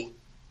the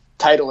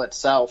title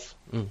itself.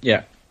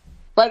 Yeah.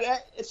 But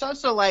it's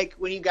also like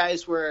when you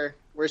guys were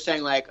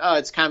saying like, oh,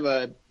 it's kind of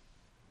a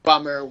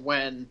bummer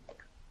when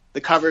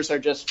the covers are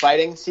just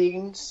fighting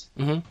scenes.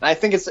 Mm-hmm. I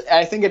think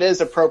it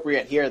is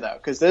appropriate here though,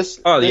 because this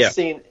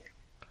scene,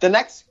 the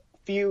next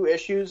few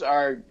issues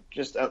are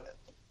just the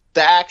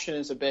action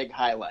is a big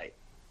highlight.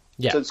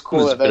 Yeah, so it's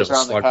cool that those are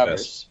on the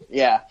covers.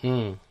 Yeah.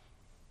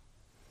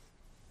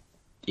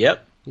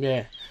 Yep.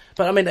 Yeah,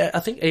 but I mean, I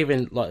think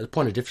even like the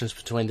point of difference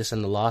between this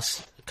and the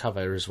last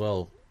cover as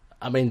well.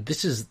 I mean,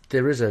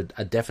 there is a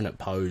definite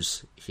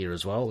pose here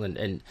as well,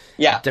 and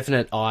a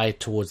definite eye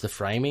towards the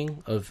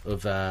framing of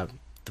the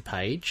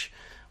page.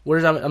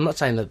 Whereas I'm not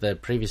saying that the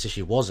previous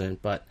issue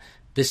wasn't, but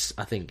this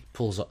I think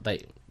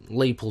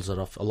Lee pulls it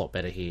off a lot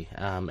better here,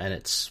 and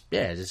it's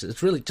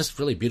really just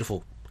really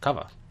beautiful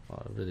cover.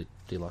 I really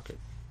do like it.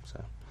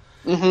 So.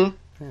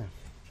 Yeah.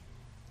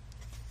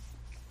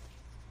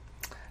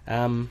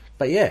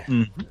 But yeah,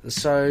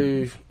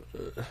 so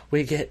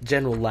we get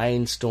General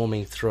Lane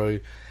storming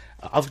through.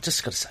 I've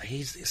just got to say,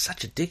 he's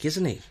such a dick,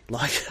 isn't he?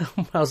 Like,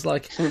 I was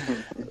like,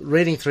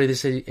 reading through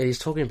this, and he's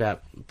talking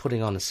about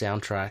putting on a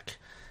soundtrack.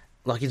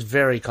 Like, he's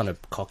very kind of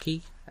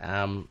cocky.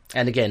 And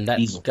again,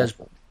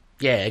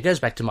 it goes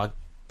back to my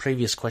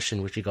previous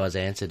question, which you guys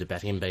answered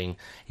about him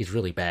he's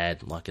really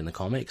bad, like in the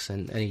comics,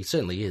 and he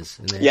certainly is.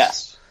 In this.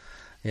 Yes.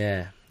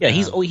 Yeah. Yeah,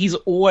 he's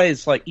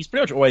always like, he's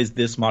pretty much always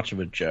this much of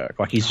a jerk.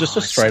 Like, he's just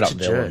a straight up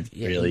villain,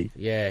 really.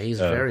 He's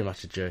very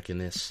much a jerk in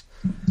this.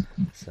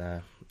 So,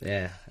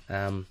 yeah.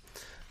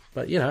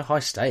 But, you know,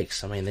 high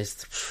stakes. I mean,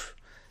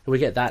 we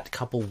get that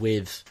coupled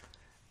with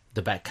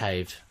the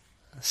Batcave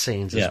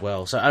scenes as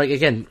well. So, I mean,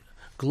 again,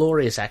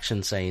 glorious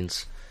action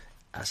scenes.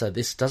 So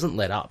this doesn't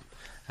let up.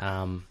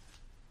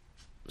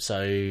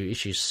 So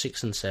issues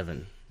 6 and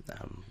 7,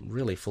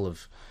 really full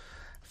of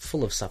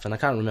stuff. And I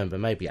can't remember,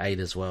 maybe 8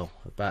 as well.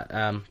 But,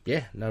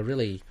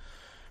 really,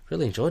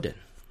 really enjoyed it.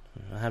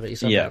 How about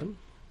yourself, Adam?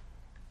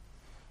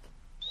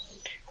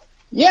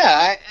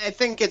 Yeah, I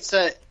think it's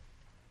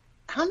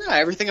I don't know.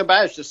 Everything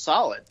about it is just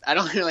solid. I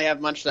don't really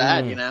have much to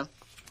add, you know?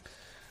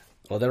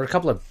 Well, there are a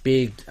couple of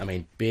big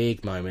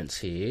moments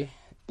here.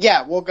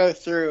 Yeah, we'll go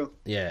through.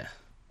 Yeah.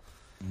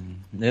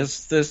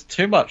 There's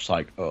too much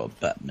like, oh,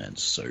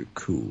 Batman's so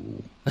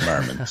cool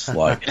moments.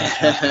 Like,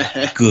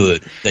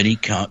 good, then he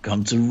can't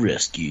come to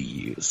rescue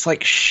you. It's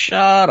like,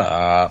 shut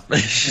up.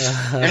 This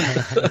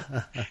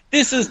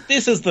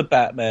is the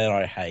Batman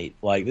I hate.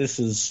 Like, this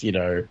is, you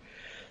know,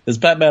 there's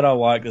Batman I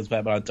like, there's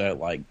Batman I don't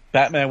like.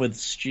 Batman with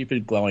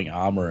stupid glowing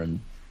armor and,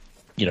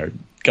 you know,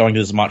 going to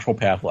this much more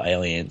powerful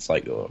alien. It's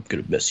like, oh, I'm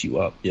going to mess you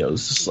up. You know,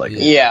 it's just like...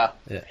 Yeah.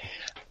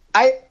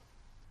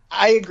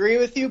 I agree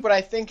with you, but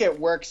I think it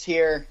works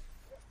here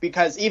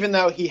because even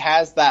though he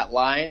has that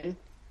line,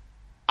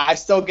 I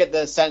still get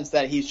the sense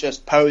that he's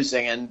just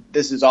posing and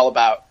this is all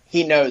about...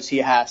 He knows he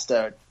has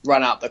to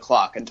run out the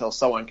clock until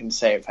someone can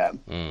save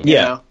him. You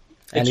know?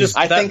 And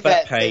I think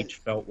that page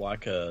felt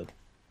like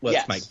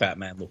let's make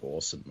Batman look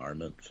awesome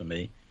moment for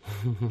me.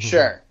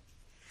 Sure.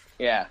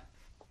 Yeah.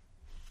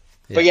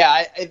 But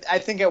yeah, I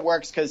think it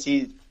works because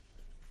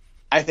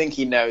I think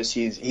he knows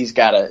he's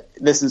got to.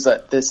 This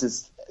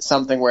is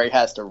something where he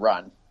has to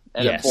run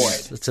and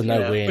avoid. It's a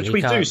no-win, which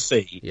we do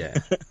see. Yeah,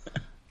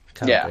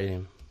 can't beat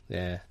him.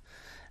 Yeah,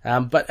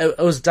 but it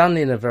was done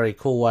in a very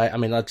cool way. I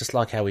mean, I just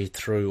like how he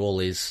threw all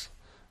his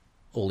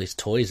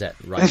toys at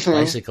Ra's,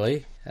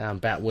 basically,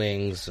 bat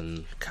wings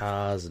and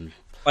cars and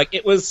like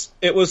it was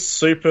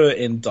super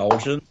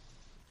indulgent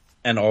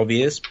and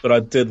obvious, but I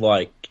did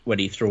like when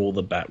he threw all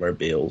the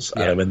Batmobiles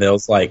at him, and there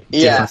was like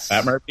different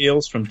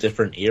Batmobiles from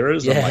different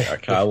eras. I'm like,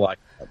 okay, I like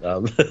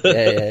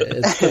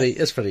that.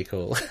 It's pretty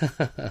cool.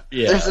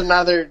 There's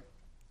another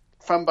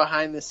from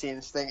behind the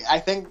scenes thing. I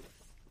think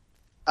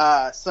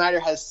Snyder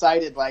has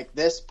cited like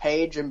this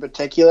page in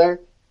particular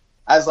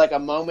as like a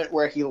moment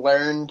where he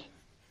learned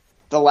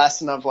the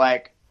lesson of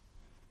like,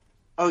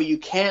 oh, you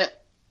can't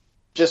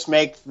just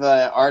make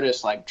the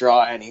artist like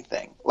draw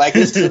anything. Like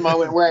this is a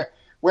moment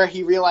where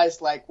he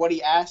realized like what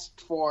he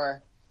asked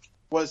for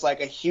was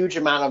like a huge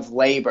amount of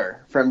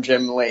labor from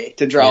Jim Lee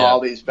to draw all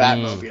these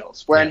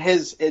Batmobiles. Where in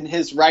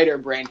his writer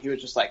brain, he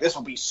was just like, this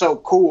will be so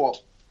cool.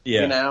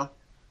 Yeah. You know?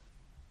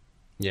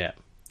 Yeah,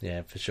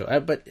 for sure.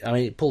 But I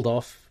mean, it pulled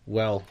off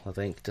well, I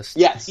think.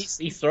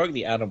 He's throwing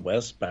the Adam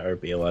West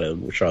Batmobile at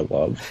him, which I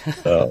love.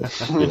 So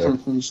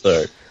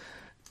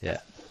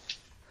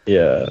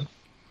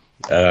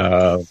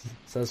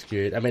so that's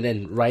good. I mean,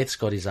 then Wraith's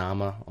got his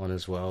armor on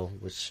as well,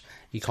 which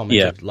you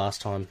commented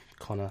last time,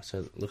 Connor. So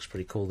it looks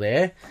pretty cool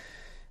there.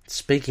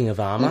 Speaking of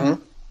armor,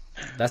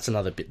 that's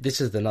another bit.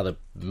 This is another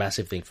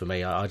massive thing for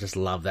me. I just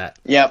love that.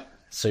 Yep.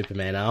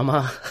 Superman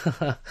armor.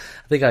 I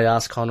think I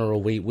asked Connor, or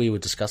we were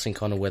discussing,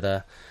 Connor,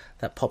 whether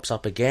that pops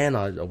up again.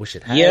 I wish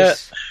it has. Yeah.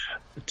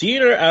 Do you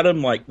know,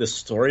 Adam, like the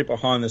story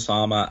behind this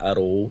armor at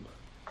all?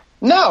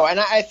 No, and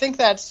I think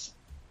that's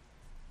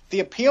the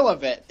appeal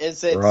of it.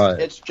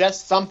 It's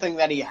just something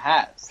that he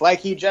has.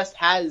 Like he just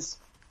has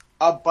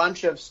a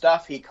bunch of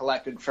stuff he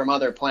collected from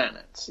other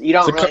planets. You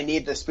don't really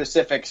need the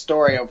specific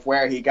story of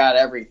where he got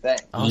everything.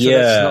 Oh,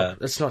 so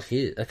that's not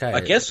his. Okay.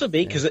 I guess for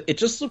me, because it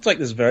just looks like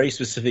this very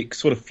specific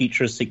sort of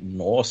futuristic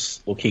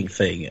Norse-looking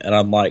thing, and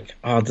I'm like,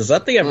 oh, does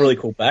that thing have a really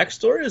cool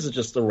backstory, or is it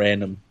just a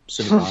random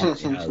sort of armor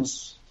he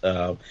has?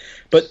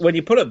 But when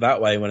you put it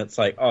that way, when it's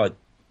like, oh,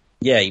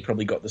 yeah, he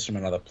probably got this from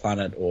another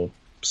planet or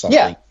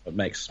something, it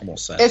makes more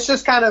sense. It's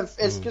just kind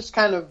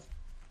of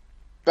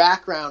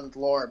background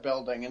lore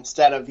building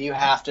instead of you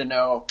have to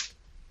know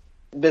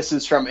this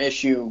is from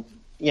issue,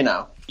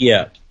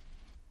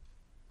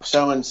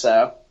 so and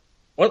so.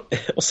 What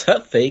was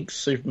that thing?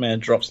 Superman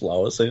drops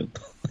Lois in.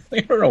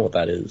 I don't know what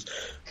that is.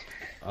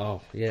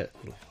 Oh yeah,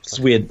 it's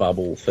a weird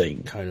bubble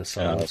thing. Cone of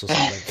Silence or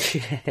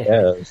something.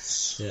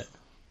 Yes.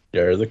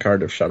 Yeah, the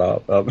cone of shut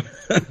up.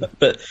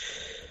 But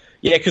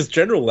yeah, because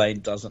General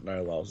Lane doesn't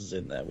know Lois is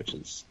in there, which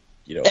is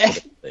a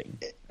thing.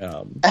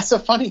 That's a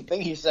funny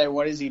thing you say.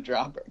 What does he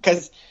drop her?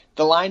 Because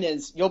the line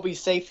is, "You'll be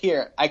safe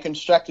here. I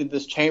constructed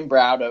this chamber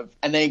out of,"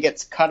 and then he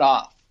gets cut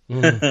off.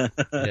 So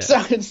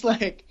it's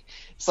like,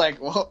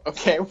 well,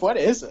 okay, what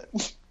is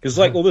it? Because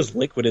like all this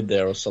liquid in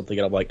there or something,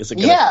 and I'm like, is it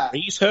going to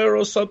freeze her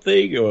or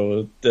something?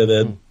 Or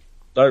then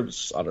I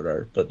don't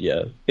know. But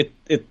yeah, it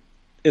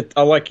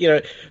I like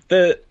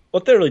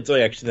what they're really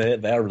doing. Actually,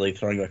 they are really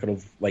throwing like kind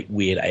of like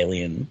weird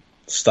alien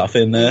stuff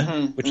in there,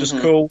 which is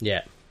cool.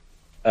 Yeah.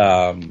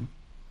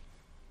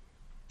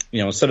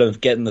 Instead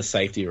of getting the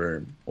safety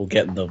room or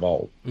getting the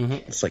vault,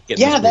 it's like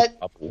getting this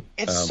bubble.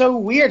 It's so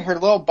weird. Her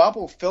little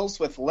bubble fills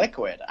with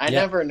liquid. I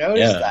never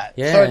noticed that.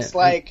 Yeah. So it's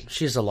like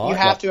she's alive. You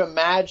have to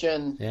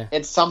imagine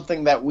it's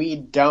something that we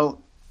don't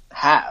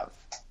have.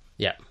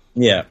 Yeah.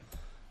 Yeah.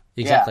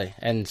 Exactly.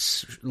 Yeah.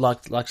 And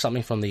like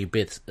something from the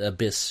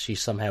abyss, she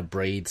somehow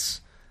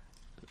breathes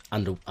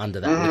under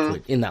that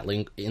liquid in that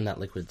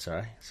liquid.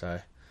 Sorry. So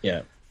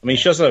yeah. I mean,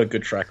 she does have a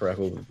good track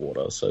record with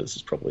water, so this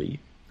is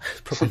probably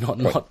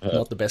not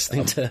the best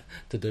thing to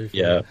do.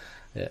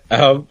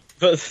 But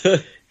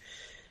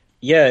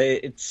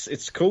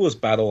it's cool as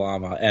battle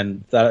armor,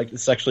 and that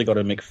it's actually got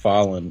a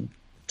McFarlane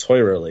toy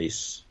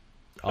release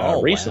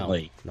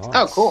recently. Wow. Nice.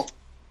 Oh, cool.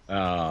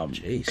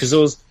 Because it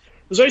was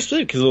very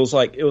specific. Because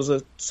it was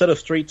a set of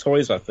 3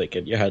 toys, I think,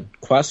 and you had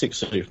classic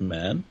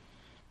Superman,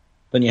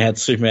 then you had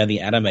Superman the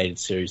animated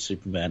series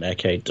Superman,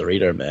 aka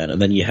Dorito Man,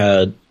 and then you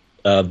had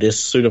this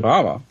suit of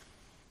armor.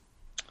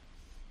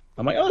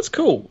 I'm like, oh, that's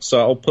cool. So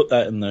I'll put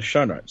that in the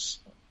show notes.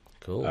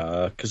 Cool.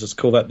 Because it's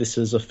cool that this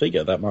is a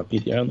figure. That might be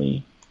the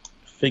only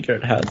figure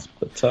it has.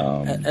 But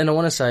and I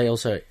want to say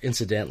also,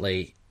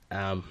 incidentally,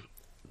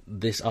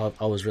 this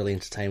I was really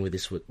entertained with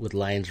this with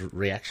Lane's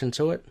reaction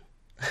to it.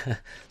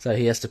 So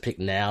he has to pick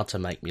now to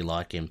make me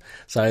like him.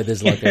 So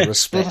there's like a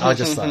respect. I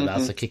just thought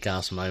that's a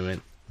kick-ass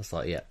moment. It's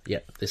like, yeah,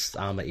 this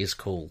armor is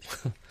cool.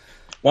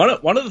 One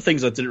of the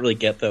things I didn't really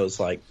get though was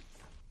like,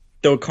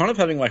 they were kind of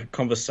having like a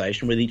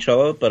conversation with each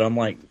other, but I'm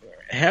like,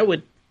 how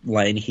would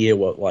Lane hear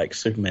what like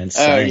Superman's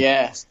saying? Oh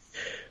yeah.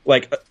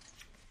 Like,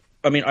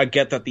 I mean, I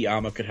get that the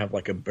armor could have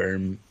like a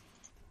boom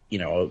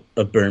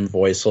a boom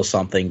voice or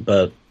something,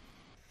 but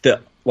there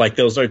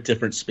was no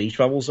different speech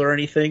bubbles or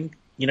anything,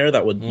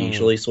 that would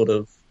usually sort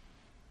of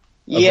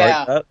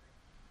yeah. that.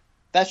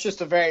 That's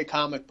just a very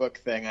comic book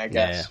thing, I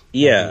guess.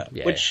 Yeah.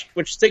 Which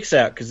sticks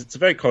out because it's a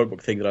very comic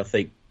book thing that I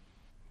think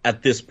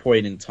at this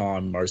point in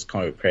time most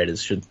comic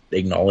creators should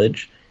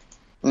acknowledge.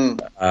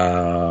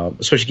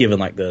 Especially given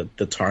like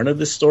the tone of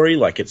this story,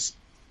 like it's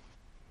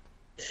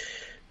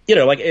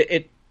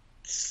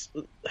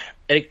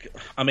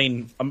I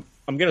mean, I'm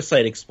going to say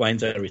it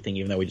explains everything,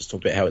 even though we just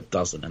talked about how it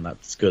doesn't, and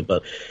that's good.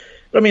 But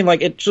I mean,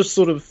 like, it just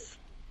sort of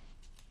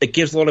it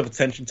gives a lot of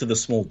attention to the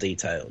small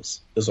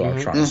details, is what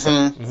I'm trying to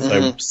say.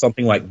 So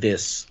something like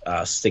this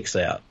sticks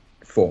out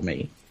for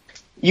me.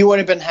 You would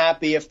have been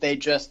happy if they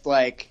just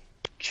like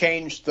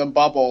changed the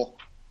bubble,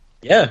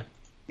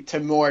 to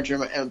more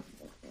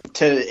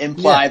to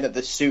imply that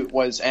the suit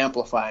was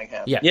amplifying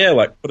him. Yeah,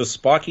 like put a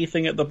spiky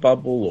thing at the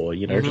bubble, or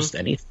just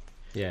anything.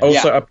 Yeah.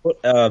 Also, I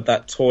put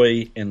that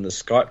toy in the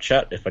Skype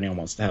chat if anyone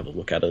wants to have a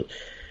look at it.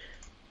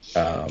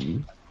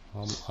 I'm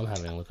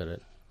having a look at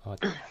it. I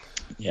want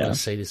to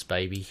see this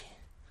baby.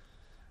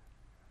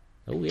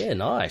 Oh yeah,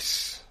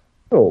 nice.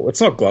 Oh,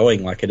 it's not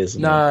glowing like it is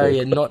in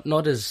the book.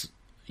 Not as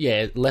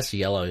less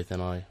yellow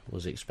than I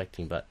was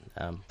expecting, but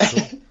cool.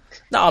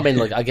 No, I mean,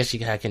 look, I guess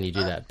how can you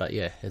do that? But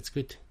yeah, it's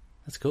good.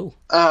 That's cool.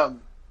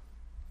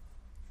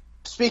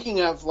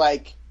 Speaking of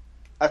like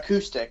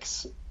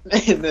acoustics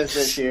in this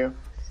issue,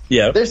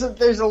 there's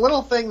a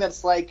little thing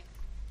that's like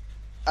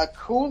a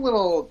cool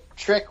little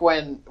trick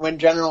when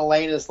General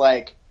Lane is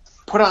like,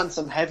 put on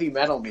some heavy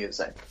metal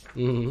music,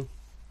 and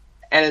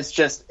it's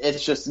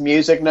just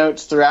music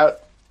notes throughout.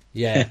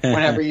 Yeah.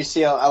 Whenever you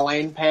see a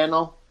Lane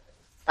panel,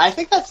 I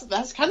think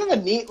that's kind of a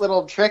neat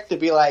little trick to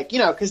be like,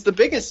 because the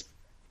biggest,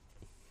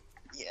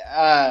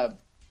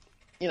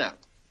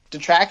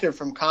 detractor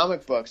from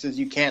comic books is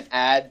you can't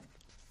add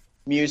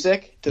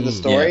music to the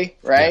story,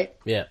 right?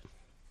 Yeah.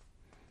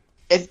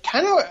 It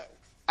kind of,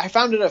 I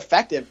found it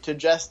effective to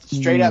just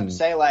straight up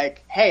say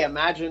like, hey,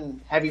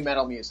 imagine heavy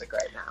metal music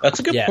right now.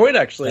 That's a good point,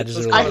 actually. I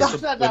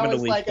thought that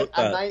was like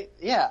a night.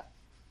 Yeah.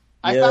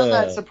 I found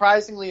that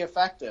surprisingly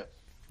effective.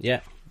 Yeah.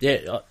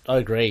 Yeah, I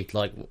agree.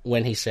 Like,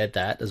 when he said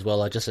that as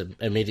well, I just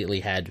immediately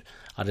had,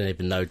 I don't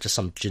even know, just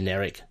some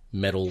generic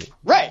metal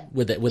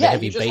with a heavy beat on it.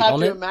 You just have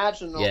to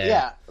imagine,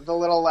 the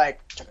little, like...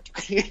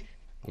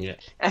 yeah.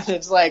 And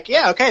it's like,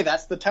 okay,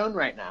 that's the tone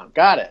right now.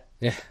 Got it.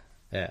 Yeah,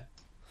 yeah.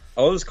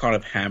 I love this kind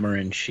of hammer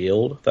and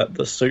shield that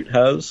the suit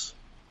has.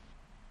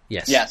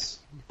 Yes.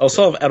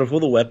 Also, out of all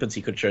the weapons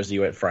he could choose, he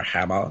went for a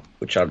hammer,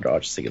 which I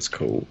just think it's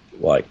cool.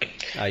 Like...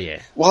 Oh,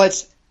 yeah. Well,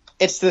 it's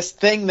this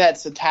thing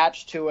that's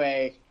attached to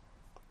a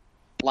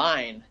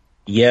line.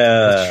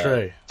 Yeah, that's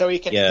true. So he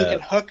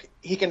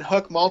can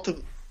hook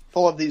multiple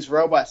of these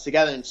robots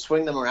together and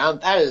swing them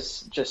around. That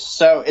is just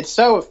it's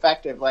so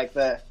effective. Like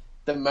the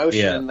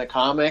motion in the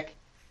comic,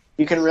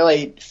 you can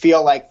really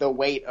feel like the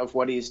weight of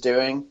what he's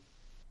doing.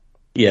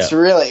 Yeah, it's a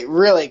really,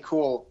 really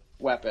cool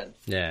weapon.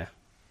 Yeah,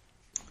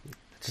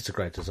 it's just a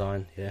great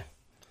design. Yeah,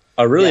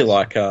 I really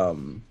like. They're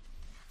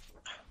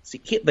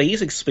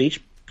using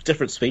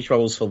different speech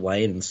bubbles for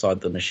Lane inside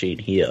the machine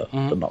here,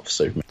 but not for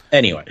Superman.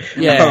 Anyway.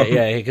 Yeah,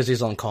 because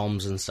he's on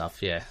comms and stuff,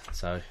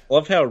 so... I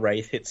love how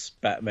Wraith hits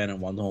Batman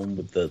and Wonder Woman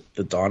with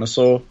the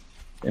dinosaur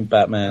in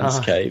Batman's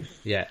cave.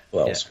 Yeah.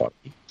 Well, it's funny.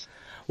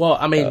 Well,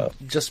 I mean,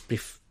 just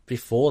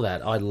before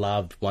that, I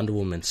loved Wonder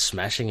Woman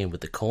smashing him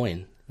with the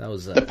coin. That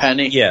was... the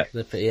penny. Yeah.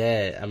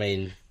 I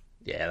mean,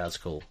 that was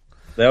cool.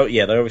 They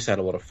always had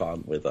a lot of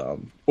fun with...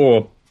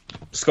 Or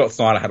Scott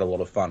Snyder had a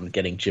lot of fun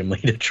getting Jim Lee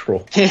to draw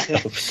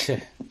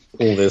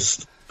all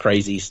this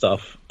crazy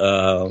stuff.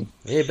 But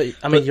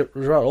I mean, you're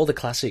right. All the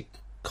classic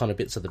kind of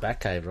bits of the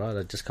Batcave, right?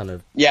 Are just kind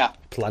of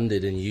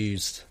plundered and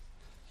used.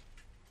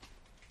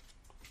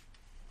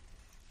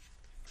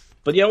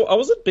 But yeah, I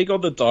wasn't big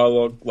on the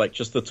dialogue, like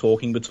just the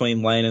talking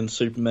between Lane and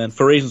Superman,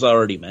 for reasons I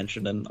already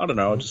mentioned, and I don't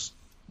know, I just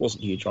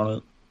wasn't huge on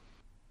it.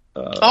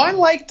 I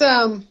liked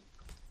the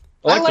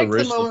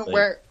moment thing.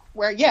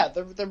 where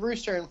the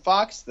Rooster and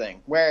Fox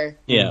thing, where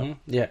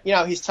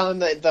he's telling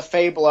the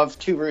fable of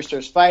two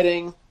roosters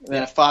fighting, and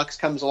then a fox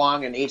comes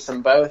along and eats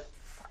them both.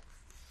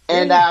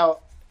 And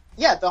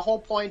the whole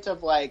point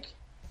of like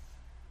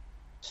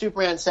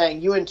Superman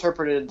saying, you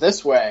interpreted it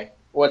this way,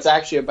 what's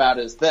actually about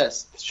is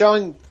this.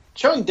 Showing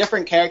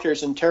different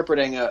characters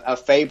interpreting a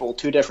fable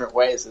two different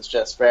ways is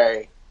just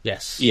very...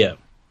 Yes. Yeah.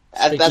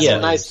 That's a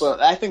nice little...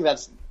 I think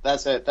that's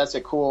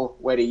a cool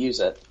way to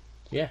use it.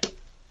 Yeah.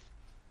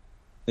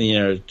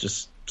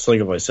 Just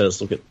something I've always said is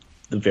look at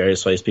the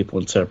various ways people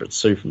interpret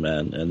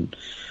Superman, and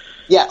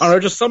I don't know,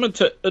 just something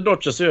to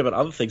not just Superman, but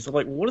other things. I'm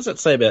like, what does that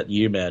say about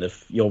you, man?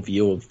 If your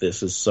view of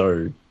this is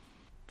so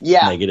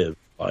negative,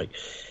 like,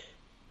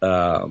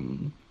 but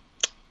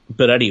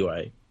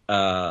anyway,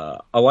 I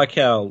like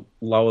how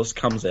Lois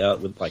comes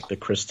out with like the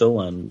crystal,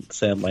 and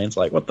Sam Lane's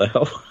like, what the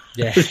hell?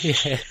 Yeah,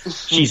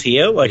 she's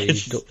here. Like,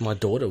 my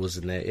daughter was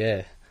in there.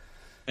 Yeah.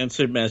 And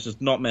Superman's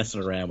just not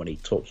messing around when he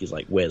talks. He's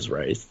like, where's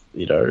Wraith?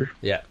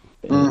 Yeah.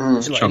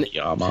 Chunky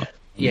armor.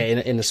 Yeah,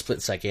 in a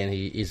split second,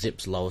 he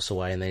zips Lois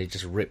away, and then he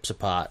just rips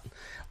apart,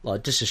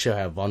 like just to show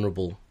how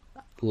vulnerable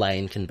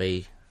Lane can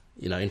be,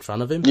 in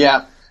front of him.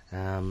 Yeah.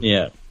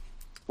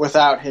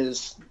 Without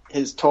his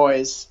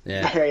toys,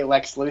 very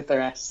Lex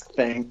Luthor-esque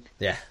thing.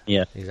 Yeah,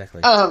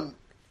 exactly.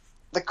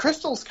 The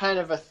crystal's kind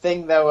of a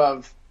thing, though.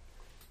 Of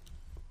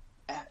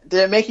did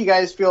it make you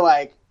guys feel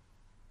like,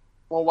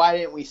 well, why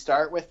didn't we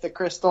start with the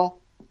crystal?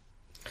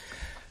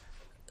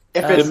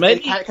 If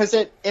because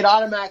it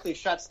automatically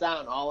shuts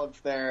down all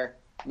of their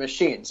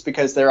machines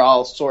because they're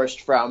all sourced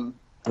from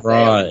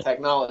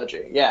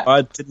technology. Yeah,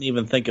 I didn't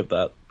even think of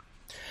that.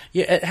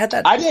 Yeah, it had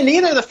that. I didn't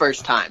either the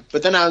first time,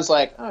 but then I was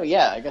like, oh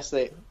yeah, I guess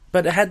they.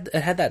 But it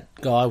had that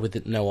guy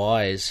with no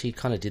eyes. He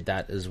kind of did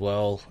that as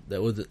well.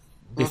 That was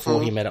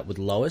before he met up with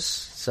Lois.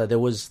 So there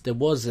was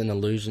an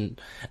illusion.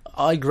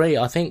 I agree.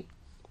 I think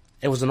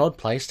it was an odd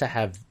place to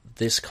have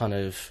this kind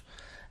of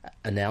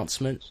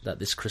announcement that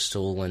this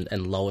crystal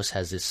and Lois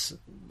has this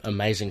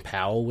amazing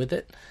power with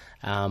it.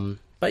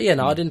 But yeah,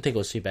 no, I didn't think it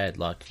was too bad.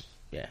 Like,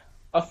 yeah,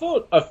 I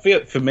felt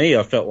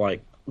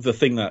like the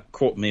thing that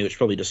caught me, which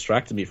probably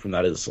distracted me from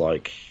that, is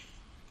like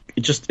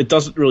it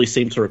doesn't really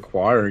seem to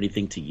require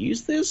anything to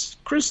use this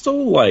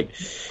crystal. Like,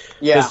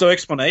 there's no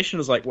explanation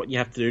as like what you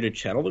have to do to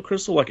channel the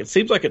crystal. Like, it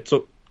seems like it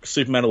took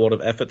Superman a lot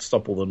of effort to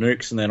stop all the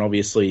nukes, and then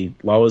obviously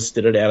Lois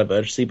did it out of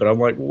urgency. But I'm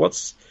like, well,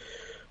 what's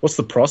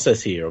the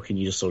process here? Or can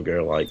you just sort of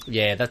go like,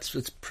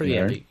 it's pretty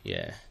epic.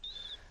 Yeah.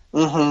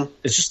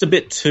 It's just a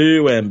bit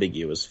too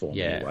ambiguous for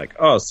me. Like,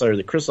 so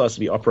the crystal has to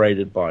be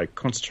operated by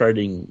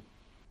concentrating.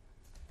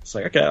 It's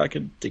like, okay, I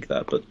can dig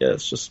that, but yeah,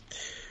 it's just,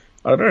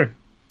 I don't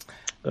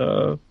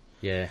know.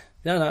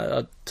 No,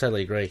 I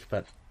totally agree.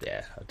 But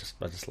yeah, I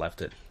just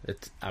left it.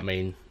 I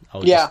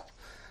was just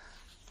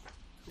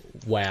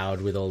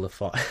wowed with all the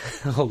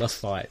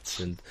fights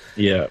and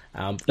there's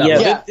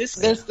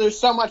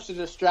so much to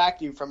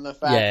distract you from the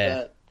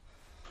fact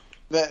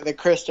that the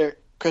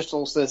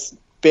crystal's this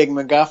big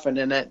MacGuffin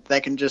in it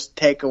that can just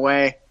take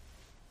away.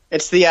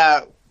 It's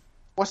the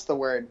what's the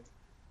word?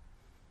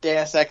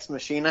 Deus Ex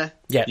Machina.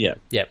 Yeah.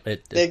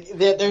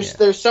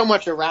 There's so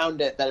much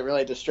around it that it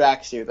really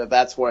distracts you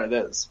that's what it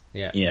is.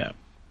 Yeah.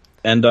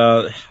 And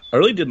I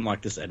really didn't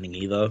like this ending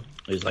either.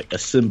 It was like a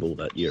symbol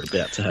that you're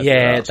about to have.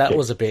 Yeah, that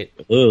was a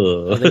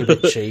little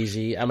bit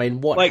cheesy. I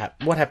mean, what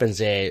happens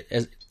there?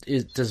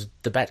 Does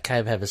the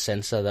Batcave have a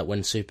sensor that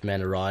when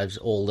Superman arrives,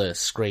 all the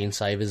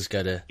screensavers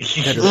go to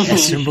the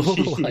symbol?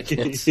 Like,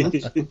 it's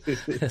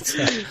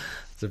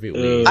a bit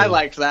weird. I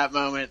liked that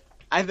moment.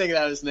 I think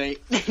that was neat.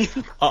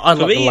 I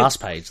like the last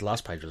page. The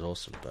last page was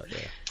awesome, but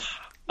yeah.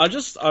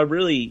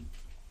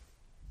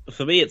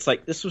 For me, it's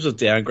like this was a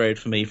downgrade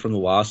for me from the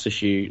last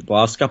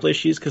couple of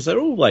issues, because they're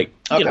all like,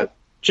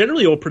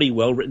 generally all pretty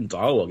well written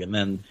dialogue, and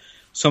then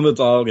some of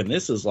the dialogue in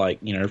this is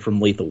like,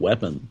 from Lethal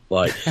Weapon,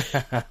 like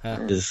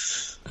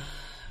this.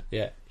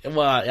 Yeah,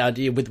 well,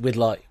 with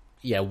like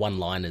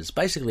one-liners.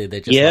 Basically,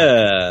 they're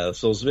just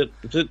so it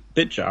was a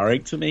bit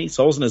jarring to me.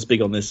 So I wasn't as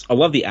big on this. I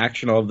love the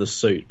action of the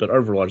suit, but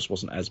overall, I just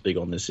wasn't as big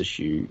on this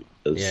issue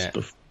as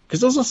before.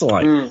 Because there was also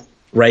like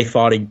Ray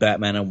fighting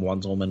Batman and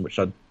Wonder Woman, which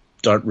I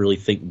don't really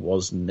think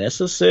was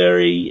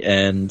necessary,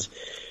 and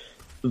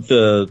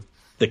the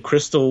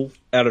crystal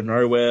out of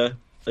nowhere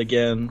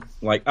again.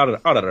 Like I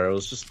don't know. It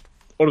was just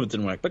all of it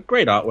didn't work, but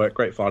great artwork,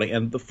 great fighting,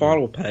 and the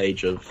final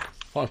page is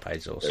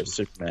awesome.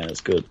 Superman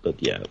is good, but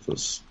yeah, it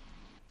was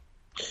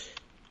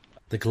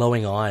the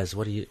glowing eyes.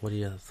 What are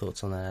your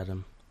thoughts on that,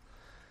 Adam?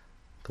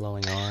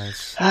 Glowing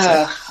eyes.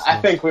 I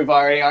think we've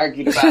already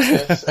argued about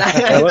this.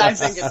 I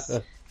think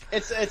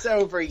it's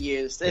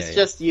overused. It's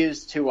just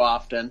used too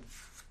often.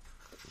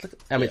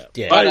 I mean,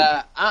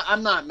 but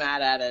I'm not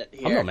mad at it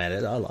here. I'm not mad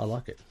at it. I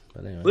like it.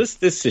 But anyway.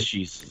 This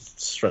issue's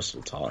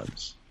stressful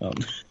times.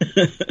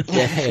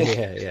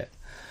 Yeah.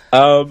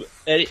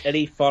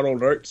 Any final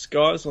notes,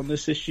 guys, on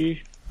this issue?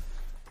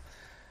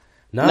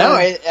 No,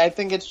 I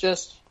think it's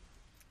just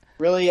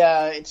really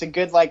it's a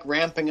good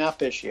ramping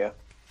up issue.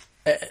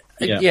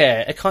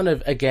 It kind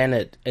of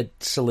it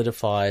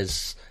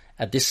solidifies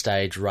at this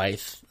stage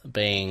Wraith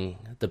being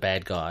the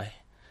bad guy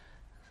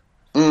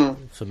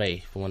for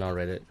me from when I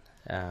read it.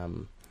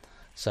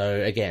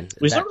 So again,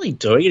 he's not really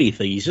doing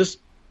anything. He's just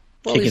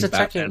kicking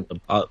Batman in the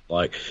butt.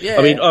 I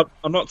mean,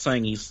 I'm not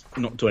saying he's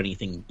not doing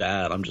anything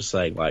bad. I'm just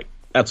saying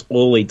that's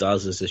all he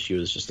does this issue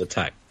is just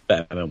attack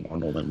Batman and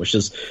Wonder Woman, which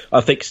is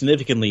I think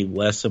significantly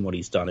less than what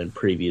he's done in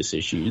previous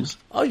issues.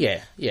 Oh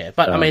yeah.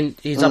 But I mean,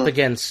 he's up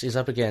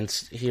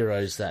against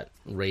heroes that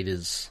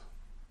readers,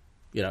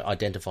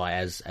 identify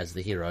as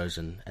the heroes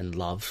and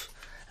love.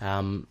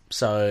 Oh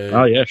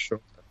yeah, sure.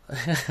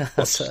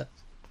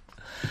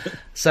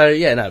 So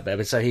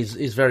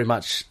he's very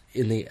much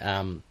in the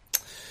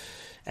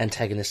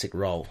antagonistic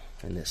role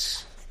in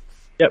this.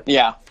 Yep.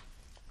 Yeah.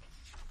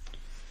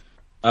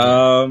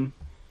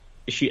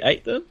 Issue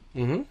 8 then?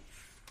 Mm-hmm.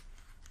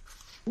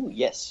 Ooh,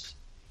 yes.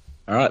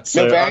 All right.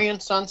 So no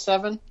variants on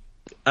 7.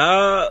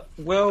 What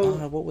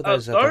were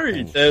those?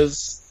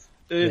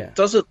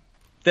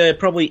 There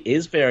probably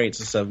is variants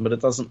of 7, but it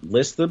doesn't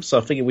list them. So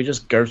I figured we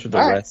just go through the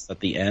rest at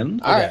the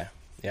end. All right.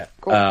 Yeah.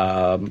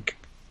 Cool.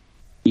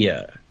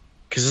 Yeah.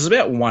 Because there's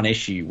about one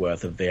issue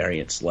worth of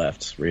variants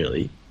left,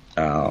 really.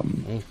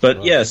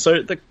 But yeah,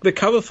 so the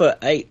cover for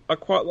 8 I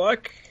quite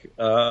like,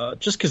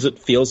 just because it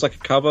feels like a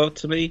cover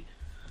to me.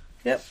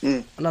 Yep.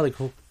 Another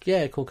cool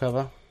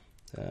cover.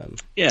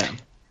 Yeah.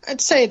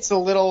 I'd say it's a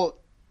little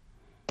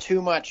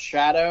too much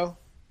shadow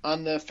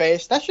on the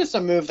face. That's just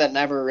a move that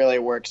never really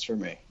works for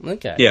me.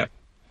 Okay. Yeah.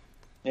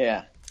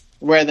 Yeah.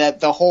 Where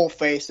the whole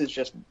face is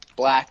just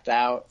blacked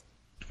out.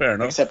 Fair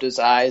enough. Except his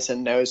eyes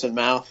and nose and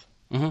mouth.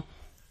 Mm-hmm.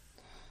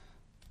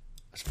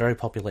 It's very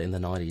popular in the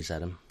 90s,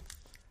 Adam.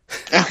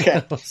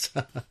 Okay.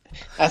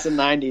 That's a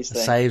 90s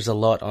thing. Saves a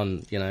lot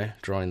on,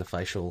 drawing the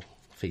facial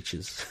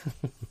features.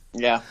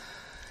 Yeah.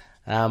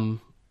 But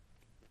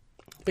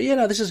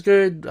this is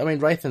good. I mean,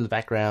 Wraith in the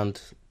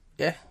background,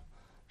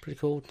 pretty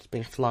cool. It's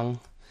been flung.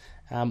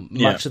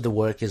 Much of the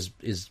work has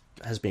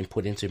been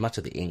put into, much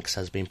of the inks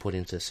has been put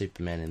into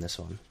Superman in this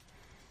one.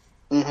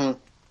 Mm-hmm.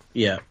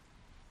 Yeah.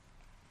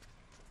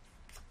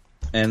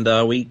 And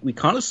we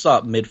kind of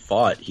start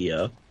mid-fight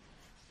here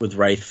with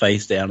Wraith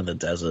face down in the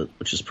desert,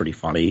 which is pretty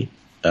funny.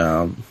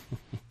 And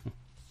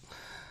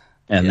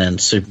then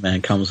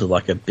Superman comes with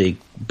like a big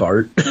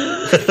boat.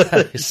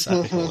 That is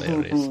so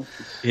hilarious.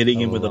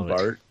 Hitting him with a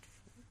boat.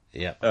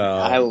 Yeah.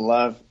 I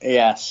love,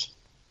 yes.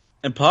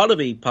 And part of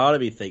me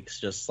thinks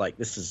just like,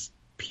 this is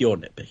pure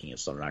nitpicking,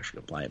 it's not an actual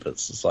complaint, but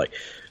it's just like,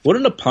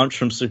 wouldn't a punch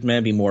from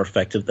Superman be more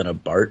effective than a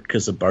boat?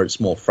 Because a boat's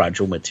more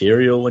fragile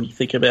material when you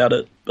think about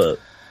it, but...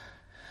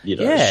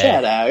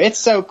 Shut up. It's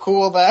so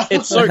cool, though.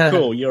 It's so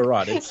cool. You're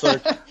right.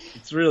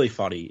 It's really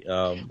funny.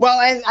 Well,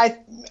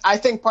 I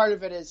think part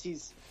of it is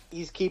he's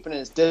keeping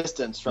his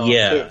distance from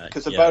him too,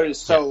 because the boat is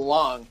so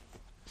long,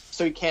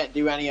 so he can't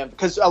do any of.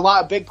 Because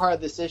a big part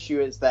of this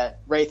issue is that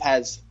Wraith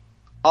has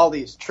all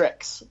these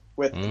tricks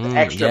with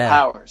extra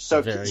powers.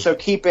 So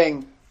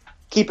keeping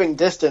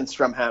distance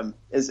from him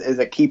is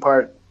a key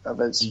part of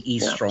his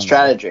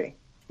strategy.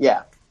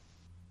 Yeah.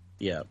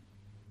 Yeah.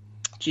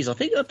 Jeez, I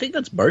think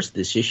that's most of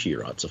this issue,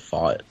 right? It's a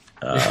fight.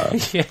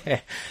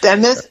 Yeah.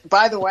 And this,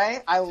 by the way,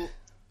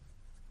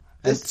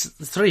 it's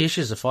 3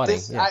 issues of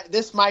fighting.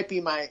 This might be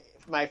my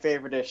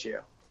favorite issue.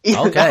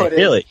 Okay,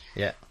 really?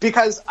 Yeah.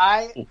 Because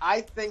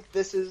I think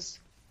this is.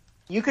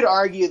 You could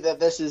argue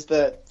that this is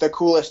the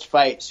coolest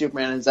fight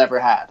Superman has ever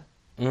had.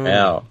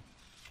 Yeah.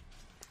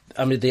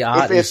 I mean, the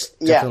art is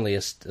definitely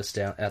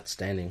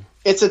outstanding.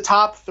 It's a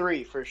top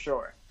 3 for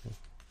sure.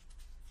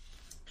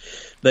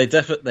 They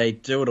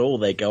do it all.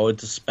 They go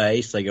into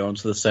space. They go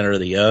into the center of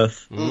the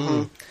Earth.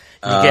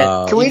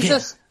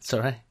 Mm-hmm.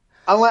 Sorry.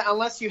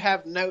 Unless you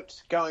have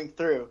notes going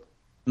through.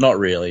 Not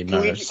really.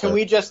 Can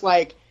we just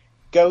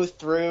go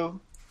through?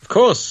 Of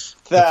course.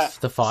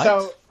 The fight.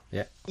 So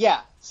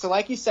yeah. So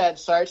like you said,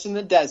 starts in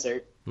the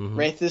desert. Mm-hmm.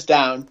 Wraith is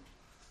down.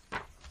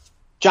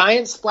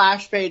 Giant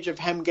splash page of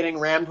him getting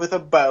rammed with a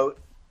boat.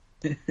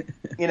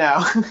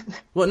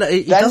 Well, no,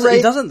 he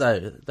doesn't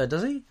though.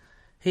 Does he?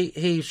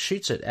 He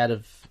shoots it out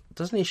of.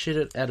 Doesn't he shoot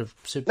it out of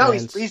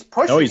Superman's... No, he's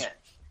pushing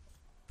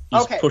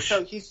it.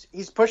 So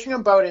he's pushing a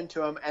boat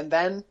into him, and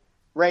then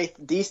Wraith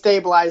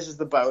destabilizes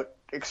the boat,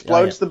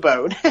 explodes the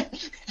boat.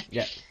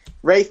 Yeah.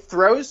 Wraith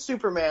throws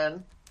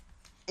Superman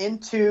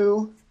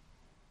into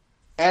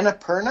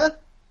Annapurna.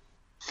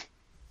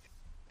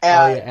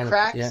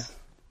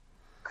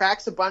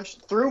 Cracks a bunch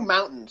through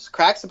mountains.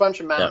 Cracks a bunch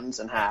of mountains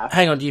in half.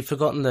 Hang on, you've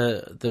forgotten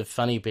the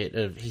funny bit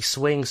of he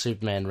swings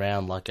Superman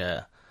round like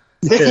a...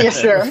 Yeah,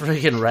 sure.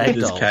 Freaking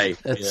ragdoll.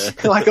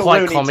 It's like a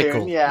quite Looney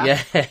comical. Tune, yeah,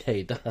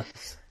 he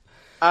does.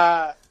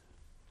 Other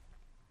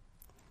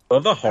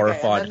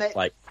horrified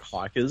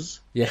hikers.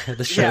 Yeah,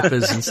 the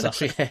Sherpas and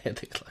stuff.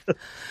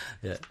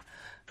 Yeah.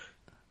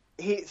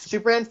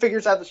 Superman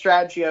figures out the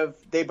strategy of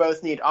they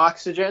both need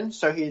oxygen,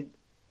 so he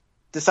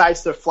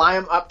decides to fly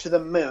him up to the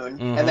moon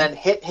and then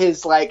hit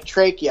his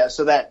trachea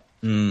so that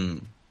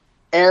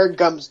air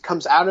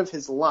comes out of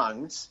his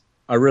lungs.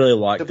 I really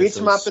like. So beats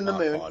him up in the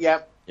moon. Pod.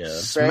 Yep. Yeah.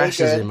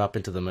 Smashes him up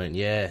into the moon.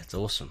 Yeah, it's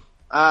awesome.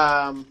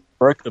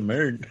 Broke the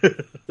moon.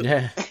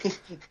 Yeah.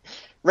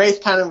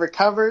 Wraith kind of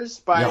recovers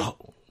by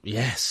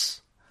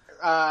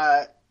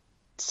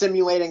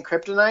simulating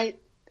kryptonite.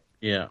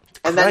 Yeah.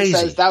 And then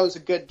says, that was a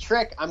good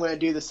trick. I'm going to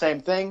do the same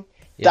thing.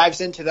 Yeah.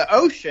 Dives into the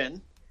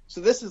ocean.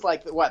 So this is the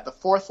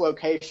 4th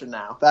location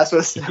now. That's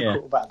what's so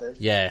cool about this.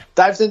 Yeah.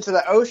 Dives into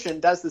the ocean,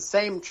 does the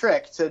same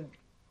trick to,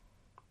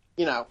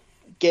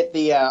 get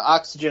the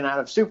oxygen out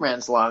of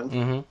Superman's lung.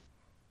 Mm-hmm.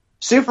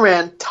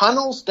 Superman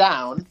tunnels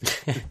down,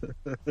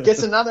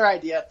 gets another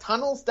idea,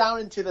 tunnels down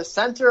into the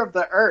center of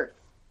the Earth.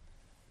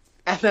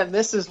 And then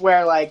this is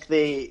where,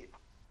 the,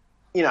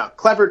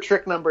 clever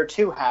trick number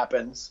 2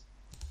 happens,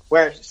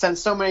 where since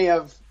so many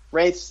of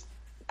Wraith's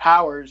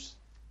powers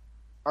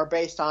are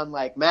based on,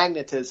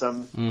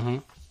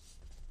 magnetism,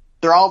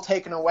 they're all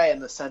taken away in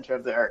the center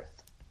of the Earth.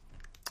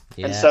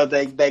 Yeah. And so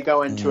they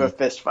go into a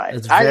fist fight.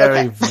 It's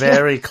very,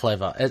 very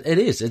clever. It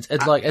is.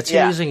 It's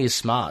using his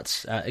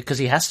smarts because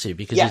he has to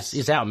because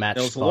he's outmatched.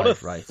 There was a lot of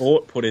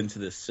thought put into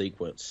this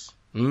sequence.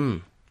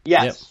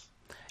 Yes.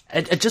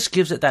 it just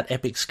gives it that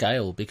epic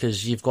scale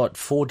because you've got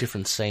 4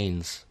 different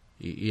scenes,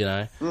 you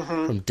know,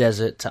 from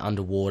desert to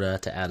underwater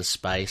to outer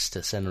space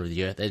to center of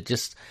the earth. It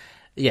just,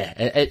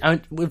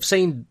 we've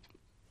seen,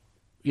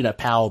 you know,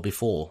 power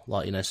before,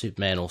 like, you know,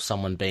 Superman or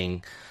someone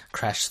being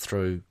crashed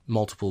through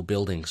multiple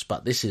buildings,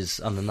 but this is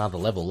on another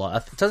level.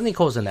 Like, doesn't he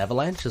cause an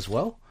avalanche as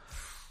well?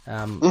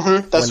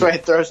 That's right,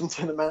 it throws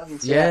into the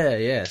mountains.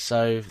 Yeah.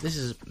 So this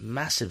is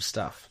massive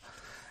stuff.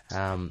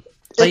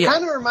 It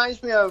kind of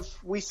reminds me of,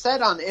 we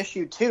said on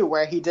issue 2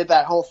 where he did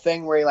that whole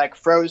thing where he like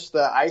froze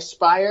the ice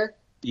spire.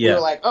 Yeah. We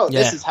were like,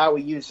 this is how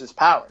he used his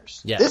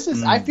powers. Yeah. This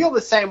is, I feel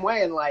the same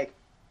way, and like,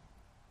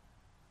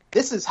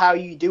 this is how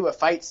you do a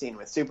fight scene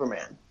with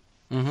Superman.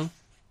 Mm-hmm.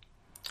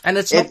 And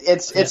it's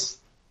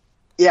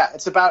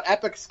about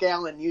epic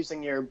scale and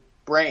using your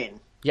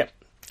brain. Yep.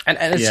 And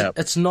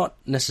it's not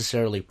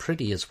necessarily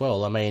pretty as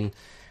well. I mean,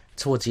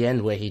 towards the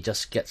end where he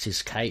just gets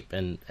his cape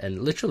and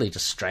literally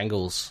just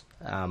strangles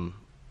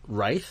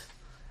Wraith,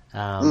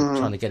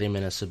 trying to get him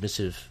in a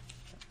submissive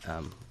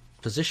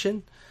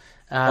position.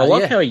 I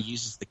like how he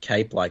uses the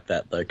cape like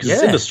that, though, because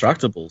it's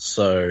indestructible,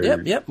 so...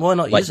 Yep, why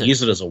not use it?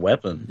 Use it as a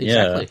weapon.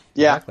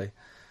 Exactly.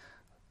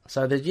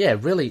 So,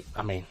 really,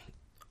 I mean,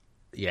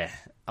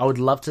 I would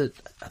love to...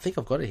 I think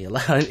I've got it here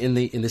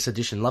in this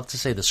edition. Love to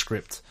see the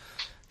script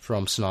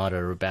from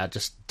Snyder about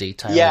just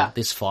detailing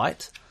this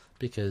fight,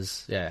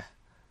 because,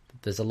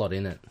 there's a lot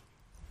in it.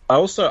 I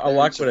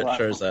like when it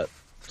shows that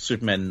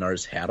Superman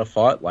knows how to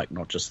fight, like,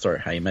 not just throw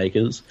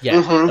haymakers.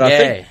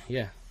 Yeah,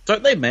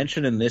 Don't they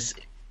mention in this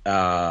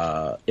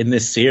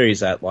series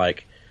that,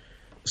 like,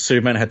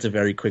 Superman had to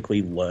very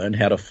quickly learn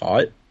how to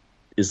fight?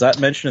 Is that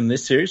mentioned in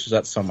this series, or is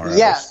that somewhere else?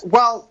 Yeah,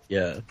 well...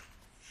 Yeah.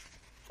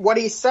 What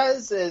he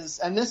says is,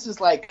 and this is,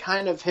 like,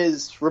 kind of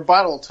his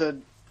rebuttal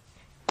to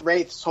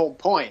Wraith's whole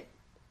point,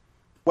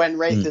 when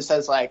Wraith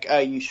says, like,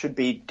 you should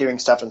be doing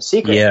stuff in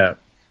secret. Yeah.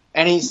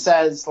 And he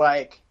says,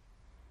 like,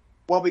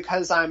 well,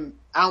 because I'm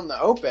out in the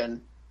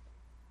open,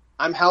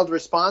 I'm held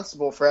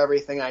responsible for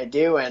everything I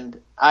do, and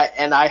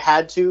I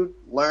had to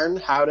learn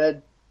how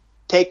to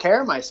take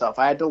care of myself.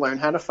 I had to learn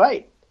how to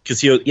fight.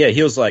 Because he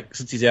was like,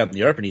 since he's out in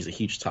the open, he's a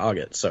huge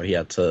target, so he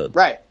had to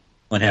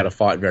learn how to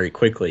fight very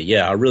quickly.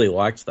 Yeah, I really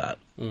liked that.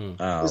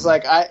 It's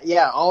like,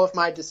 all of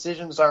my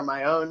decisions are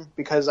my own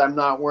because I'm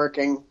not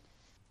working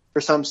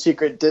for some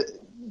secret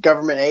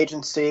government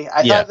agency.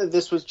 I thought that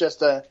this was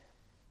just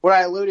what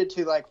I alluded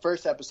to, like,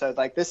 first episode,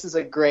 like, this is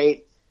a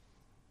great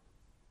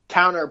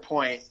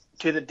counterpoint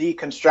to the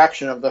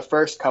deconstruction of the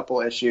first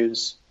couple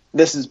issues.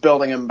 This is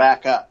building him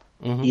back up.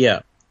 Mm-hmm.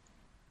 Yeah,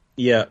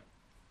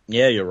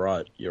 you're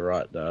right.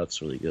 No,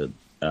 that's really good.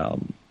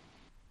 And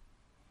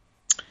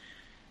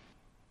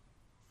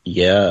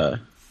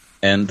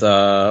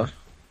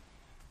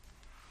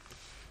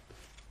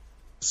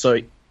so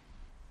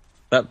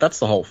that's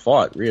the whole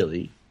fight,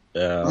 really.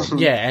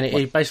 And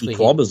he basically... He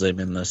clobbers him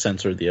in the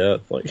center of the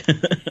earth. Like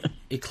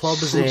he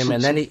clobbers him,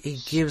 and then he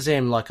gives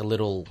him, like, a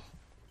little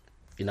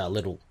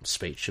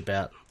speech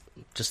about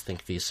just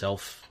think for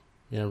yourself,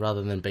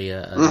 rather than be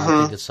a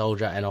unthinking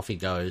soldier, and off he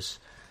goes,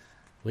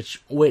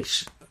 which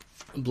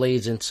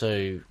bleeds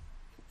into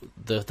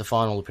the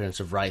final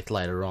appearance of Wraith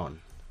later on,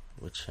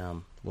 which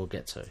we'll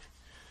get to.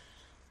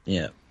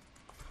 Yeah.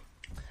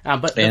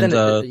 But then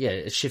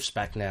it shifts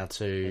back now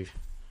to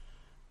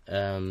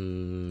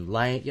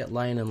Lois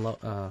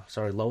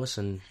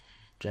and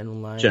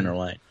General Lane. General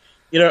Lane.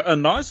 A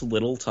nice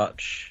little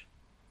touch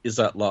is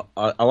that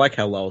I like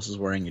how Lois is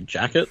wearing a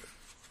jacket.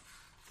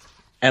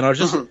 And I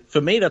just,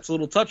 for me, that's a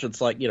little touch. It's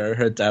like,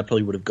 her dad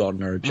probably would have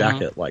gotten her a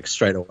jacket, like,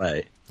 straight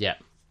away. Yeah.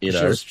 She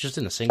was just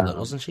in a singlet,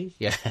 wasn't she?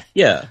 Yeah.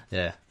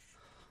 Yeah.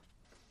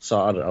 So,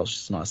 I don't know, it's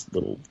just a nice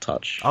little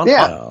touch.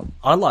 I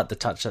like the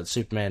touch that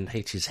Superman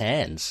heats his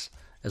hands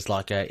as,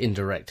 like, a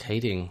indirect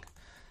heating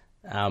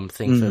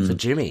thing for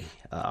Jimmy.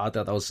 I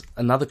thought that was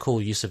another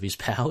cool use of his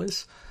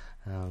powers.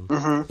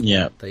 That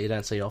you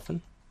don't see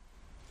often.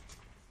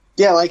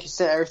 Yeah, like you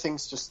said,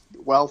 everything's just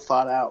well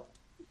thought out.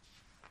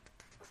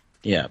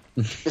 Yeah.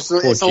 It's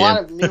a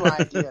lot of new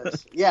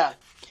ideas. Yeah.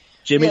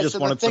 Jimmy just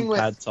wanted some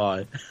pad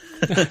thai.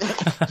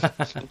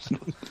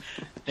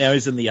 Now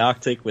he's in the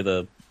Arctic with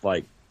a,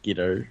 like,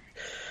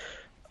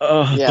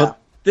 But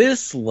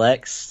this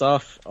Lex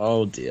stuff,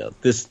 oh dear.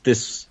 This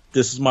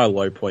is my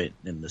low point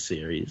in the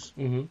series.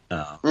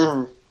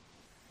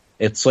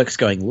 It's Lex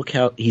going,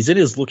 he's in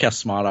his look how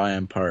smart I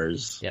am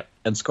pose. Yep.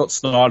 And Scott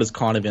Snyder's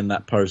kind of in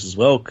that pose as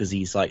well, because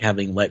he's, like,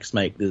 having Lex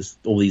make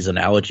all these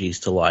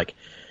analogies to, like,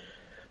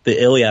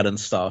 the Iliad and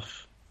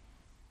stuff.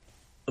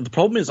 The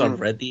problem is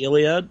I've read the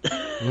Iliad,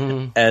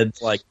 and,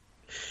 like,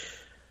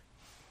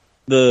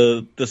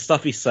 the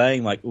stuff he's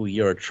saying, like, oh,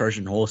 you're a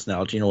Trojan horse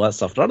analogy and all that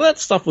stuff, none of that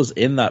stuff was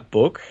in that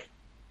book,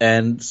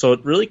 and so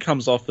it really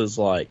comes off as,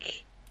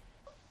 like...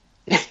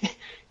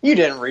 You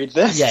didn't read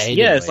this.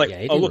 It's like,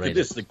 look at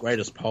this, the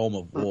greatest poem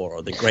of war,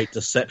 or the Great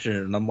Deception,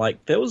 and I'm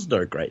like, there was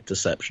no Great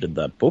Deception in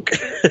that book.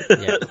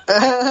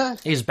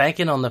 He's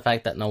banking on the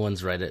fact that no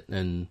one's read it,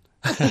 and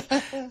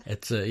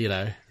it's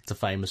It's a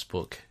famous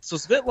book. So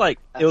it's a bit like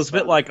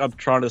I'm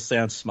trying to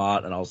sound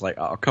smart, and I was like,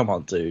 "Oh, come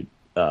on, dude."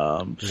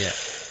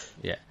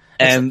 Yeah.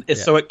 And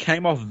so it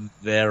came off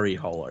very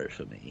hollow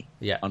for me.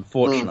 Yeah,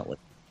 unfortunately.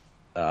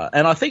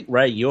 And I think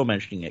Ray, you're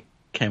mentioning it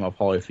came off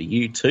hollow for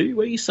you too.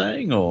 Were you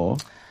saying, or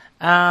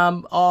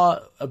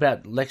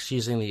about Lex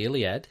using the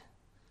Iliad?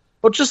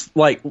 Well, just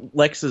like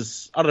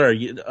Lex's, I don't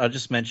know. I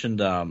just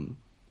mentioned. I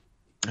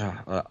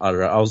don't know.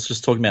 I was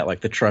just talking about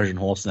like the Trojan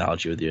horse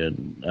analogy with you.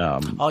 And,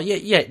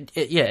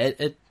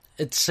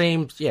 It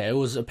seemed, it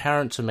was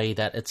apparent to me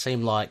that it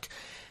seemed like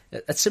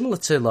it's similar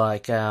to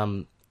like,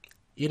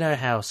 you know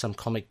how some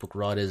comic book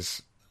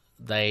writers,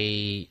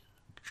 they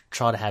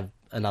try to have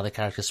another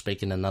character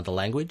speak in another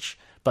language,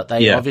 but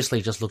they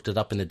obviously just looked it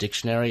up in the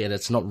dictionary, and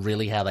it's not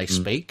really how they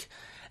speak.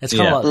 It's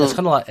kind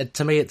of like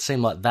to me, it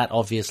seemed like that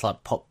obvious,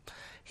 like pop.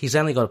 He's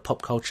only got a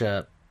pop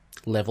culture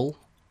level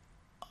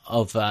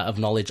of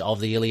knowledge of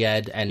the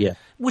Iliad, and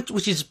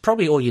which is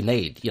probably all you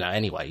need.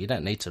 Anyway, you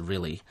don't need to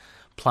really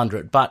plunder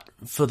it. But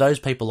for those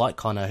people like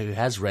Connor who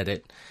has read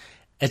it,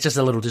 it's just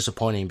a little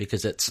disappointing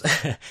because it's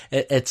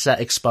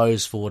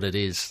exposed for what it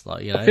is.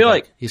 Like, I feel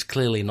like he's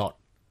clearly not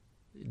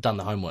done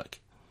the homework.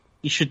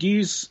 You should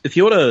use if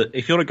you want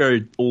to go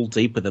all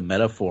deep with a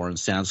metaphor and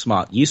sound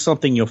smart, use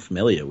something you're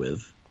familiar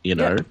with.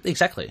 Yeah,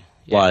 exactly.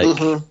 Yeah.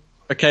 Like,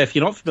 okay, if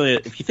you're not familiar,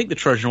 if you think the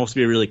Trojan horse would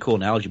be a really cool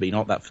analogy, but you're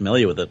not that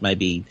familiar with it,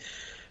 maybe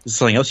there's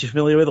something else you're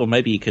familiar with, or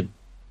maybe you could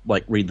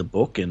like read the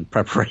book in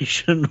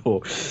preparation,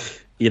 or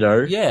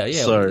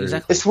So,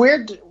 exactly. It's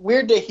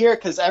weird to hear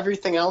because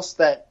everything else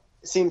that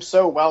seems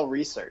so well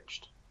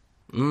researched.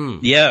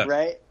 Yeah.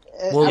 Right.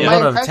 Well, a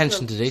lot of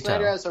attention to detail.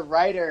 Snyder as a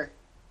writer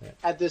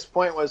at this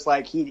point was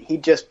like he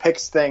just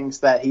picks things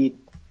that he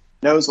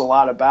knows a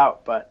lot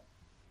about, but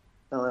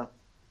I don't know.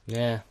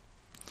 Yeah.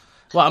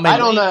 Well, I mean,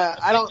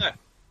 I don't.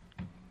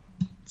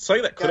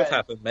 Something that could have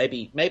happened.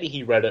 Maybe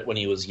he read it when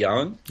he was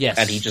young,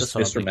 and he just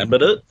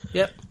misremembered it.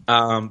 Yep.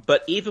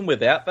 But even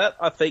without that,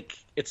 I think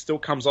it still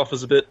comes off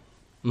as a bit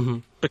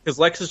because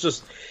Lex is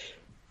just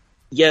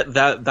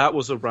that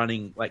was a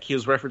running, like, he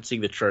was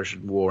referencing the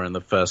Trojan War in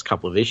the first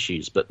couple of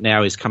issues, but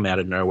now he's come out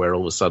of nowhere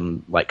all of a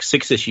sudden, like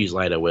 6 issues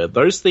later, where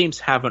those themes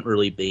haven't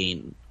really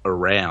been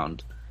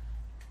around,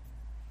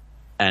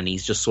 and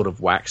he's just sort of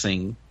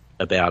waxing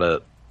about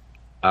it.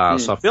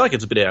 So I feel like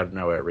it's a bit out of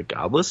nowhere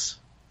regardless.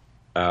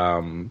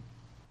 Anyway.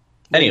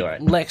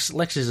 Lex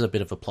is a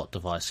bit of a plot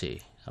device here.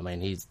 I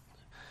mean,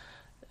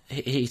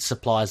 he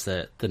supplies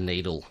the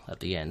needle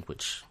at the end,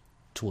 which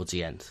towards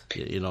the end,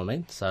 you know what I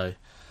mean? So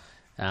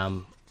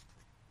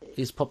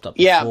he's popped up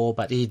before,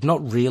 but it's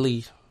not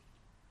really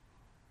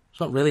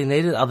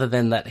needed, other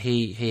than that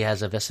he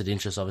has a vested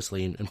interest,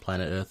 obviously, in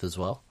Planet Earth as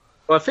well.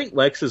 Well, I think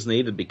Lex is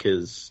needed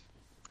because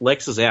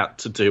Lex is out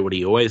to do what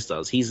he always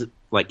does. He's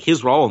like,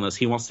 his role in this,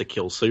 he wants to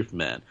kill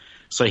Superman.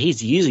 So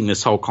he's using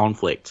this whole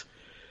conflict,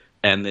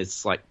 and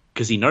it's like,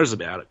 because he knows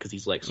about it, because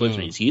he's Lex Luthor,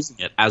 and he's using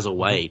it as a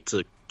way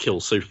to kill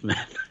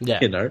Superman. Yeah.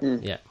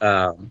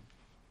 Yeah.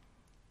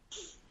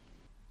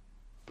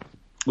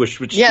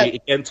 Which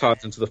again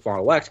ties into the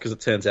final act, because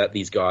it turns out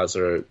these guys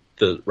are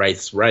the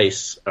Wraith's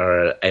race,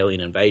 are an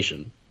alien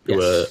invasion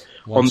who are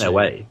on their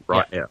way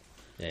now.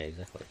 Yeah,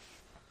 exactly.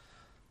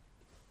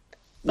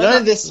 None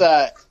of this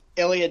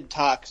Iliad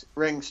talk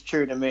rings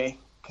true to me,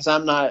 because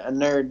I'm not a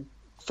nerd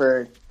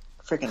for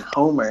freaking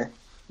Homer.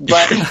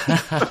 But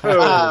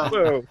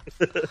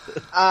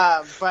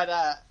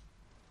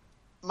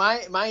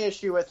my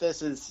issue with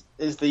this is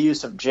the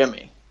use of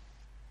Jimmy,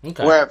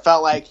 where it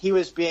felt like he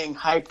was being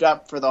hyped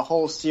up for the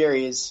whole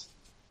series,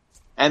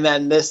 and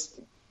then this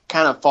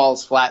kind of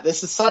falls flat.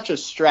 This is such a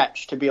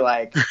stretch to be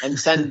like, and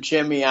send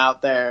Jimmy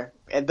out there.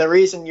 And the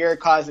reason you're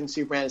causing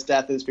Superman's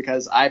death is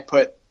because I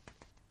put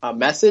a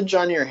message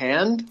on your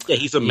hand. Yeah,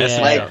 he's a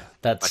messenger.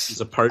 Like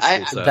he's a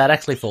postal. That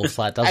actually falls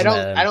flat, doesn't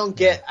it? I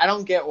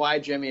don't get why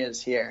Jimmy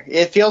is here.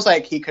 It feels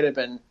like he could have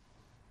been,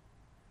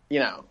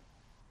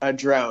 a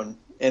drone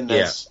in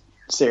this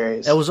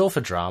series. It was all for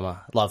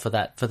drama, like for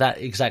that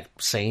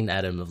exact scene,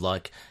 Adam, of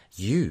like,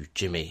 you,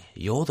 Jimmy,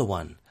 you're the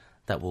one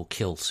that will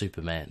kill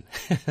Superman.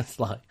 It's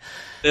like,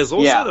 there's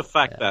also the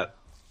fact that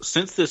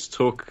since this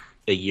took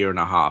a year and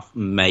a half,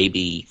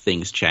 maybe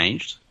things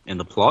changed in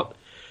the plot.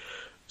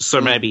 So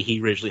maybe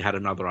he originally had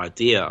another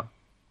idea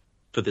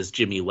for this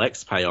Jimmy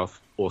Lex payoff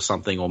or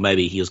something, or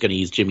maybe he was going to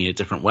use Jimmy in a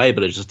different way,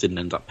 but it just didn't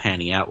end up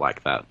panning out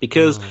like that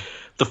because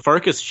the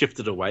focus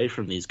shifted away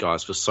from these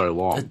guys for so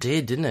long. It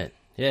did, didn't it?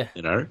 Yeah.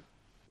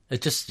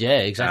 It just,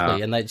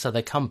 exactly. And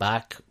they come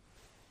back,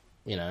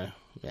 anyway.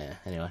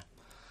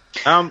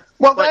 Well,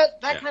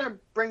 that kind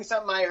of brings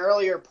up my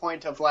earlier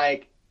point of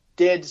like,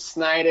 did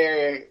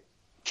Snyder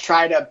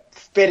try to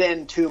fit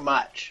in too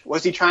much?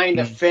 Was he trying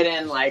to fit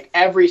in like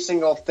every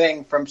single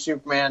thing from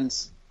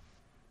Superman's,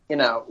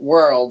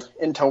 world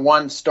into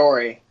one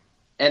story,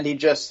 and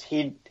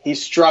he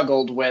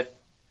struggled with,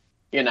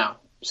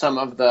 some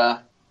of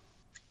the.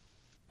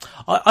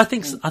 I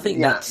think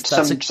that's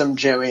some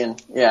Jimmy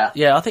and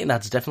I think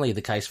that's definitely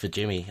the case for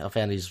Jimmy. I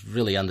found he was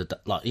really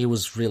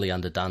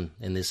underdone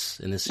in this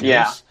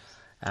series.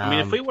 I mean,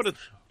 if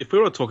we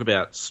were to talk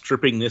about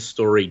stripping this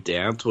story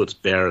down to its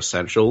bare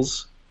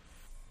essentials,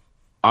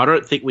 I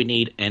don't think we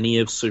need any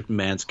of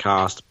Superman's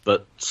cast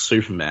but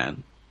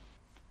Superman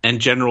and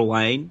General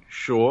Lane,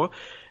 sure,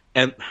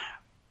 and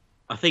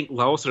I think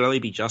Lois would only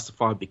be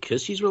justified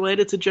because she's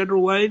related to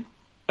General Lane.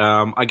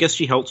 I guess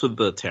she helps with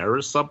the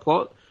terrorist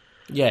subplot.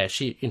 Yeah,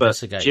 she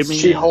investigates. Jimmy,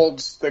 she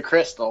holds the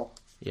crystal.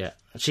 Yeah,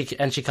 she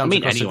comes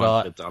across the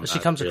guy. She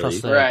comes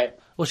across the right.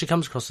 Well, she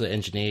comes across the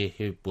engineer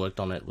who worked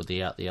on it with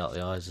the out the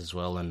eyes as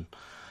well, and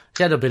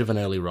she had a bit of an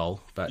early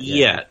role. But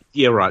yeah,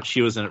 right.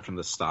 She was in it from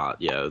the start.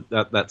 Yeah,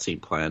 that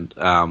seemed planned.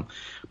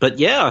 But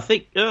yeah, I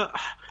think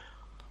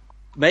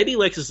maybe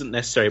Lex isn't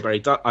necessary,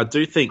 but I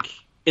do think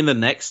in the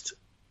next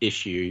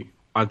issue,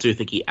 I do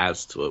think he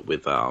adds to it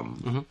with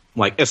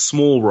like a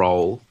small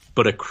role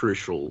but a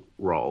crucial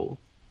role.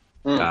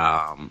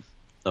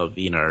 Of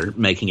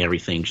making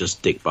everything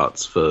just dick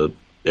butts for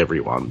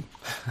everyone,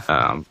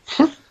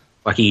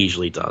 like he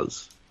usually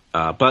does.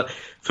 But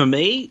for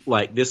me,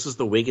 like, this is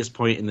the weakest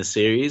point in the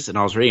series, and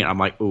I was reading it, I'm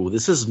like, ooh,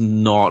 this is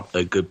not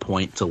a good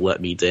point to let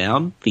me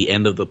down. The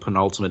end of the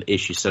penultimate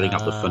issue setting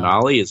up the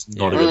finale is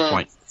not a good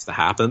point for this to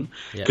happen,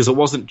 because it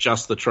wasn't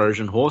just the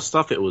Trojan Horse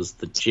stuff, it was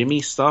the Jimmy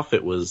stuff,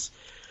 it was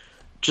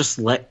just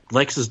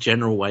Lex's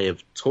general way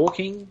of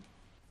talking.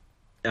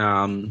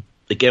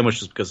 Again,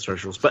 which is because of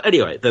Trojan Horse. But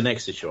anyway, the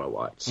next issue I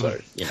liked, so,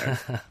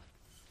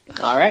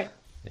 All right.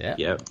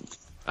 Yeah.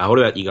 What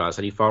about you guys?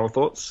 Any final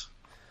thoughts?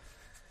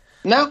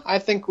 No, I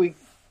think we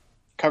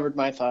covered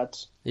my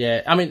thoughts.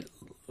 Yeah, I mean,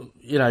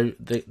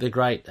 the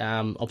great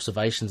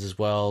observations as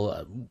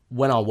well.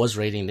 When I was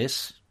reading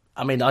this,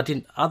 I mean, I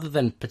didn't, other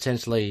than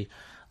potentially,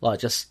 like,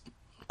 just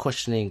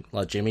questioning,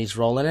 like, Jimmy's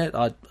role in it,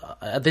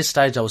 at this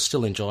stage I was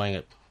still enjoying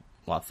it,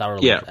 like,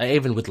 thoroughly. Yeah.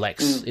 Even with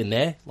Lex in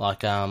there,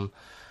 like,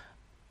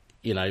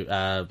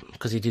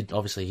 because he did,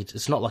 obviously,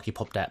 it's not like he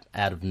popped out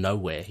of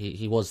nowhere.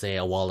 He was there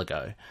a while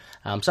ago.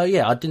 So,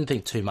 yeah, I didn't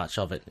think too much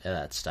of it at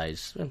that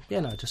stage. Yeah,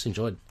 no, just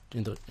enjoyed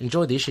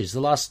the issues. The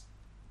last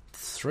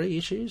 4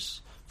 issues.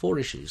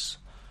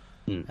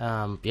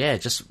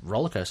 Just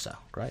roller coaster.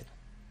 Great.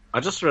 I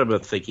just remember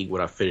thinking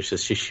when I finished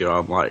this issue,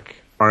 I'm like,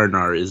 oh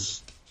no,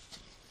 is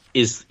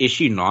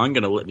issue 9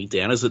 going to let me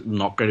down? Is it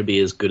not going to be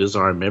as good as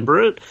I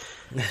remember it?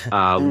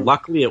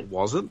 Luckily it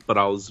wasn't, but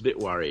I was a bit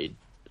worried.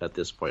 At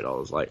this point, I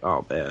was like,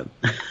 "Oh man."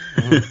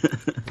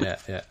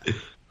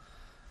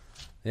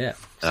 Yeah.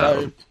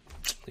 So,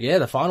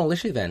 the final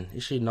issue then,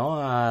 issue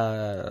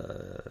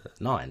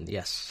 9.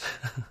 Yes.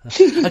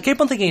 I keep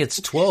on thinking it's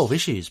 12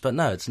 issues, but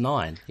no, it's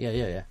 9.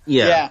 Yeah.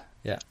 Yeah.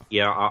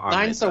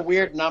 9's a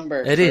weird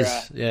number. It is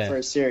for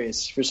a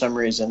series for some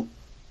reason.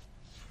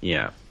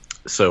 Yeah.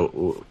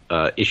 So,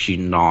 issue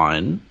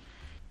 9.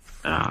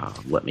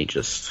 Let me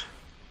just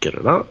get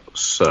it up.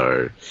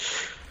 So.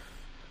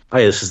 Oh,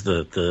 yeah, this is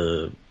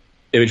the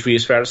image we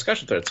use for our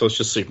discussion thread. So it's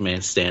just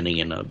Superman standing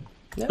in a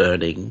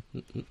burning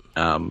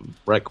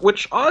wreck,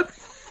 which I'm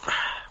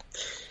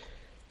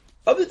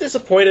a bit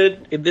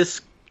disappointed in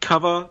this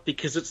cover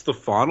because it's the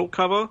final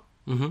cover.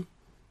 Mm-hmm.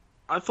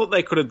 I thought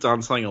they could have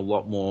done something a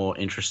lot more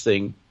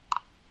interesting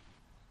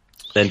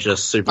than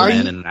just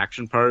Superman in an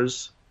action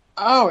pose.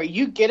 Oh, are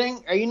you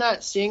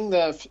not seeing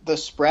the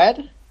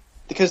spread?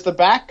 Because the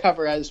back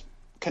cover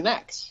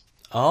connects.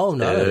 Oh,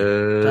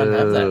 no. Don't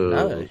have that,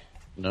 no.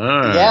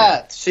 No.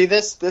 Yeah, see,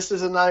 this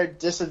is another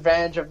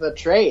disadvantage of the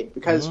trade,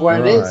 because what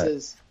it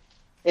is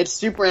it's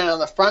Superman on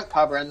the front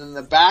cover, and then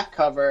the back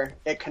cover,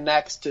 it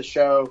connects to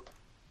show,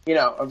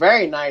 a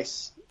very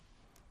nice,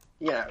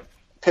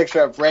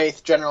 picture of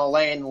Wraith, General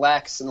Lane,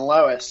 Lex, and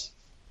Lois,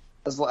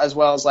 as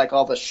well as, like,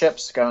 all the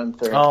ships going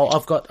through. Oh,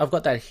 I've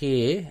got that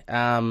here.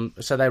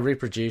 So they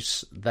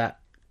reproduce that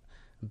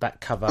back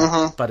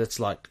cover, but it's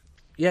like,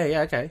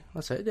 okay,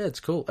 that's it. Yeah, it's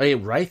cool. I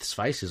mean, Wraith's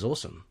face is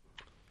awesome.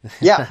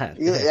 Yeah,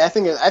 I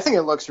think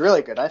it looks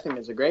really good. I think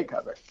it's a great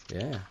cover.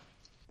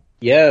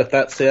 Yeah,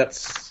 that's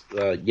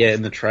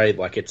in the trade,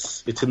 like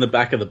it's in the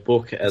back of the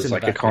book as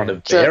like a kind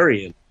of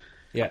variant.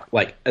 Yeah,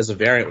 like as a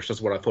variant, which is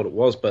what I thought it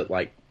was, but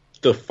like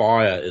the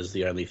fire is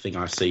the only thing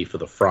I see for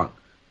the front.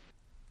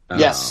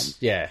 Yes.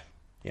 Yeah.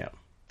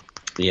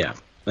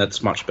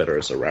 That's much better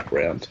as a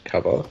wraparound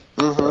cover.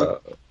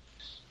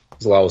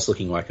 As well, I was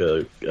looking like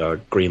a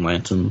Green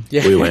Lantern,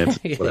 Blue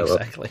Lantern,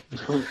 whatever. Exactly.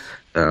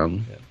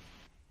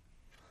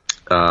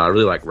 I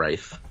really like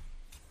Wraith.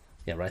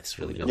 Yeah, Wraith's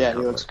really good. Yeah, he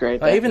looks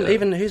great.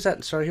 Even who's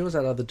that? Sorry, who was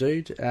that other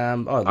dude?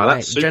 Lane.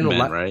 That's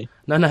Superman, Ray.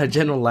 No,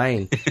 General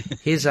Lane.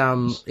 His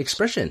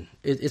expression,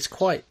 it's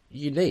quite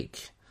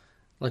unique.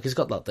 Like he's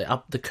got like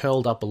the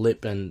curled upper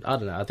lip, and I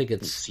don't know. I think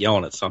it's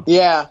yelling at something.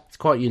 Yeah, it's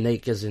quite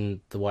unique, as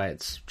in the way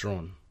it's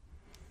drawn.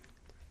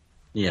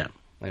 Yeah.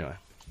 Anyway,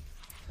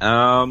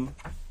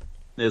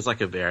 there's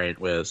like a variant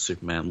where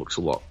Superman looks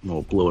a lot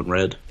more blue and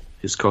red.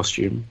 His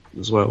costume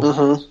as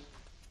well.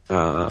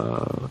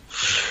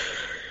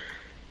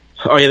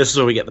 Oh yeah, this is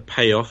where we get the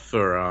payoff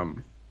for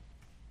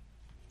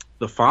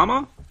the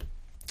farmer.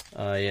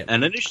 Yeah.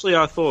 And initially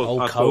I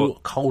thought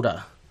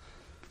Calder.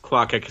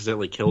 Clark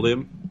accidentally killed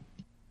him.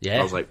 Yeah.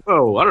 I was like,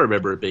 oh, I don't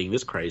remember it being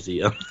this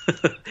crazy. I'm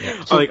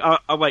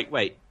like,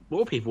 wait,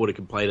 more people would have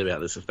complained about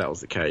this if that was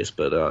the case,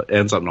 but it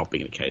ends up not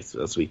being the case,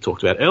 as we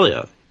talked about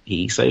earlier.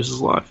 He saves his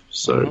life,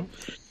 so...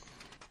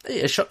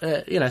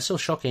 Yeah, still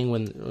shocking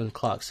when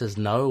Clark says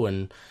no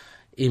and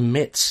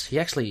emits... He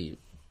actually...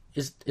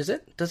 Is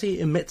it? Does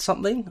he emit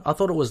something? I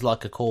thought it was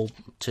like a call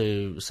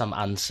to some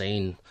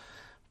unseen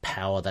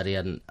power that he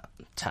hadn't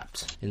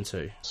tapped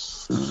into.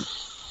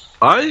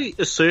 I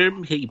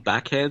assume he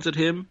backhanded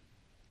him.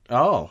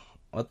 Oh,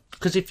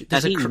 because if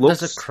there's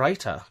a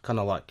crater, kind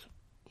of like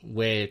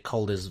where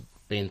Cold is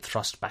being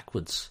thrust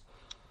backwards.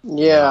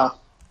 Yeah.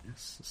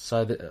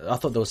 So I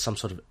thought there was some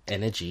sort of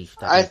energy.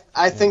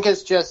 I think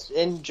it's just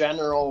in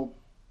general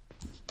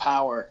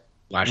power.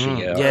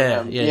 Lashing out.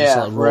 Yeah, just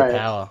like raw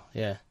power.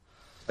 Yeah.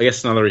 I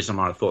guess another reason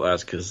I might have thought that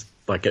is because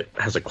like it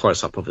has a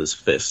close up of his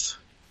fist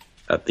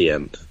at the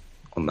end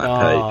on that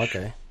page. Oh,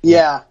 okay.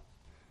 Yeah.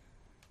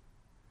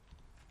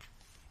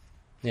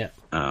 Yeah.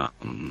 Anyway.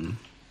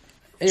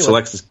 Anyway.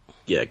 Lex is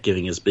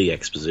giving his big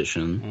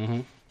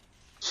exposition.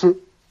 Mm-hmm.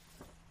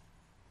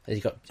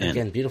 He's got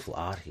again beautiful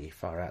art here,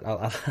 far out.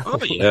 Oh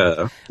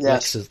yeah.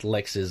 Lex's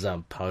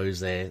pose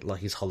there,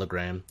 like his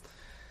hologram.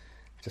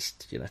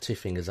 Just 2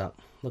 fingers up,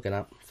 looking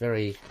up,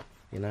 very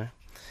But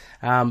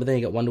then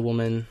you got Wonder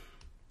Woman,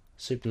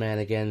 Superman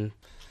again.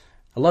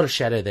 A lot of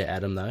shadow there,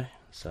 Adam, though.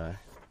 So I'm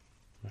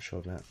not sure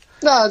about.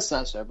 No, it's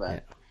not so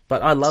bad. Yeah.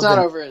 But I love. It's not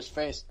over his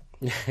face.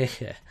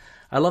 Yeah,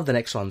 I love the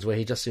next ones where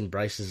he just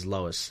embraces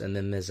Lois, and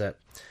then there's a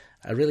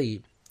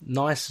really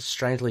nice,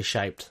 strangely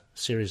shaped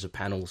series of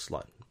panels,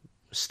 like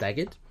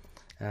staggered.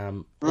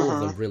 All of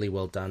them really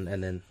well done,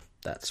 and then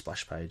that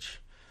splash page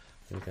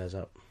goes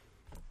up.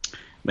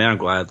 Man, I'm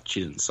glad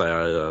she didn't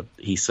say.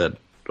 He said,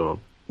 or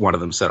one of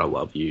them said, "I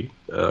love you,"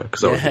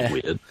 because that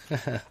would be weird.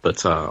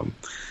 But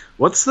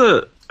what's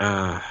the?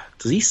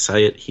 Does he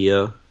say it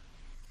here?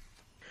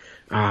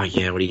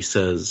 When he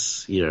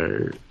says,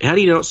 how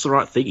do you know it's the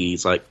right thing?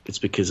 He's like, it's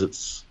because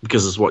it's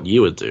what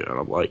you would do. And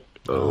I'm like,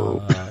 I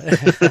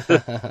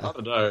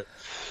don't know.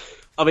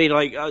 I mean,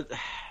 like,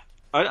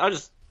 I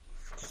just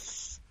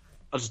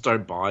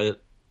don't buy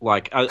it.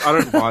 Like, I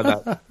don't buy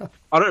that.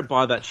 I don't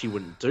buy that she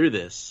wouldn't do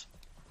this.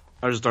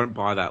 I just don't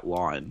buy that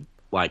line,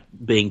 like,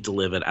 being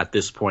delivered at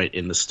this point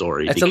in the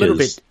story. It's a little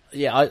bit.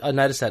 Yeah, I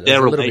noticed that.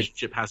 Their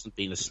relationship hasn't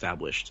been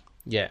established.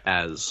 Yeah.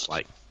 As,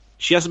 like,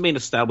 she hasn't been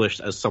established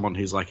as someone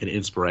who's, like, an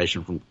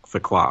inspiration for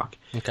Clark.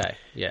 Okay,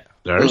 yeah.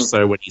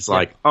 So when he's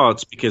like,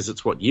 it's because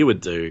it's what you would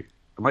do.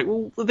 I'm like,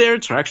 well, their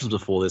interactions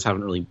before this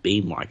haven't really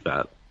been like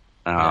that.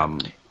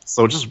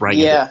 So just bring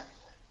it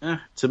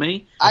to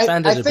me.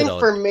 I think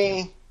for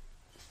me,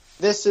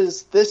 this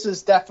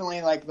is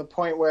definitely, like, the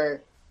point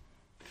where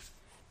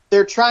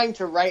they're trying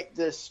to write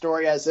this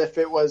story as if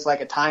it was,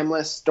 like, a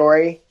timeless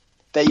story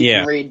that you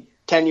can read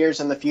 10 years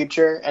in the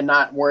future and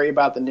not worry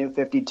about the New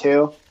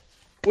 52.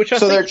 Which I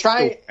think they're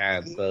trying.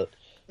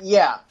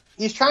 Yeah,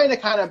 he's trying to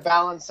kind of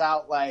balance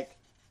out, like,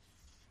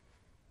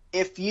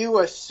 if you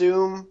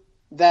assume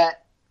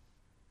that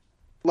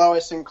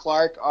Lois and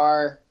Clark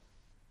are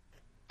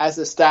as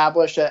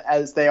established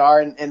as they are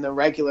in the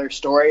regular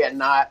story and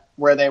not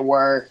where they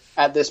were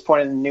at this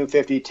point in the New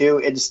 52,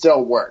 it'd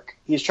still work.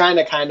 He's trying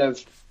to kind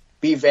of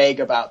be vague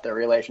about their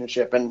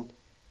relationship and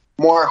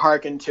more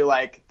hearken to,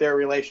 like, their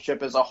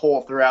relationship as a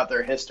whole throughout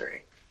their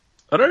history.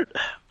 I don't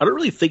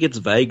really think it's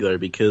vague though,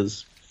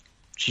 because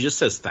she just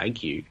says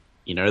thank you.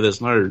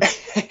 There's no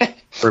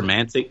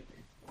romantic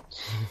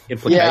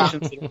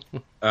implications.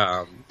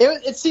 Yeah.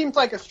 It seemed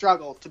like a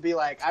struggle to be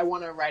like, I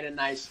want to write a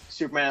nice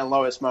Superman and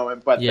Lois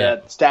moment, but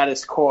the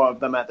status quo of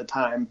them at the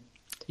time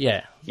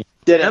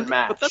didn't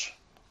match.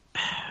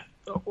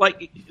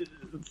 Like,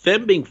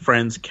 them being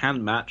friends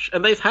can match,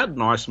 and they've had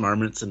nice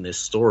moments in this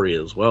story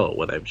as well,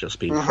 where they've just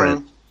been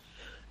friends.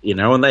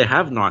 And they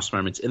have nice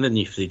moments in the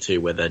New 52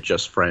 where they're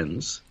just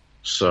friends.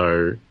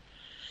 So,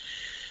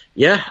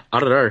 yeah, I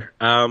don't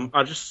know.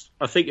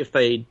 I think if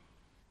they,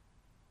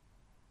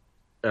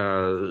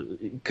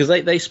 because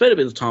they spent a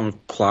bit of time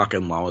with Clark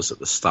and Lois at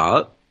the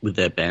start with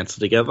their banter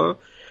together.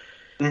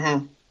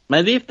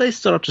 Maybe if they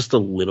start just a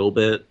little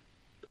bit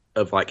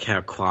of, like,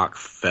 how Clark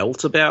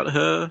felt about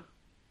her,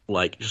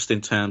 like, just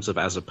in terms of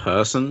as a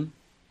person,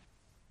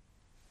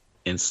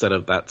 instead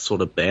of that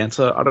sort of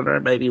banter. I don't know,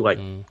 maybe, like,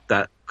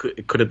 that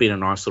it could have been a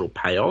nice little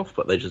payoff,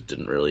 but they just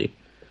didn't really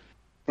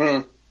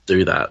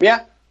do that.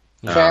 Yeah,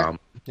 fair.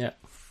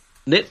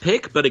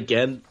 Nitpick, but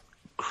again,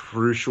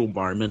 crucial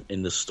moment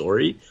in the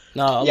story.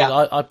 No,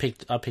 I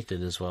picked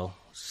it as well.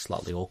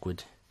 Slightly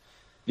awkward.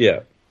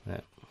 Yeah.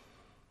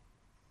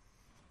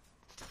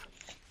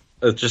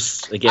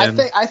 Just, again...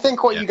 I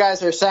think what you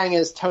guys are saying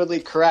is totally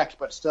correct,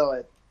 but still,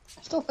 I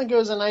still think it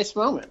was a nice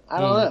moment.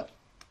 I don't know.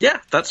 Yeah,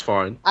 that's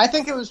fine. I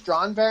think it was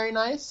drawn very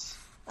nice.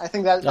 I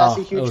think that's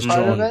a huge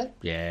part of it.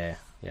 Yeah,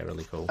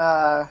 really cool.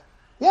 I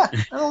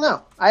don't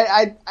know.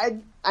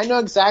 I know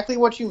exactly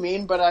what you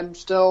mean, but I'm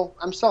still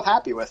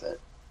happy with it,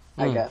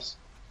 I guess.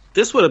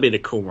 This would have been a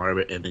cool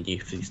moment in the New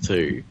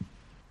 52,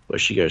 where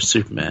she goes,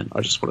 Superman, I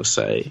just want to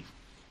say,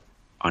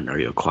 I know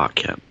you're Clark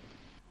Kent.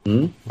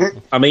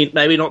 I mean,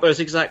 maybe not those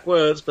exact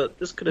words, but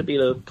this could have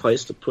been a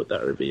place to put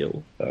that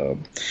reveal. But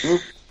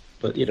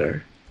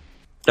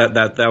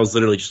that was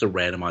literally just a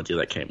random idea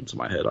that came into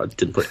my head. I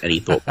didn't put any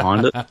thought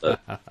behind it. But,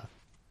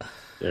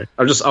 yeah.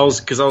 I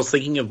was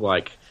thinking of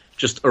like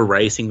just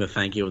erasing the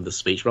thank you of the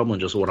speech bubble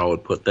and just what I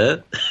would put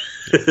there.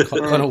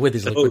 Kind of with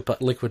his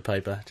liquid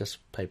paper, just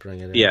papering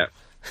it in. Yeah.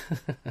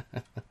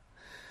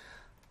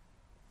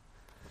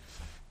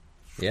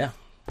 Yeah.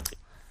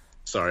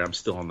 Sorry, I'm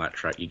still on that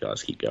track. You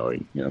guys keep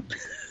going. Yeah.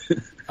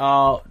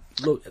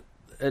 Look,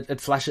 it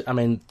flashes. I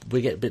mean,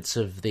 we get bits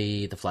of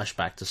the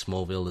flashback to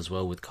Smallville as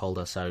well with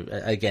Calder. So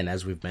again,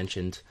 as we've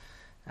mentioned,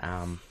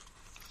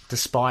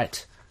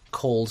 despite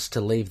calls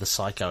to leave the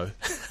Psycho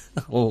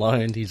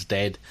alone, he's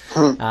dead.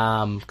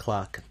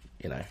 Clark,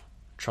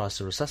 tries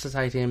to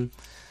resuscitate him,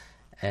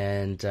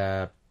 and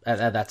at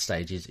that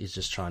stage, he's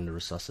just trying to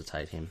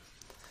resuscitate him.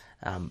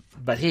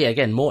 But here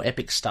again, more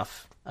epic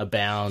stuff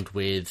abound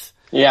with.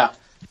 Yeah.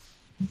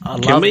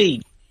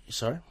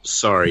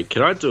 Sorry,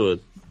 can I do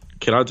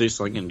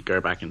something and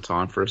go back in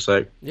time for a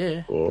sec?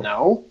 Yeah. Or...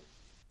 No.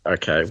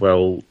 Okay,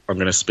 well, I'm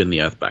going to spin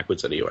the Earth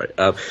backwards anyway.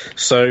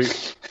 So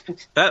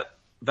that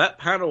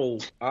panel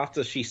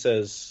after she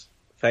says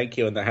thank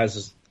you, and that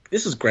has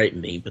this is great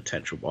meme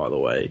potential, by the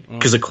way,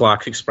 because of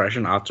Clark's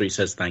expression after he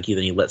says thank you,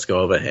 then he lets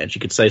go of her hand. She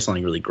could say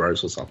something really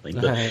gross or something.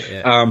 But,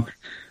 yeah.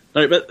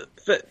 No, but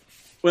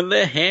when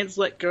their hands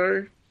let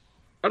go,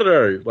 I don't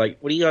know. Like,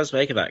 what do you guys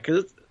make of that?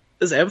 Because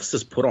there's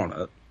emphasis put on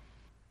it.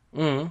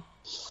 I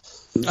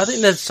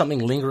think there's something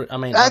lingering. I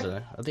mean, I don't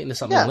know. I think there's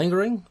something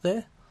lingering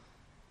there.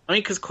 I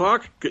mean, because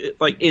Clark,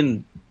 like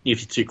in New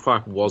 52,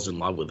 Clark was in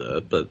love with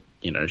her, but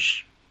he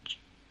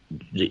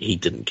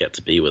didn't get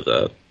to be with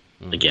her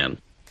again,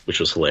 which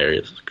was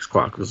hilarious because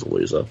Clark was a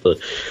loser. But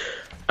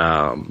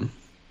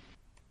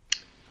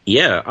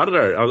yeah, I don't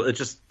know.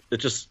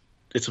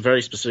 It's a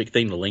very specific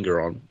thing to linger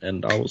on,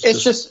 and it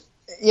just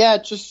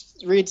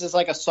reads as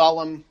like a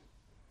solemn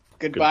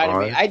goodbye to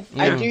me.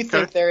 I do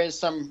think there is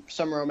some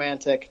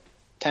romantic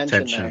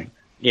tension there.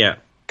 Yeah.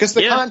 Because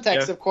the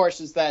context, of course,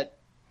 is that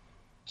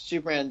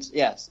Superman's,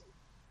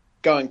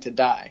 going to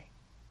die.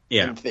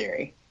 Yeah. In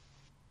theory.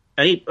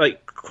 And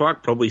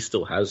Clark probably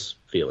still has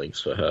feelings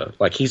for her.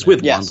 Like, he's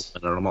with Wonder Woman,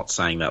 and I'm not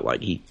saying that,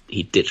 like, he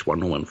ditched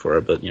Wonder Woman for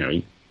her, but,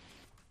 I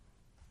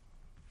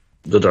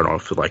don't know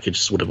if, it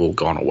just would have all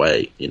gone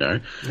away,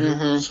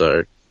 Mm-hmm.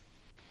 So,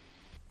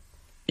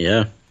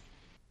 yeah.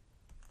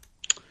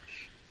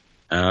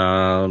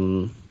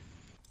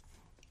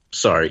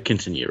 Sorry,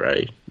 continue,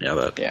 Ray. Now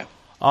that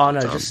Oh no,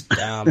 just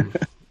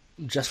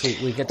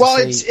we get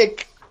to see.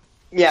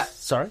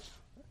 Sorry,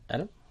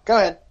 Adam. Go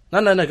ahead.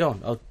 No, go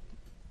on.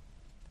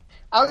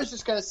 I was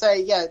just gonna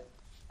say,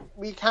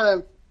 we kind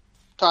of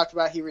talked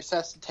about he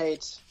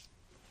resuscitates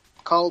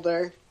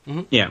Calder.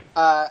 Mm-hmm. Yeah.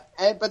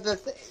 But the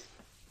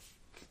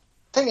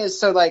thing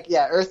is,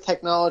 Earth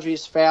technology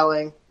is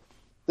failing.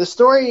 The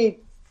story's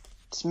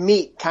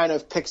meat kind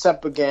of picks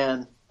up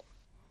again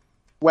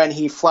when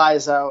he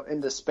flies out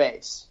into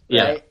space.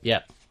 Right?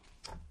 Yeah.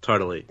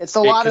 Totally. It's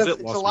a lot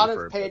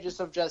of pages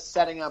of just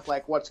setting up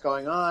what's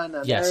going on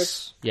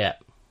Earth. Yeah.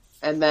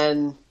 And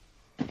then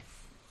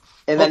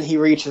he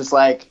reaches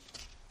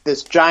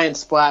this giant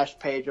splash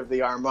page of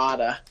the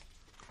Armada.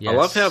 Yes. I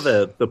love how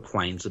the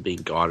planes are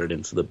being guided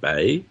into the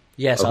bay.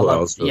 Yes, I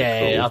love. Cool.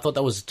 I thought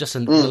that was just a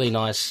really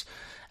nice,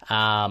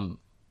 take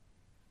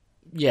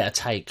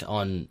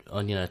on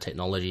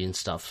technology and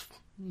stuff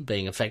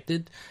being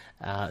affected.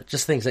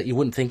 Just things that you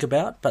wouldn't think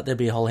about, but there'd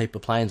be a whole heap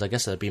of planes. I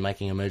guess they'd be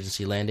making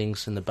emergency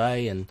landings in the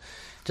bay, and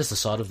just the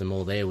sight of them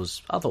all there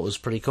I thought was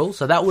pretty cool.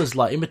 So that was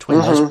in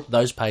between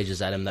those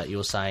pages, Adam, that you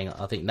were saying.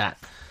 I think that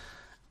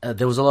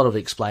there was a lot of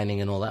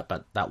explaining and all that,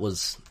 but that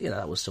was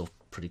still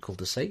pretty cool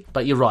to see.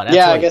 But you're right.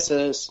 I guess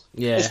it is.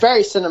 Yeah, it's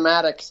very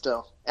cinematic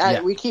still.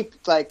 We keep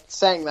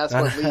saying that's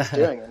what Lee's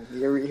doing, and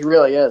he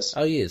really is.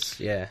 Oh, he is.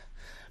 Yeah,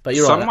 but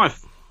you're right.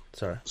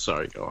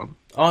 Sorry, go on.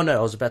 Oh no,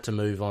 I was about to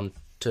move on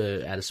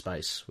to outer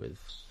space with.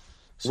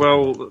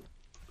 Well,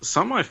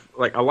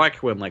 I like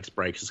when Lex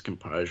breaks his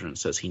composure and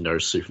says he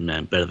knows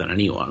Superman better than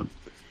anyone,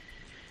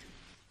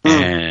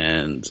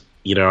 and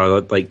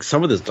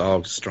some of this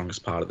dialogue is the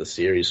strongest part of the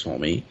series for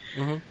me.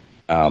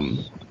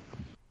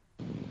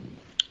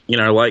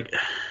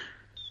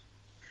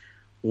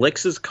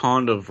 Lex is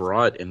kind of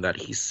right in that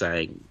he's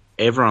saying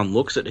everyone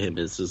looks at him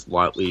as his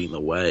light leading the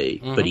way,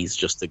 but he's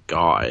just a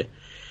guy,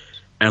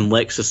 and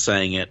Lex is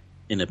saying it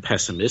in a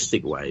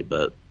pessimistic way,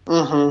 but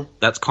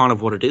that's kind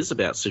of what it is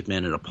about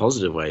Superman in a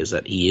positive way, is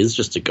that he is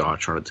just a guy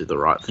trying to do the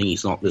right thing.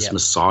 He's not this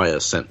messiah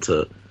sent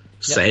to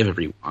save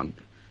everyone.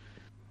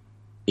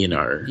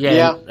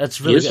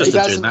 That's really good. He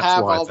doesn't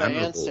have all the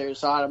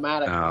answers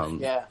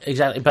automatically.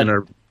 Exactly.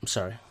 But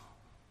sorry,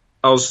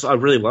 I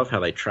really love how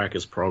they track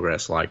his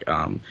progress.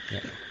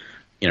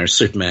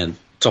 Superman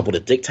toppled a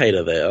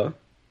dictator there,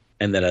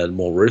 and then a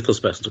more ruthless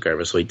person took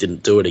over, so he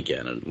didn't do it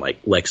again. And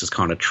Lex is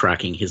kind of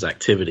tracking his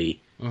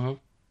activity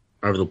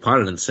over the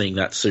planet and seeing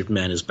that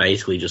Superman is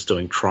basically just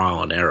doing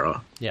trial and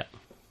error. Yeah.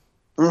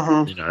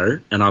 You know,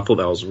 and I thought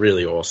that was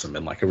really awesome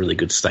and like a really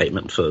good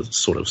statement for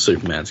sort of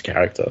Superman's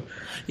character.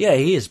 Yeah,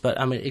 he is, but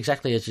I mean,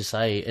 exactly as you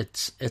say,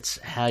 it's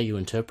how you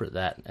interpret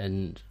that.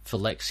 And for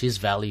Lex, his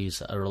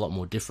values are a lot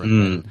more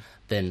different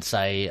than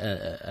say,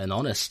 an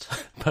honest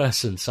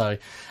person. So,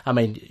 I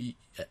mean,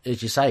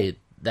 as you say,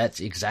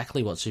 that's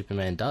exactly what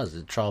Superman does,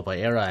 trial by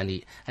error, and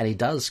he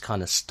does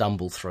kind of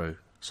stumble through,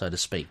 so to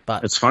speak.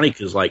 But it's funny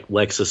because like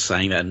Lex is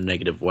saying that in a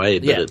negative way,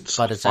 but it's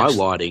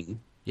highlighting. Actually,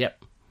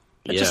 yep.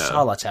 It just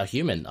highlights how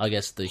human, I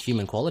guess, the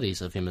human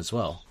qualities of him as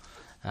well.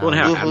 And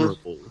how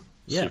admirable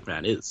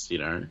Superman is, you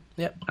know.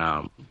 Yep.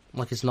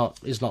 Like he's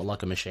not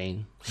like a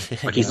machine.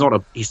 Like he's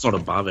not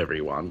above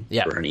everyone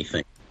or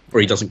anything, or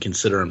he doesn't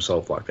consider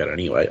himself like that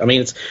anyway. I mean,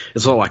 it's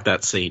not like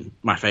that scene,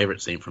 my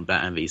favorite scene from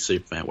Batman v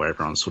Superman, where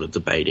everyone's sort of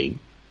debating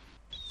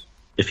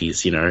if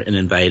he's, you know, an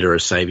invader or a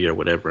savior or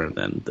whatever, and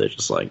then they're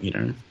just like, you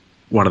know,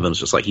 one of them's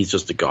just like, he's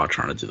just a guy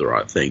trying to do the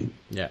right thing.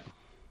 Yeah.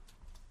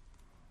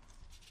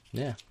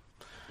 Yeah.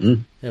 Yeah,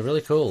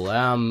 really cool.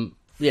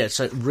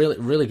 So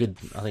really good,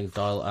 I think,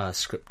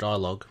 script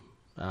dialogue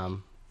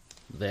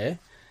there.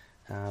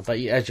 But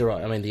as you're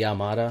right, I mean, the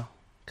Armada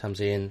comes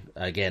in,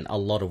 again, a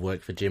lot of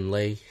work for Jim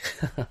Lee,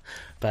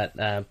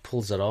 but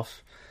pulls it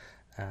off.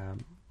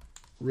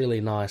 Really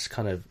nice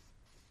kind of...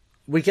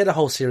 We get a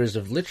whole series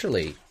of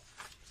literally,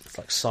 it's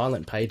like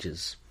silent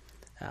pages,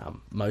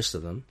 most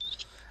of them,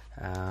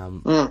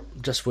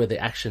 just where the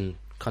action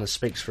kind of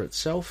speaks for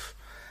itself.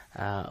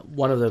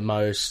 One of the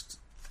most,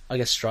 I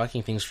guess,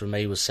 striking things for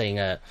me was seeing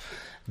a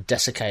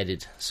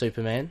desiccated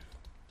Superman.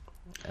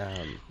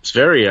 It's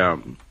very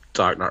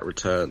Dark Knight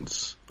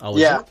Returns. Oh,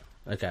 is it?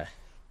 Okay.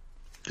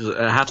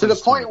 It to the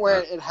point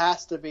where it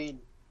has to be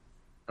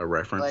a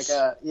reference.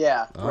 Like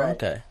right.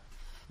 Okay.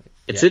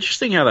 It's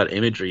interesting how that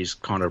imagery is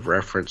kind of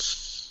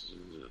referenced.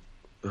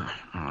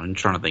 I'm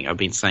trying to think. I've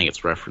been saying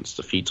it's referenced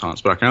a few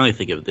times, but I can only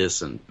think of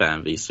this and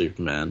Batman v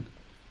Superman,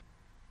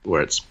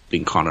 where it's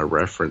been kind of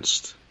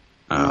referenced.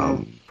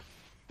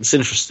 It's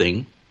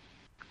interesting.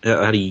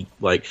 How do you,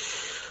 like...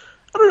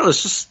 I don't know,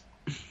 it's just...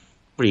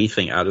 What do you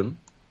think, Adam?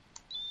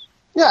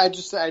 Yeah, I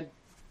just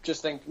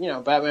think, you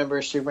know, Batman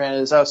vs. Superman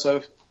is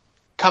also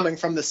coming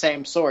from the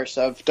same source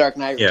of Dark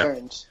Knight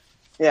Returns.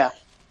 Yeah.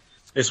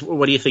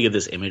 What do you think of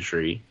this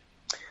imagery?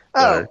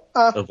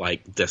 Of,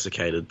 like,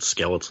 desiccated,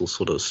 skeletal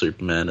sort of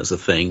Superman as a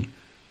thing?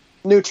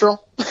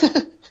 Neutral.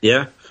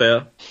 Yeah,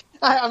 fair.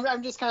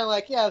 I'm just kind of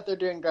like, they're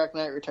doing Dark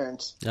Knight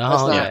Returns.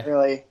 Oh, that's not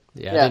really...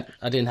 Yeah,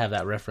 I didn't have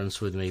that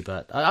reference with me,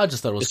 but I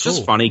just thought it was cool.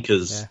 Just funny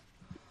because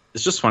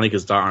it's just funny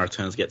because Dark Knight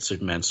Returns gets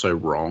Superman so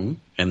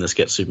wrong, and this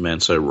gets Superman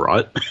so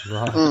right.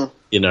 Right.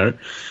 You know,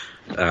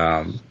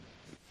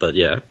 but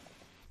yeah.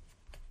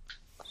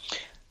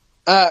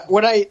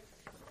 What I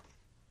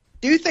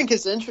do think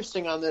is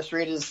interesting on this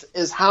read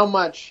is how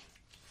much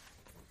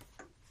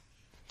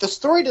the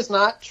story does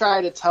not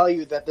try to tell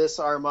you that this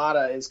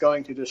Armada is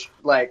going to just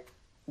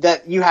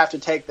that you have to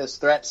take this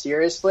threat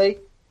seriously.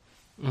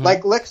 Mm-hmm.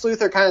 Like, Lex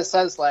Luthor kind of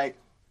says, like,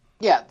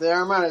 the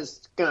Armada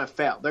is going to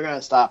fail. They're going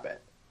to stop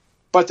it.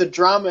 But the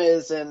drama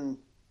is in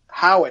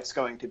how it's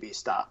going to be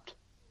stopped.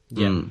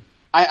 Yeah.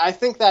 I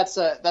think that's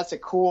a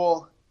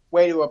cool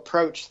way to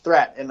approach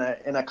threat in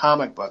a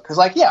comic book. Because,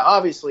 like,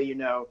 obviously, you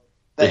know,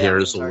 the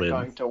heroes are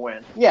going to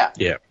win. Yeah.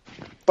 Yeah.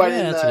 But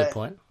that's a good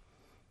point.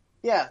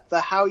 Yeah, the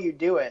how you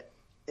do it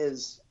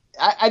is...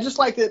 I just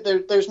like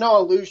that there's no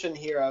illusion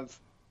here of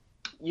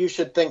you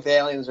should think the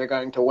aliens are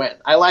going to win.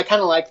 I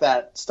kind of like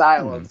that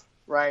style of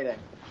writing.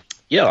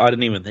 Yeah, I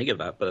didn't even think of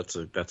that, but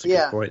that's a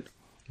good point.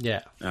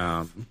 Yeah.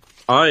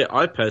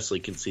 I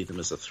personally can see them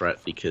as a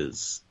threat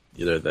because,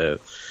 you know, they're...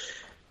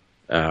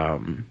 I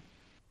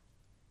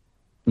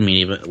mean,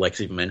 even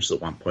Lex even mentions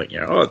at one point, you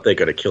know, they're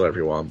going to kill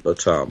everyone,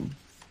 but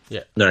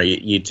no,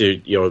 you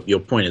do. Your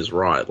point is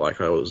right.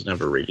 Like, I was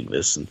never reading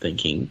this and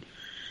thinking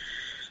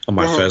on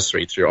my first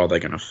read through, they're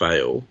going to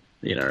fail.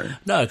 You know,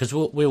 no, because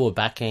we were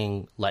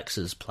backing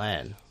Lex's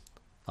plan,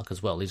 like,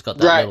 as well. He's got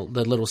that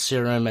little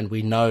serum, and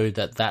we know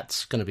that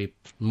that's going to be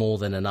more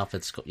than enough.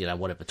 It's got, you know,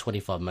 whatever,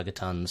 25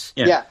 megatons.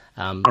 Yeah.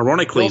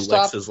 Ironically,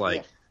 Lex is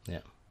like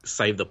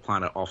save the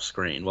planet off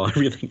screen while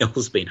everything else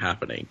has been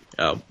happening,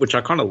 which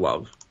I kind of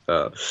love.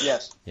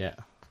 Yes. Yeah.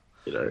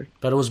 You know,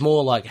 but it was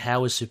more like,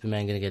 how is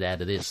Superman going to get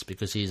out of this?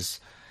 Because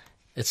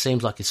it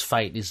seems like his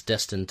fate is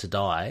destined to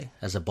die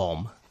as a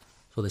bomb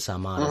for this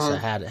Armada. So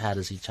how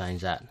does he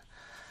change that?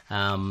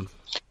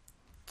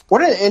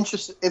 What an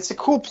interesting! It's a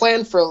cool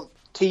plan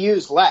to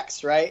use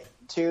Lex, right?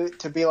 To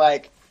be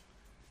like,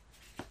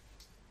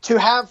 to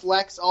have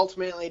Lex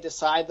ultimately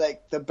decide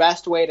like the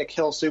best way to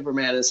kill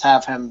Superman is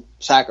have him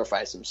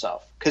sacrifice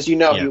himself, because he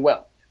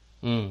will.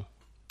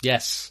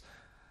 Yes,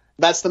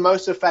 that's the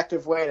most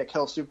effective way to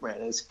kill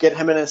Superman, is get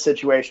him in a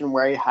situation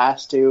where he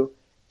has to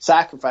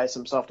sacrifice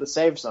himself to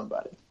save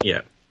somebody.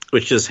 Yeah,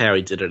 which is how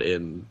he did it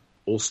in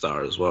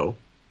All-Star as well.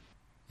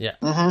 Yeah.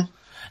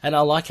 And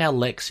I like how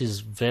Lex is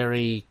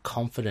very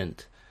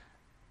confident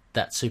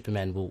that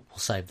Superman will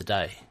save the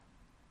day.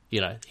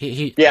 You know,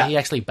 he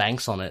actually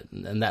banks on it,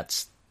 and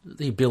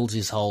he builds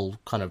his whole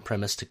kind of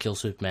premise to kill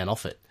Superman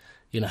off it.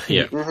 You know,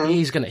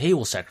 he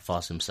will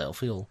sacrifice himself.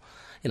 He'll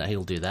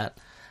do that.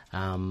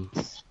 And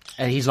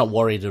he's not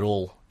worried at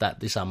all that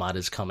this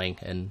Armada's coming,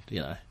 and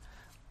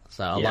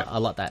so I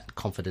like that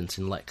confidence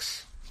in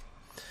Lex.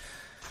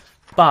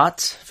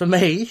 But for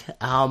me,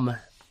 the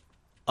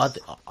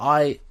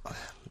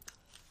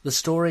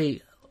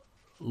story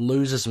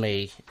loses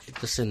me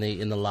just in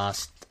the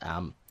last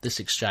this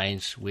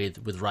exchange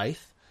with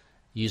Wraith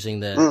using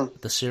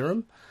the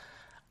serum.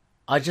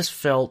 I just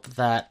felt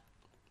that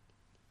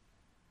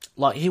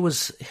like he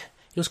was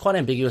quite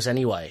ambiguous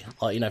anyway,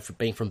 like for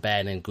being from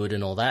bad and good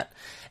and all that.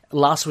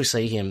 Last we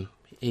see him,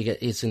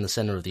 he's in the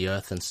center of the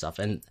earth and stuff,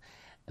 and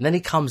then he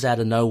comes out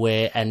of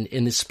nowhere, and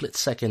in this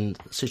split-second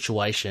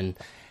situation,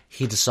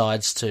 he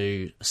decides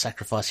to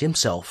sacrifice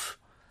himself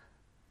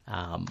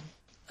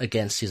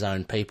against his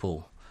own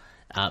people.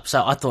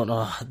 So I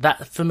thought,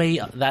 that for me,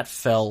 that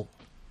fell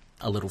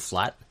a little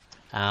flat.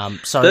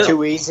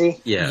 Too easy.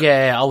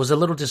 Yeah, I was a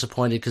little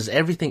disappointed because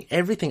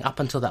everything up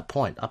until that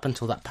point, up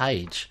until that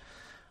page,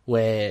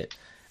 where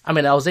I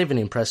was even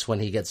impressed when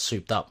he gets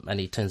souped up and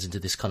he turns into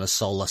this kind of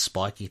solar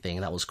spiky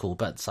thing. That was cool,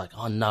 but it's like,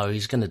 oh no,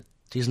 he's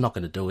not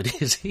gonna do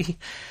it, is he?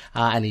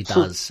 And he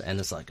does, and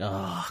it's like,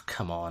 oh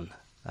come on.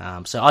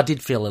 So I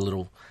did feel a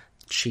little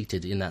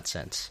cheated in that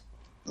sense.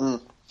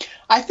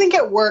 I think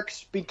it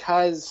works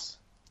because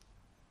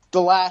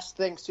the last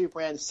thing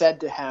Superman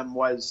said to him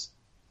was,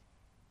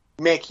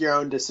 make your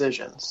own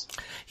decisions.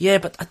 Yeah,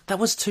 but that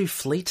was too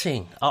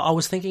fleeting. I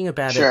was thinking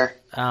about it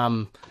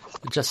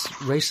just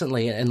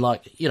recently, and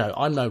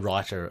I'm no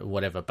writer or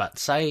whatever,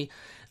 but I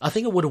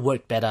think it would have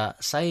worked better,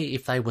 say,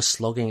 if they were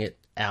slogging it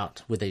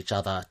out with each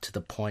other to the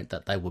point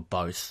that they were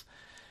both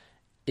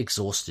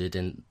exhausted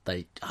and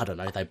they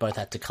both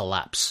had to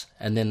collapse,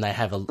 and then they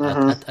have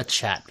a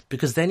chat,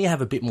 because then you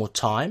have a bit more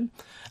time.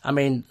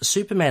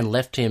 Superman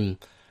left him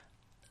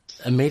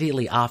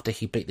immediately after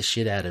he beat the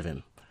shit out of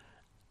him.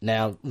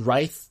 Now,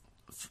 Wraith,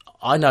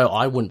 I know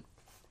I wouldn't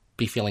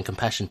be feeling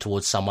compassion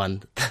towards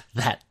someone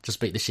that just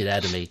beat the shit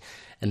out of me,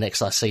 and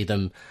next I see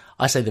them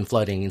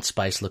floating in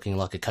space looking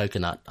like a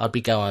coconut. I'd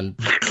be going,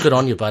 good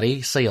on you,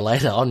 buddy, see you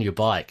later on your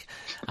bike.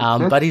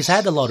 But he's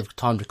had a lot of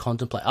time to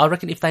contemplate. I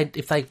reckon if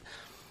they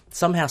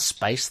somehow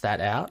space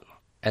that out,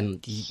 and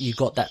you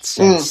got that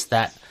sense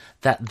that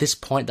this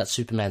point that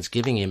Superman's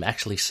giving him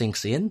actually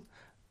sinks in,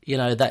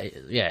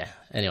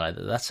 anyway,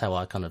 that's how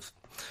I kind of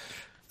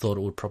thought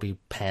it would probably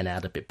pan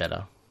out a bit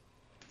better.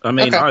 I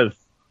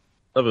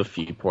have a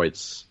few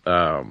points.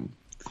 So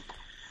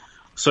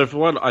for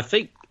one, I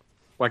think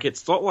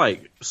it's not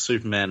like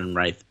Superman and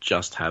Wraith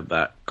just had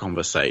that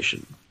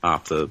conversation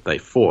after they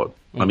fought.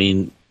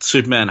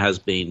 Superman has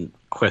been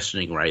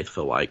questioning Wraith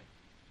for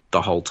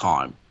the whole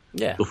time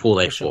before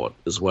they fought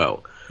as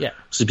well. Yeah.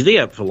 So he's been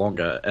there for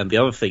longer. And the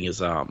other thing is,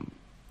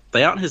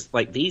 they aren't his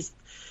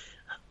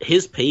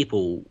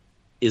people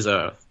is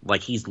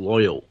he's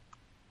loyal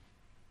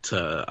to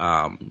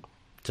the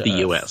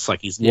Earth. US.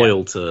 He's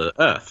loyal to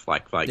Earth.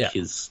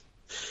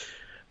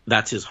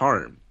 That's his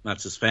home.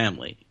 That's his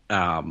family.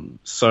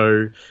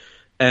 So,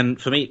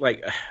 and for me,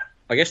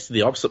 I guess to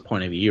the opposite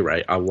point of view,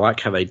 right? I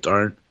like how they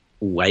don't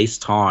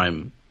waste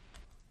time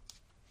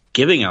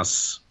giving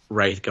us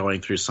Wraith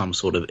going through some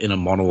sort of inner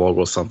monologue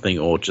or something,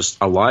 or just,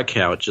 I like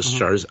how it just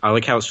shows, I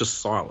like how it's just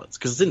silence,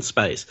 because it's in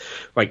space.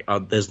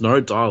 There's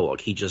no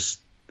dialogue.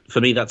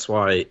 For me, that's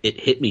why it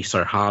hit me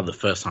so hard the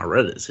first time I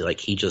read it.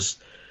 He just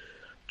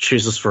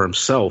chooses for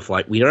himself.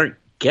 We don't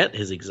get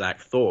his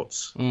exact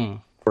thoughts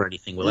or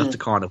anything. We'll have to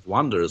kind of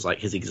wonder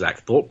his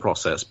exact thought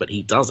process, but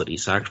he does it. He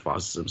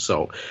sacrifices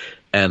himself.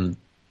 And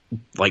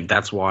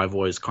that's why I've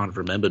always kind of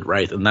remembered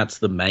Wraith, and that's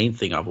the main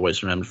thing I've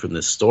always remembered from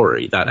this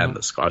story, that and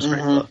the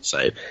skyscraper.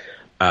 So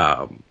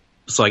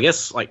I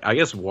guess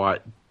why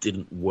it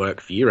didn't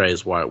work for you, Ray,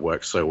 is why it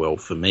worked so well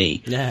for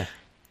me. Yeah.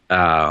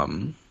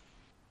 And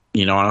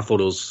I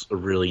thought it was a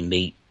really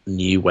neat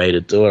new way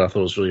to do it. I thought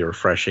it was really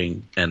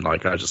refreshing, and I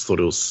just thought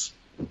it was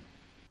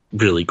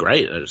really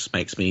great. It just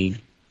makes me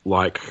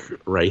like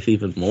Wraith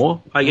even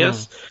more, I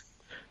guess.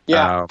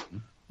 Yeah.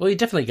 Well, he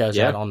definitely goes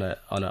out on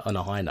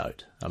a high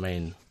note.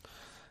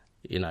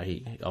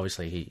 He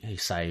obviously he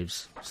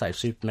saves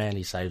Superman.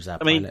 He saves our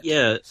planet.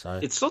 So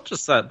it's not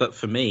just that, but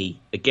for me,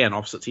 again,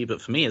 opposite to you,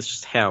 but for me, it's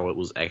just how it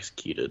was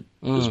executed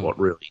is what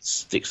really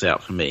sticks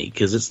out for me,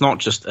 because it's not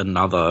just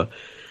another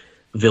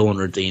villain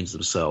redeems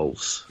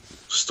themselves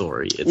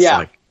story. It's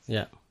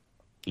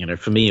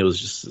for me, it was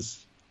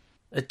just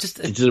it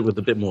did it with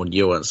a bit more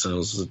nuance, and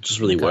it just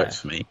really worked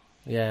for me.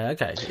 Yeah.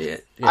 Okay. Yeah.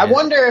 I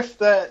wonder if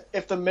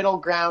the middle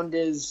ground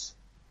is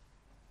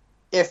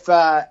if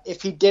the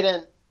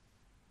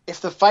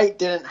fight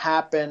didn't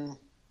happen,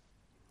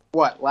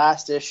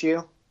 last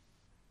issue?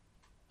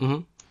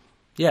 Mm-hmm.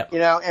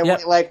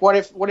 Yeah. What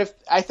if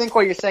I think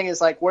what you're saying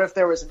is what if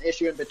there was an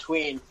issue in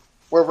between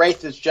where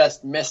Wraith is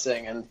just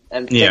missing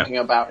and thinking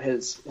about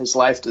his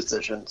life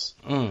decisions?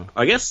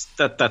 I guess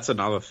that's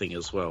another thing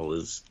as well,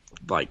 is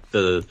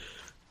the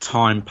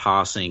time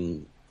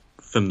passing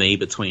for me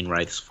between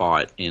Wraith's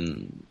fight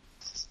and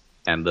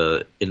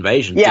the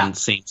invasion didn't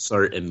seem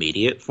so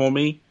immediate for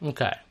me.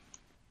 Okay.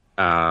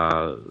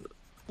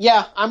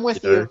 Yeah, I'm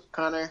with you,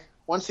 Connor.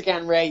 Once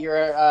again, Ray,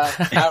 you're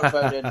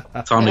outvoted.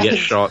 Time to get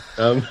shot.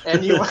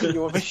 And you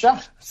will be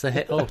shot. It's a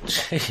hair. Oh,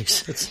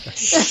 jeez.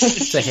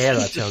 It's a hair,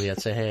 I tell you.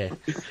 It's a hair.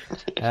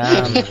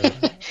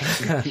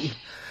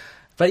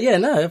 But yeah,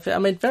 no, I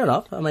mean, fair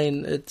enough. I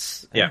mean,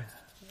 it's... Yeah.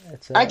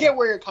 I get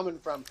where you're coming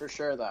from, for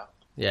sure, though.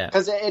 Yeah.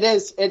 Because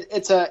it's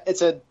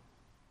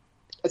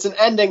an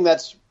ending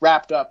that's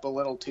wrapped up a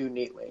little too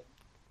neatly.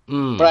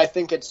 But I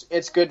think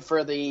it's good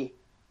for the...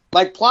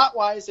 Like,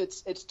 plot-wise,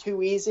 it's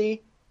too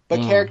easy.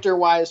 But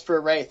character-wise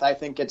for Wraith, I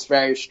think it's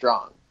very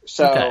strong.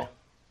 So,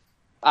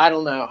 I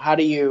don't know. How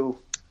do you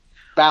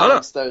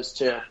balance those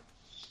two?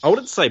 I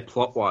wouldn't say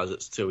plot-wise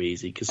it's too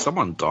easy, because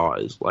someone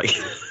dies. Like,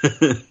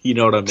 you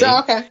know what I mean? So,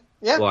 okay.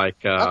 Yeah.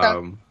 Like,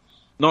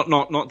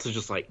 not to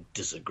just, like,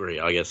 disagree,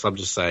 I guess. I'm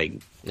just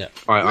saying,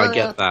 I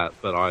get that,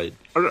 but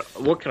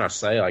what can I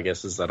say, I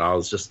guess, is that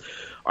I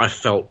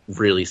felt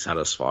really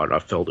satisfied. I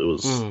felt it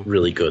was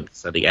really good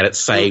setting, and it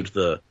saved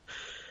the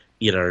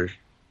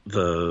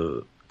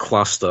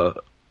cluster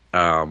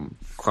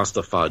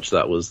fudge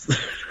that was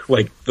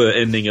like the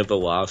ending of the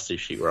last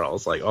issue, where I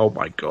was like, oh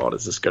my god,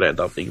 is this going to end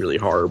up being really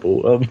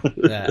horrible?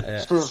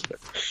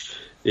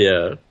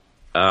 Yeah.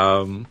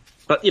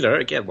 But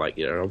again, like,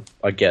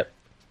 I get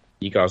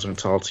you guys are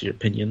entitled to your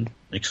opinion,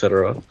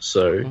 etc.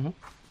 So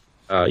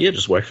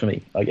just work for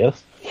me, I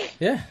guess.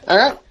 Yeah. All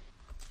right.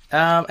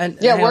 And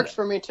it works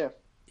for me too.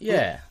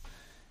 Yeah.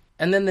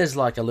 And then there's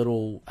like a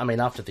little, I mean,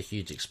 after the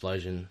huge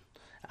explosion,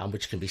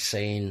 which can be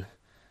seen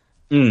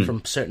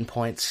from certain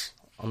points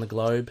on the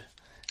globe.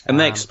 And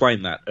they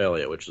explained that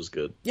earlier, which was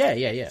good.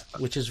 Yeah.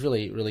 Which is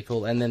really, really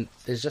cool. And then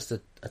there's just a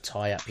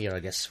tie-up here, I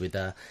guess, with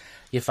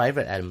your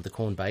favourite, Adam, the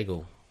corn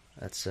bagel.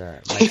 That's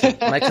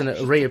makes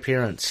a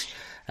reappearance.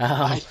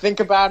 I think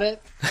about it.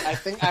 I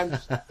think I'm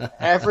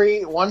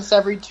once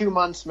every 2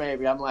 months,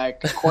 maybe. I'm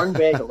like, corn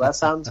bagel, that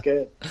sounds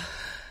good.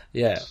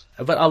 Yeah.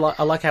 But I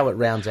like how it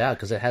rounds out,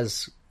 because it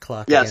has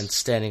Clark again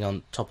standing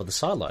on top of the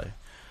silo,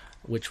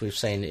 which we've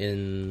seen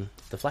in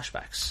the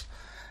flashbacks.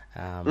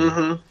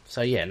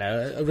 So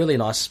a really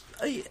nice,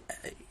 a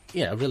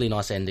really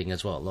nice ending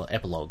as well,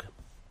 epilogue,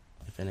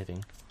 if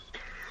anything.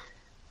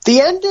 The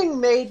ending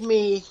made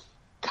me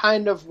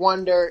kind of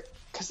wonder,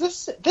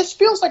 because this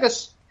feels like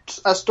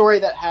a story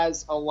that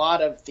has a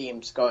lot of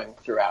themes going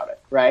throughout it,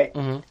 right?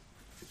 Mm-hmm.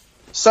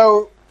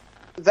 So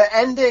the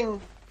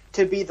ending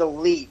to be the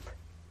leap,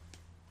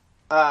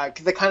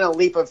 the kind of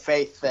leap of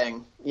faith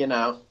thing,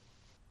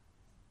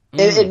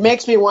 It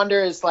makes me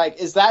wonder, is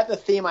that the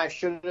theme I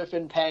should have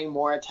been paying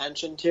more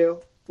attention to?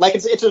 Like,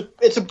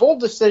 it's a bold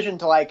decision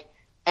to, like,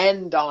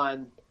 end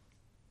on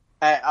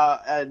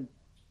a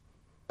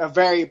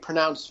very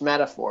pronounced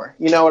metaphor.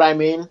 You know what I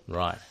mean?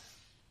 Right.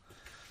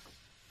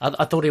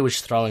 I thought he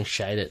was throwing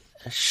shade at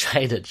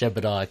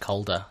Jebediah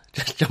Calder,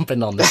 just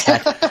jumping on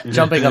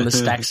the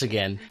stacks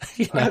again.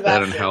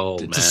 That in hell,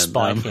 man. To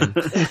spite him.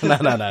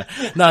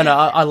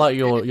 No. I like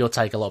your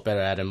take a lot better,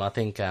 Adam. I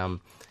think. For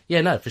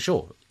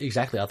sure.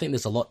 Exactly. I think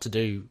there's a lot to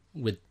do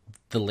with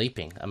the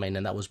leaping. I mean,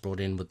 and that was brought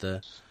in with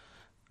the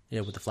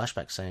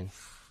flashback scene.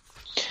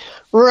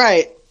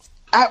 Right.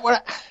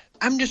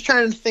 I'm just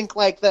trying to think,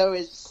 like, though,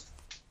 I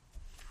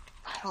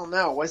don't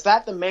know, was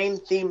that the main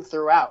theme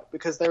throughout?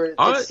 Because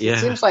it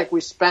seems like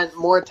we spent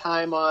more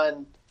time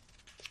on,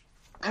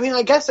 I mean,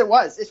 I guess it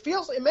was.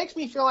 It makes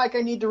me feel like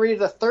I need to read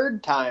it a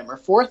third time or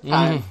fourth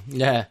time.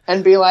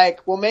 And be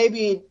like, well,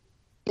 maybe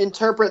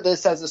interpret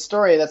this as a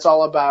story that's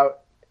all about,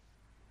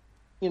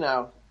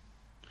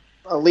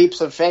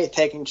 leaps of faith,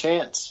 taking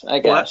chance, I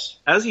guess.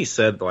 Well, as you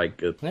said,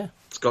 like,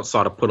 Scott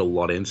Snyder put a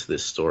lot into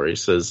this story.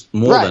 So there's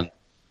more than...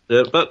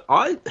 but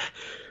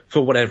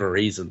for whatever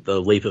reason,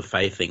 the leap of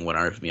faith thing went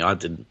over me. I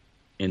didn't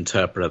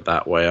interpret it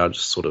that way. I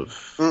just sort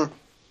of...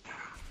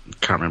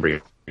 can't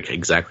remember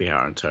exactly how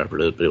I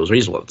interpreted it, but it was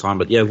reasonable at the time.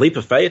 But yeah, leap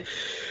of faith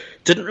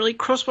didn't really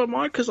cross my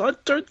mind, because I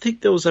don't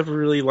think there was ever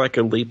really, like,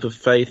 a leap of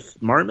faith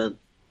moment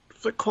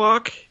for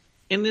Clark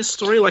in this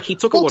story. Like, he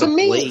took a lot of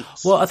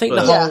leaps. Well, I think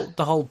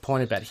the whole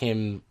point about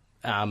him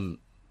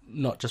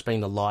not just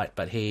being the light,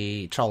 but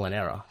trial and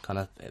error kind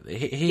of.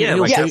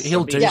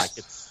 He'll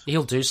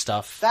do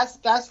stuff.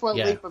 That's what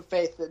leap of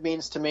faith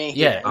means to me.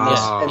 In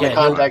the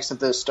context of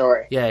this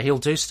story. Yeah, he'll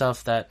do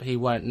stuff that he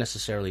won't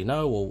necessarily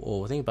know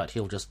or think, but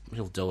he'll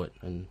do it.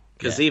 And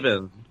because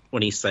even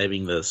when he's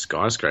saving the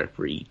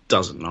skyscraper, he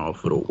doesn't know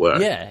if it'll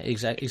work. Yeah,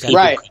 exactly. People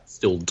could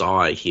still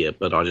die here,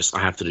 but I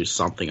have to do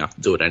something. I have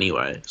to do it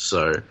anyway.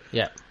 So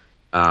you're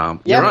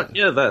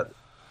right.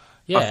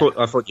 Yeah,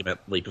 I thought you meant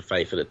leap of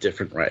faith at a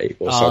different rate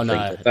or something.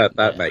 No.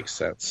 That makes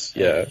sense.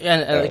 Yeah,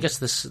 and I guess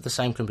the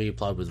same can be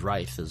applied with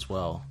Wraith as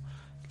well.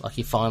 Like,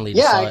 he finally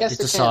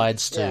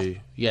decides to.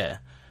 Yeah.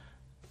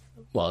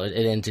 Well, it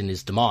ends in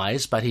his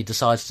demise, but he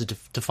decides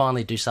to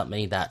finally do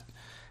something that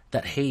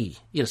he,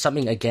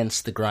 something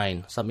against the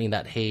grain, something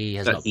that he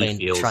has not been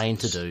trained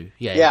to do.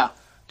 Yeah.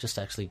 Just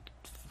actually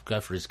go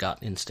for his gut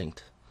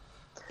instinct.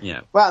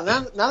 Yeah. Well,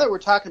 now that we're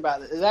talking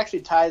about it, it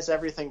actually ties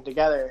everything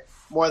together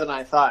more than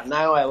I thought.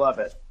 Now I love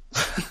it.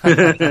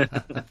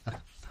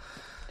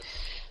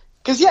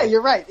 Because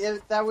you're right.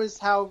 That was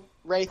how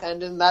Wraith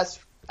ended. And that's,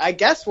 I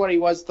guess, what he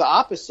was the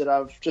opposite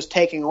of, just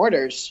taking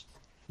orders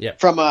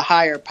from a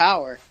higher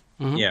power.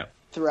 Mm-hmm. Yeah.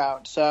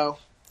 Throughout. So,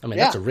 I mean,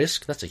 that's a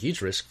risk. That's a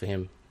huge risk for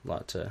him,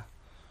 like to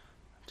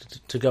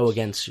go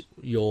against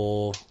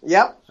your.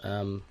 Yep.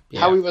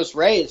 How he was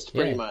raised,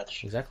 pretty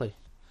much. Exactly.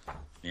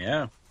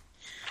 Yeah.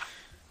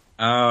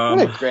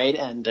 What a great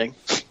ending.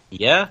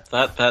 Yeah,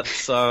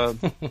 that's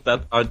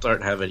that. I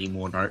don't have any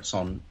more notes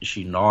on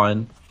issue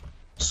 9,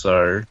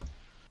 so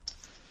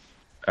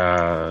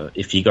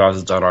if you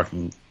guys are done, I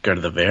can go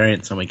to the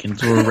variants and we can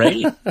do a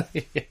raid.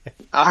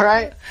 All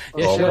right.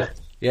 Yeah, sure.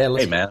 Yeah,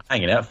 hey man,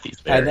 hanging out for these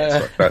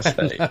variants.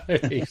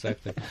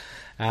 Exactly.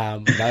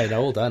 No,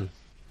 all done.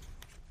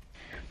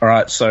 All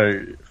right,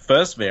 so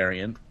first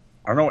variant.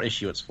 I don't know what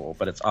issue it's for,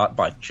 but it's art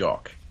by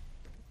Jock,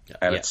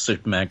 and it's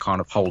Superman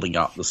kind of holding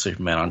up the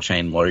Superman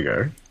Unchained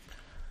logo,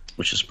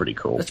 which is pretty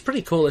cool. It's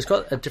pretty cool. It's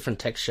got a different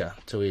texture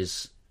to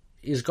his.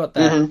 He's got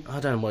that.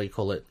 I don't know what you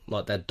call it,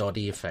 like that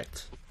dotty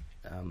effect.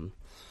 It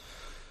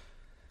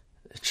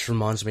just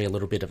reminds me a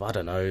little bit of, I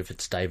don't know if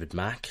it's David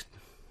Mack,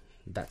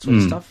 that sort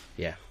of stuff.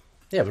 Yeah,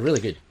 but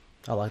really good.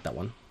 I like that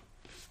one.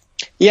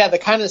 Yeah, the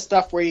kind of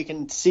stuff where you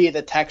can see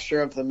the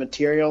texture of the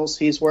materials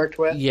he's worked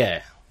with.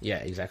 Yeah,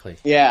 exactly.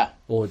 Yeah.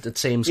 Or it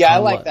seems. Yeah, I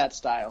like that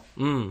style.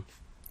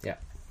 Yeah.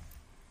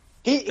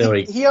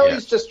 He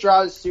always just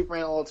draws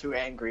Superman a little too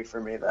angry for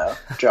me, though.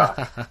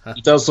 Jock.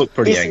 He does look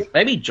pretty angry.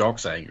 Maybe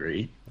Jock's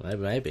angry.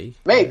 Maybe.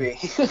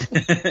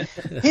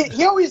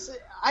 He always.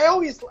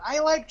 I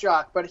like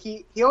Jock, but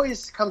he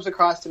always comes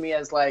across to me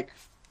as like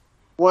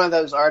one of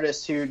those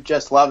artists who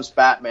just loves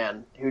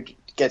Batman, who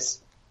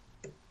gets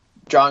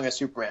drawing a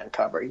Superman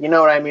cover. You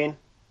know what I mean?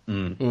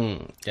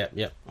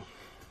 Yep.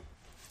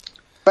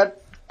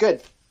 But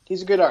good.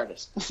 He's a good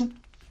artist.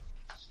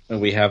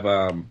 And we have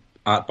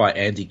art by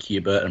Andy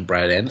Kubert and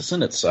Brad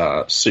Anderson. It's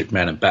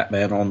Superman and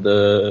Batman on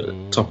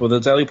the top of the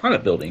Daily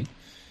Planet building.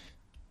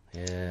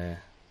 Yeah.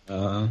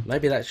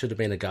 Maybe that should have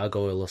been a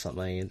gargoyle or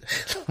something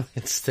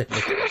instead.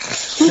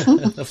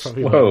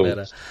 Probably Whoa.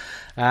 Better.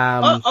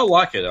 I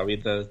like it. I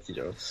mean,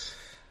 it's...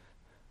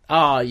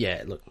 Oh,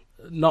 yeah, look,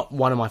 not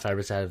one of my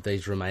favourites out of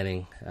these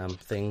remaining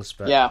things,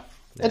 but... Yeah,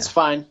 it's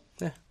fine.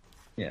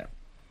 Yeah.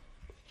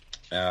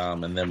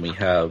 And then we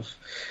have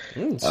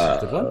good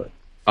one.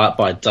 art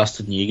by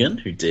Dustin Nguyen,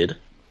 who did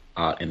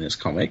art in this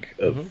comic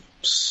of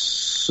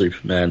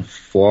Superman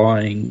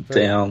flying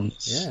down.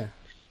 Yeah.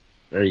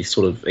 Very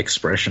sort of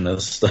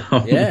expressionist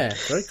stuff. Yeah,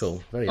 very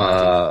cool. Very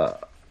I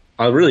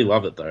really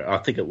love it, though. I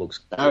think it looks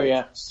good. Oh,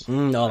 yeah. I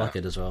like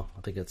it as well.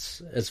 I think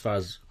it's, as far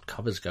as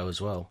covers go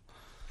as well.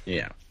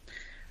 Yeah.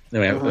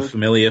 Then we have a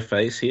familiar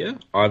face here.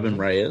 Ivan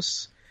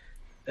Reyes,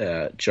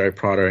 Joe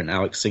Prado, and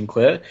Alex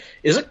Sinclair.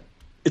 It's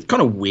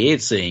kind of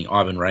weird seeing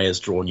Ivan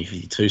Reyes draw New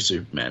 52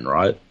 Superman,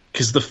 right?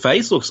 Because the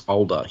face looks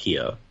older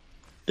here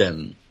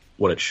than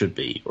what it should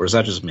be. Or is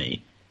that just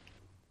me?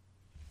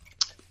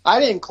 I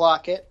didn't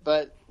clock it,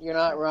 but you're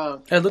not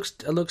wrong. It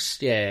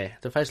looks, yeah,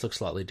 the face looks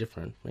slightly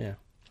different, yeah.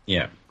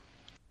 Yeah.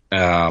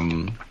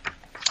 And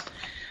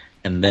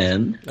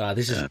then...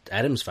 this is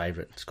Adam's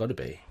favourite. It's got to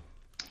be.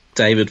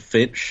 David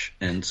Finch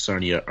and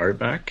Sonia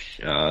Oback.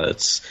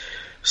 It's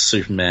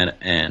Superman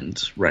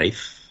and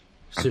Wraith.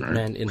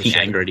 Superman in the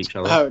shadow. Angry at each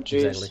other. Oh,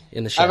 jeez. Exactly.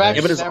 In the shadow.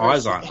 Yeah, but his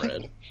eyes aren't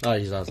red. Oh,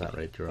 his eyes aren't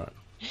red, you're right.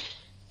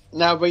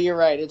 No, but you're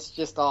right. It's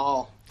just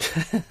all...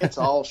 it's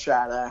all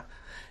shadow.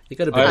 You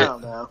got a bit. I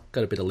don't know.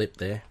 Got a bit of lip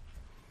there.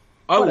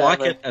 I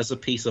like it as a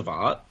piece of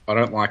art. I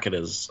don't like it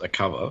as a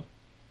cover.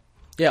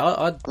 Yeah,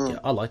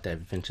 I like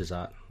David Finch's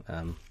art.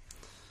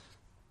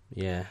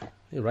 Yeah,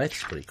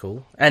 Wraith's pretty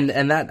cool, and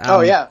that.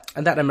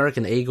 And that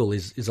American Eagle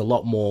is a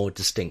lot more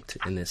distinct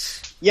in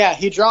this. Yeah,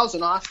 he draws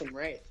an awesome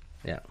Wraith.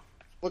 Yeah,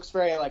 looks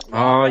very like.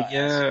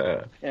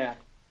 Yeah.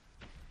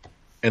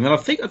 And then I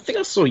think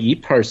I saw you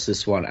post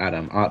this one,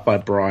 Adam. Art by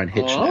Brian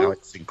Hitch and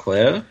Alex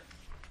Sinclair.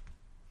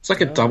 It's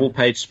like a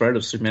double-page spread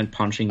of Superman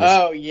punching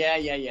this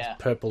yeah.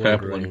 Purple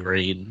and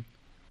green.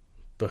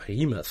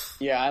 Behemoth.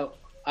 Yeah,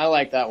 I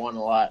like that one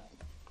a lot.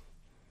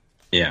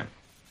 Yeah.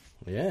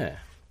 Yeah.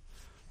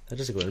 That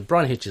is a good one.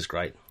 Brian Hitch is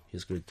great.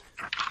 He's good.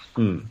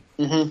 And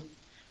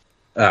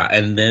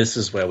this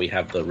is where we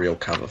have the real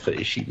cover for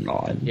issue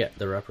 9. Yeah,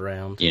 the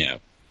wraparound. Yeah,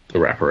 the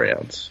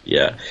wraparounds.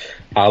 Yeah.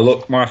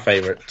 Look, my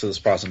favourite, to the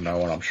surprise of no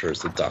one, I'm sure,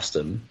 is the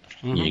Dustin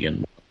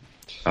Nguyen.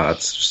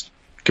 It's just,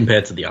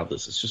 compared to the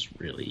others, it's just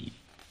really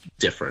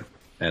different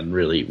and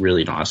really,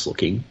 really nice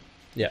looking.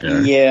 Yeah. You know?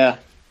 Yeah.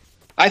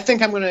 I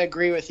think I'm going to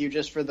agree with you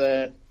just for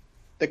the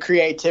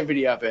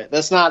creativity of it.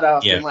 That's not a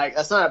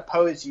that's not a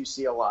pose you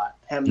see a lot.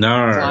 Him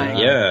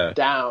flying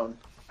down.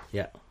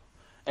 Yeah.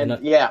 And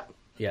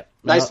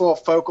nice little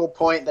focal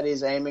point that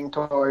he's aiming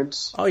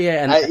towards. Oh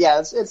yeah, and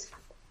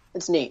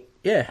it's neat.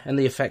 Yeah, and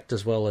the effect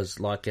as well as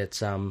like it's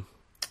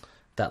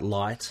that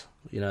light,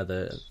 you know,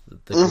 the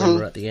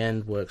glimmer at the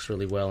end works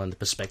really well, and the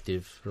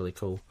perspective really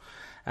cool.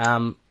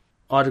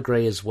 I'd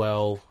agree as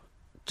well.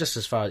 Just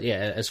as far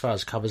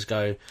as covers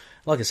go,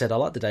 like I said, I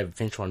like the David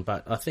Finch one,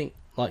 but I think,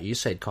 like you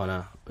said,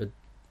 Connor,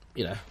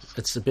 you know,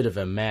 it's a bit of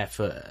a meh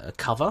for a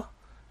cover.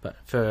 But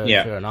for an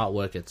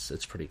artwork,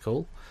 it's pretty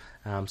cool.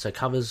 So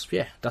covers,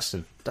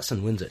 Dustin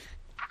wins it.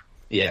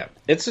 Yeah,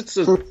 it's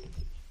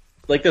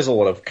like there's a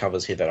lot of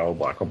covers here that I would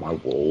like on my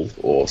wall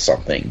or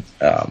something.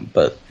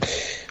 But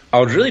I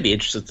would really be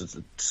interested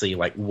to see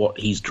like what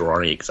he's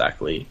drawing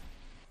exactly.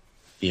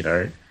 You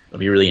know, I'd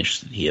be really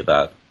interested to hear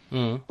that.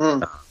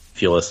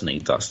 If you're listening,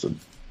 Dustin.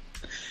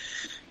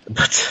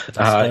 But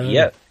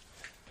yeah.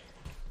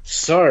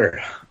 So,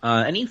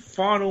 any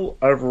final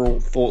overall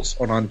thoughts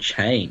on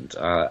Unchained?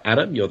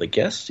 Adam, you're the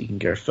guest. You can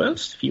go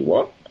first if you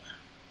want.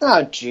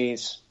 Oh,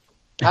 jeez.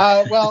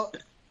 Well,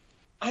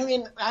 I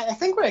mean, I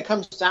think when it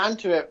comes down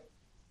to it,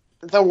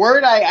 the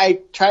word I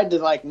tried to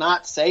like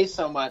not say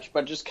so much,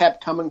 but just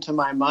kept coming to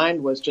my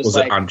mind was just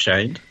it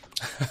Unchained?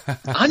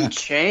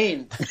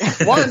 Unchained.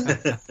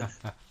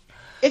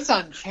 It's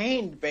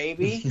Unchained,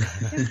 baby.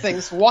 This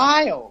thing's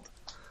wild.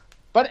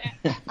 But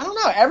I don't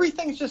know.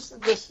 Everything's just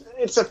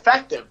it's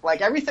effective.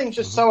 Like everything's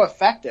just so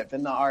effective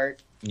in the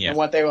art and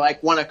what they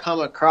like want to come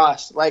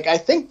across. Like I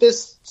think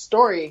this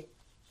story,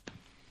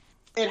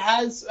 it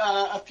has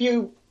a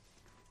few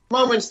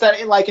moments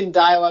that, like in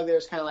dialogue,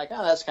 there's kind of like,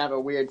 oh, that's kind of a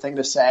weird thing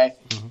to say.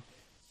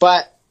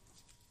 But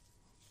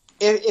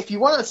if you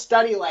want to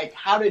study like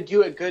how to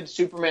do a good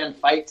Superman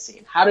fight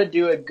scene, how to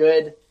do a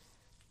good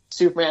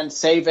Superman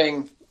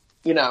saving,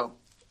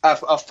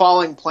 a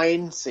falling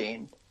plane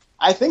scene,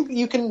 I think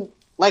you can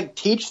like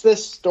teach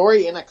this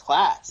story in a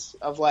class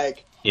of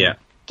like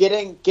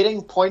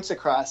getting points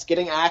across,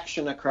 getting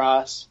action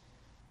across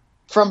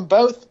from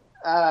both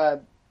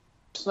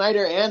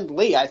Snyder and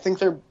Lee. I think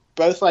they're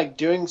both like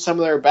doing some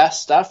of their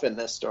best stuff in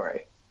this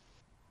story.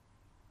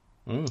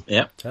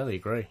 Yeah, totally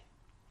agree.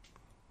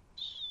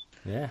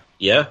 Yeah.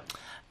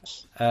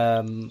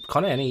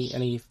 Connor,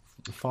 any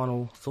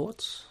final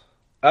thoughts?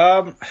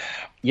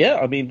 Yeah,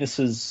 I mean, this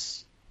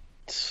is,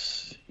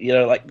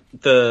 like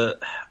the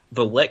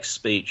Lex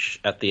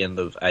speech at the end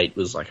of 8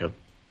 was like a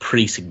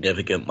pretty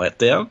significant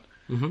letdown,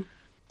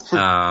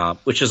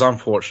 which is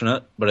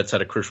unfortunate, but it's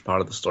at a crucial part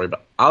of the story.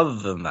 But other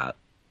than that,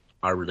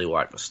 I really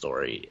like the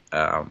story.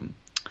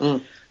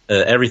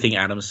 Everything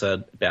Adam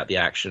said about the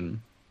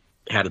action,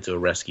 how to do a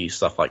rescue,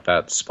 stuff like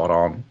that, spot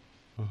on.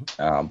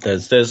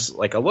 There's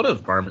like a lot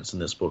of moments in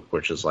this book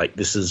which is like,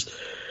 this is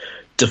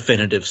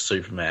definitive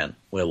Superman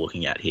we're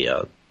looking at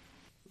here.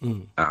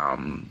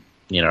 I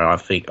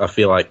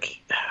feel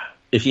like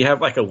if you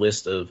have like a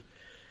list of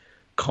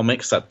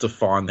comics that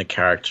define the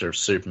character of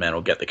Superman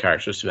or get the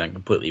character of Superman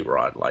completely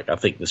right, like I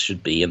think this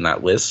should be in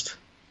that list.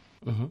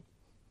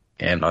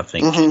 And I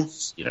think I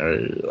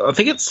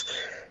think it's,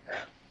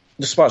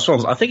 despite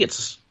storms, I think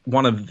it's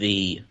one of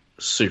the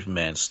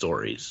Superman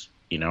stories.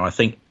 I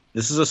think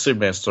this is a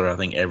Superman story I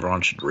think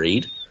everyone should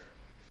read.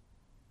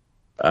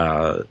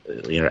 Add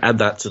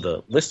that to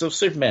the list of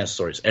Superman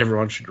stories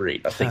everyone should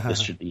read. I think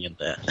this should be in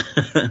there.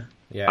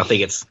 I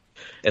think it's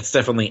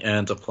definitely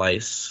earned a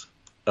place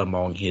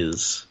among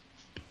his,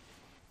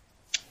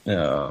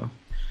 whatever.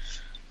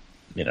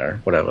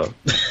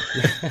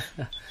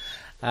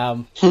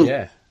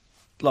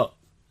 Look,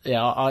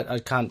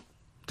 I can't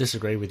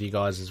disagree with you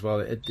guys as well.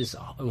 It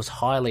was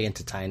highly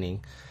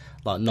entertaining,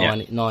 like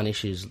nine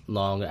issues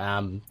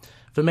long.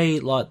 For me,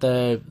 like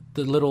the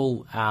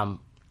little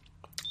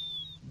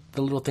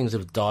things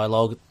of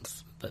dialogue,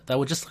 they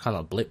were just kind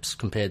of blips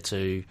compared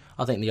to,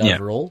 I think, the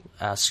overall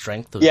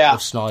strength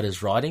of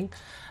Snyder's writing.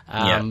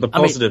 The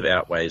positive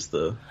outweighs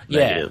the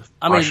negative.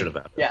 Should have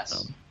added.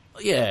 Yes.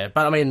 But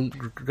I mean,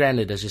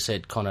 granted, as you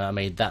said, Connor, I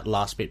mean, that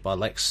last bit by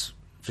Lex,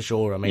 for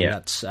sure. I mean,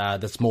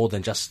 that's more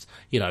than just,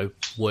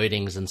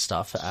 wordings and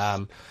stuff.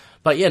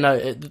 But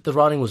the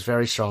writing was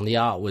very strong. The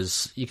art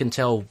was, you can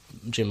tell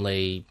Jim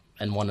Lee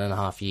in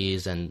 1.5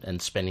 years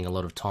and spending a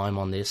lot of time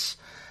on this.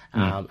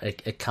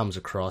 It comes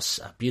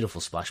across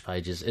beautiful splash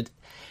pages.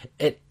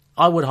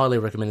 I would highly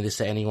recommend this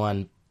to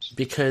anyone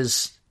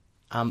because,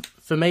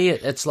 for me,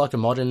 it's like a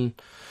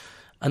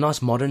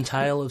nice modern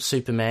tale of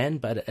Superman,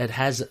 but it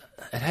has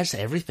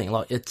everything.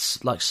 Like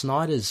it's like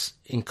Snyder's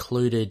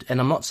included,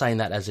 and I'm not saying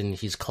that as in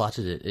he's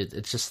cluttered it.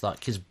 It's just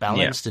like he's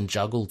balanced and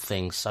juggled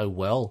things so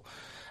well.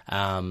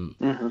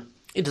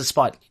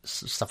 Despite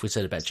stuff we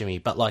said about Jimmy,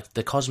 but like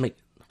the cosmic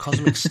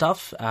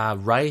stuff,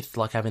 Wraith,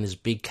 like having this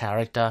big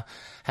character,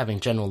 having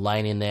General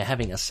Lane in there,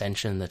 having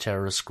Ascension, the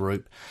terrorist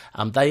group,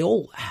 they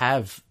all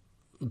have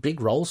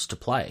big roles to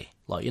play.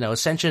 Like,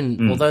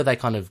 Ascension, although they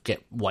kind of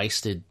get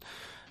wasted,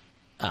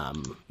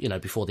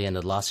 before the end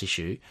of the last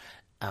issue,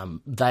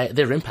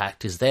 their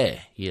impact is there.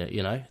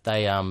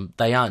 They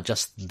aren't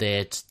just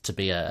there to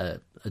be a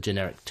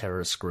generic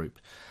terrorist group.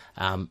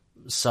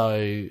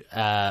 So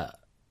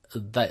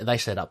they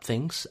set up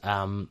things,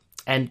 and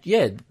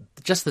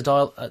just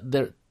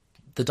the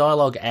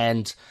dialogue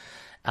and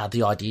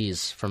the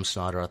ideas from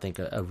Snyder, I think,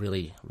 are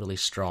really, really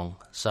strong.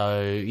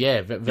 So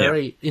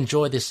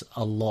enjoy this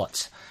a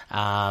lot.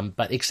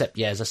 But except,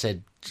 as I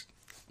said,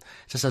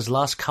 just those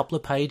last couple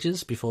of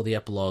pages before the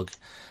epilogue,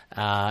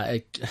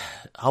 I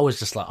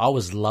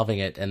was loving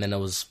it, and then it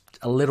was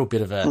a little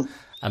bit of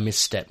a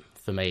misstep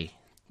for me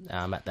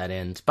at that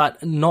end,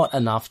 but not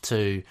enough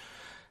to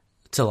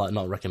to like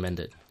not recommend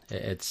it.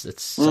 It's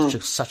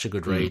such a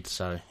good read.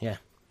 So yeah,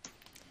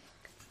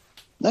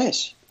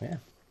 nice. Yeah.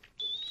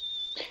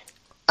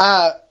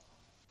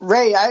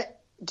 Ray,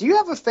 do you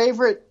have a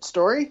favorite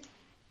story?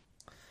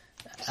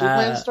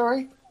 Superman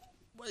story?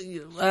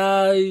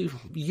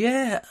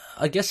 Yeah,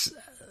 I guess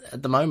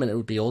at the moment it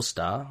would be All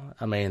Star.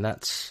 I mean,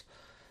 that's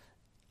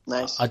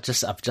nice. I've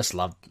just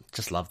loved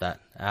that.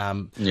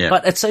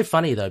 But it's so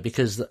funny though,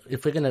 because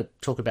if we're going to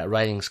talk about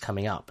ratings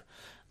coming up,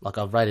 like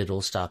I've rated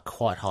All Star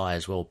quite high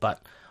as well,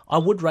 but I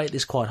would rate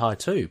this quite high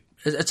too.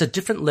 It's a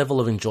different level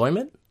of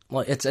enjoyment.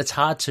 Like it's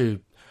hard to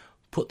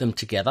put them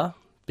together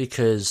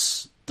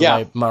because the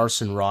way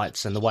Morrison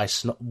writes and the way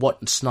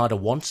what Snyder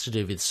wants to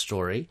do with the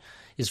story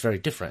is very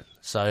different.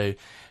 So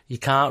you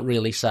can't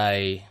really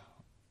say,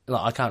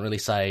 like, I can't really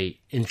say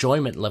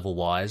enjoyment level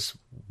wise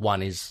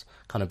one is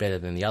kind of better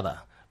than the other.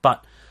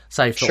 But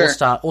say for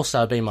All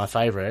Star being my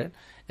favourite,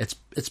 it's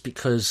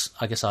because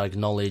I guess I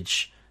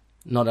acknowledge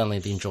not only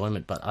the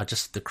enjoyment but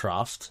the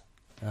craft,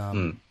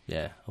 of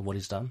what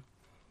he's done.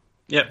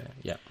 Yeah.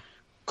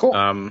 Cool.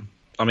 I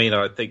mean,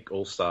 I think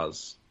All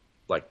Stars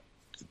like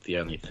the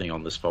only thing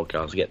on this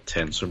podcast get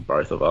 10s from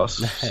both of us.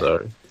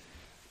 So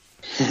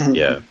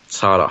yeah, it's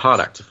hard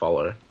act to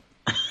follow.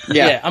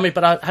 Yeah. I mean,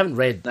 but I haven't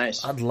read.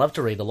 Nice. I'd love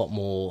to read a lot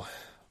more.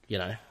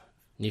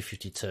 New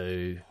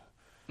 52.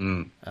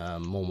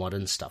 More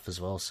modern stuff as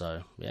well,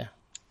 so yeah.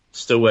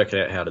 Still working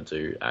out how to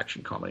do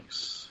Action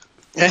Comics.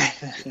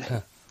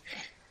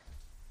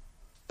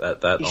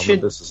 that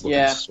omnibus is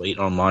looking sweet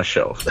on my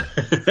shelf.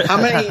 How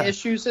many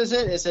issues is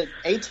it? Is it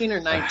 18 or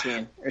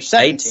 19 or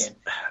 17?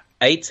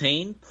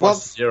 18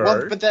 plus 0.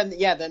 Well, but then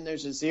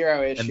there's a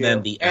 0 issue and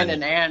then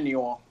an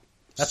annual.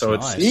 That's so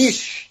nice.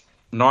 It's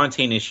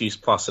 19 issues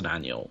plus an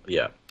annual.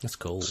 Yeah, that's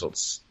cool. So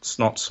it's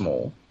not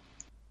small.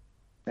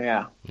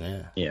 Yeah.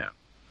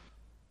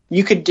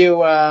 You could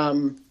do, I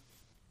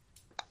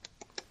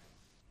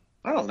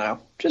don't know,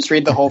 just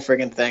read the whole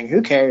friggin' thing.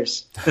 Who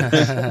cares?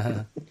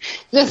 Well,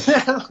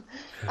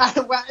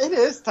 it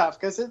is tough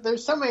because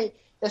there's so many.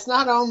 It's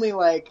not only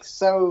like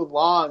so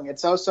long;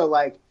 it's also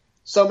like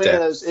so many of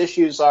those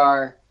issues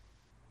are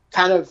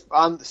kind of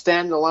on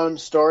standalone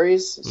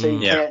stories, so you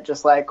can't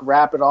just like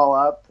wrap it all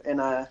up in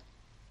a.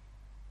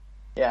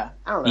 Yeah,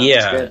 I don't know. Yeah,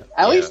 it's good.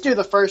 At least do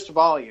the first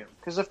volume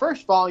because the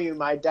first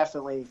volume I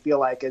definitely feel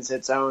like is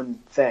its own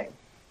thing.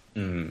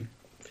 Mm.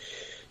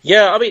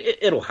 Yeah, I mean,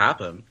 it'll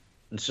happen.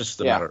 It's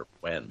just a matter of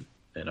when,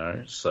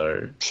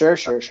 so... Sure.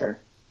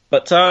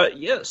 But,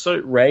 so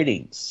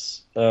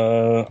ratings.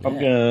 I'm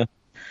gonna...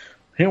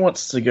 Who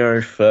wants to go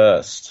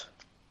first?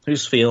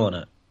 Who's feeling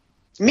it?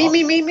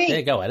 Me.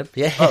 Yeah, go Adam.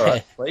 Yeah. All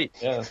right, sweet,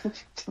 yeah.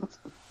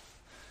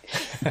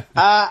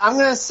 I'm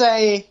gonna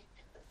say...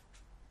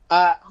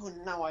 oh,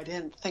 no, I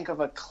didn't think of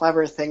a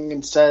clever thing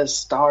instead of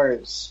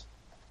stars.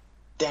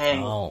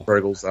 Dang. Oh.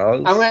 Burgles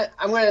Oz. I'm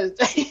gonna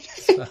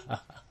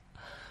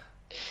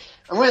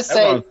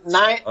say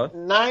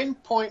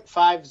 9.5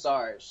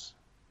 Zars.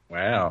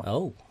 Wow.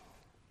 Oh.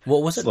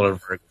 What was it? A lot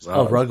of Burgles Oz.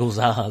 Oh, Ruggles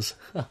Oz.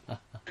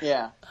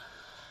 Yeah.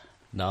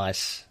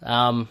 Nice.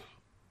 All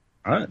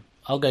right.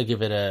 I'll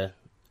give it an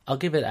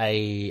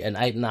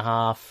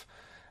 8.5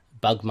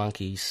 Bug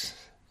Monkeys.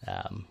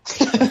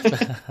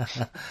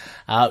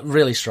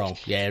 Really strong.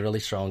 Yeah, really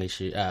strong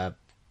issue.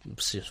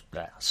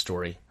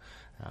 Story.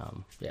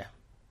 Yeah.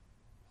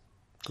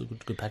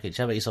 Good package.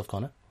 How about yourself,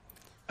 Connor?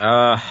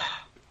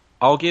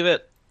 I'll give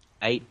it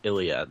 8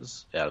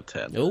 Iliads out of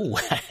 10. Oh,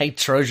 8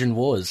 Trojan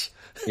Wars.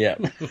 Yeah.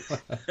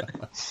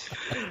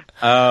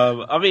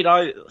 I mean,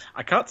 I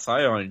can't say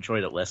I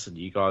enjoyed it less than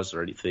you guys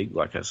or anything.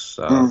 Like, I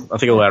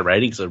think all our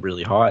ratings are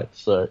really high.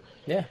 So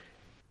yeah.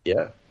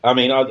 I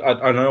mean,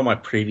 I know my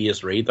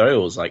previous read though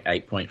it was like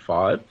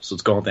 8.5, so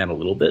it's gone down a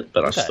little bit,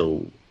 but I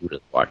still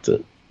really liked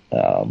it.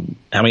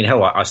 I mean,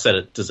 hell, I said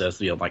it deserves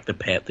to be on like the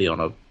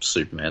pantheon of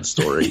Superman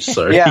stories.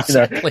 So yeah,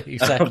 exactly. You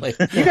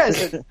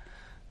guys,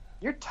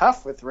 you're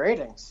tough with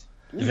ratings.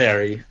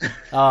 Very.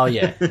 Oh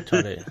yeah,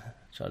 tried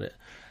it.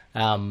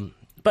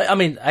 But I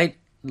mean,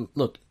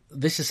 look,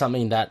 this is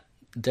something that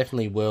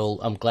definitely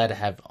I'm glad to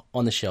have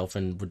on the shelf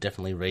and would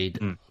definitely read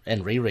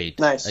and reread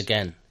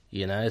again.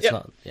 It's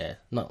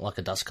not like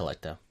a dust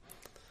collector.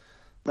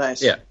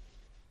 Nice. Yeah.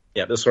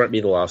 This won't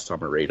be the last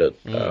time I read it,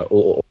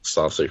 or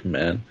Star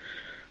Superman,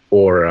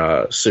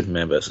 or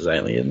Superman versus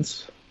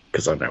Aliens,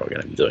 because I know we're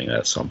going to be doing that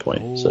at some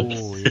point. Oh, so.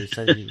 you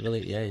said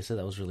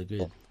that was really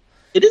good.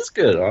 It is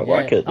good. I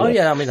like it. Oh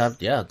yeah, I mean,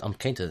 I'm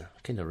keen to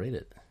read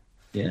it.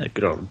 Yeah,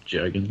 good old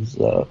Jurgens.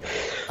 I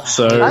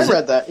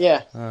read that.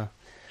 Yeah.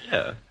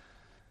 Yeah.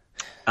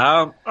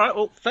 All right.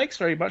 Well, thanks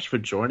very much for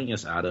joining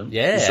us, Adam.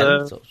 Yeah,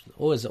 it's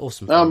always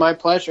awesome. Oh, my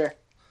pleasure.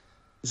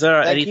 Is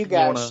there Thank anything you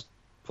want to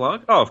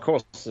plug? Oh, of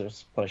course.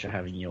 It's a pleasure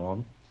having you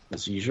on,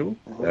 as usual.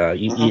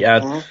 You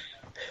add,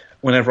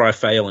 whenever I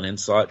fail an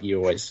insight, you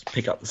always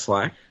pick up the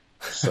slack.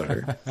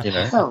 So,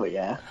 Oh,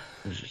 yeah.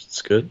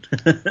 It's good.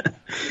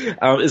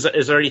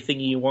 Is there anything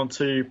you want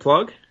to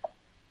plug?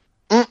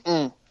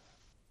 Mm-mm.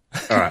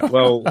 All right.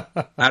 Well,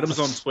 Adam's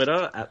on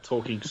Twitter at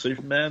Talking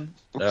Superman.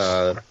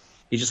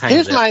 He just hangs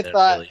Here's out my there,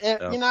 thought.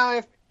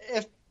 really.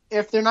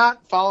 If they're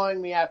not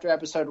following me after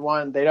episode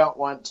 1, they don't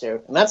want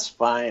to, and that's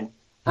fine.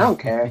 I don't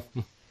care.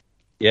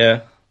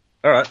 Yeah.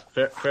 All right.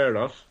 Fair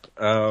enough.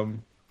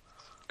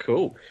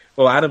 Cool.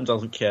 Well, Adam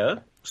doesn't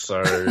care,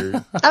 so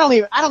I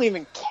don't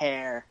even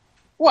care.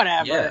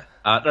 Whatever. Yeah.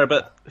 No,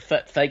 but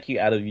thank you,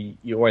 Adam.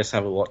 You always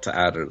have a lot to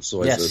add. It's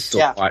always a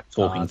delight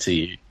talking to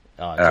you.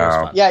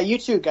 Yeah, you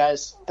too,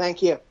 guys.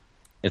 Thank you.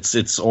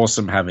 It's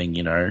awesome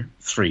having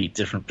 3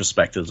 different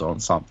perspectives on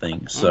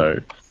something. So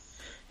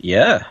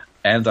yeah.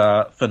 And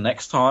for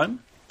next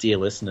time, dear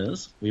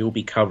listeners, we will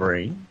be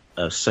covering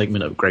a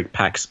segment of Greg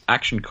Pak's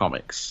Action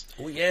Comics.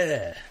 Oh,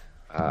 yeah.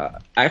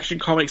 Action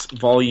Comics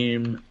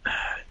volume...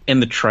 In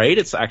the trade,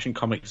 it's Action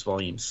Comics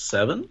volume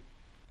 7.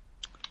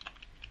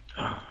 I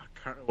can't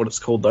remember what it's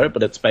called, though,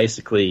 but it's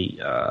basically...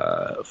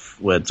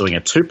 we're doing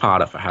a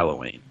 2-parter for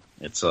Halloween.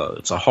 It's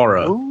a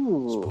horror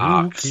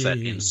arc set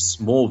in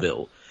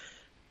Smallville.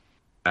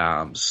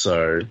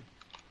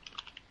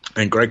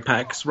 And Greg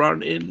Pak's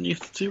run in New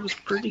 52 was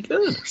pretty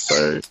good.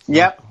 So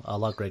yep, I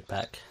like Greg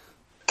Pak.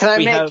 Can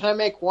I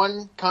make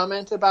one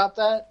comment about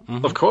that?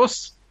 Mm-hmm. Of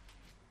course.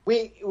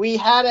 We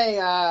had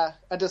a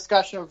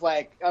discussion of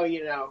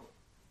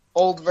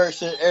old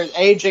versus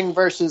aging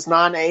versus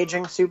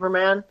non-aging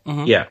Superman.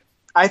 Mm-hmm. Yeah,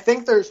 I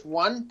think there's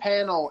one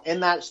panel in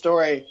that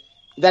story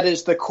that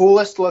is the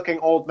coolest looking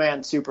old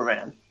man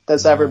Superman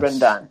that's ever been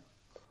done.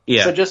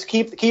 Yeah. So just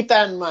keep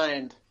that in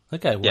mind.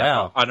 Okay. Wow.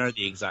 Yeah, I know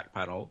the exact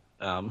panel.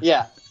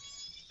 Yeah.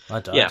 I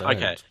don't.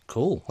 Okay.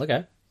 Cool.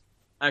 Okay.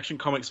 Action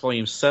Comics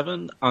Volume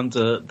 7,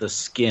 Under the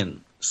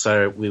Skin.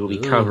 So we will be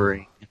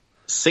covering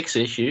 6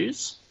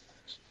 issues.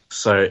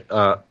 So,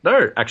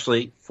 no,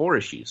 actually 4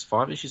 issues,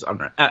 5 issues. I don't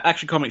know.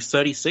 Action Comics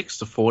 36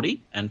 to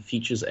 40 and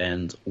Futures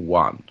End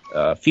 1.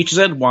 Futures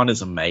End 1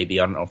 is a maybe.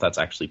 I don't know if that's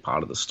actually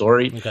part of the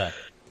story. Okay.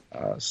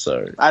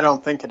 So I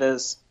don't think it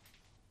is.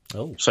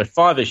 Oh. So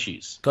 5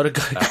 issues. Got it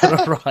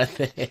right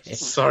there.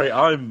 Sorry,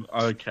 I'm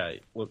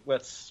okay. Well,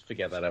 let's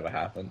forget that ever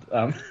happened.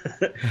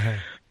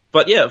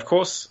 But yeah, of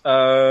course,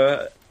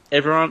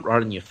 everyone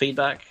write in your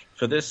feedback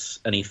for this.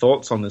 Any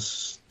thoughts on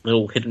this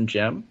little hidden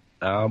gem?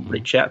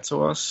 Reach out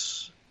to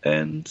us,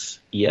 and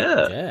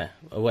yeah,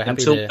 we're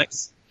happy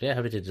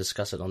happy to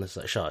discuss it on this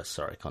show.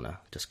 Sorry, Connor,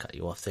 just cut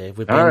you off there.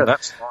 We've been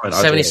that's fine.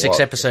 76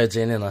 episodes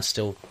in, and I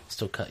still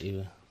cut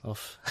you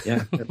off.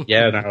 Yeah,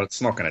 no,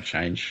 it's not going to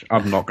change.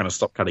 I'm not going to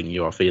stop cutting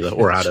you off either,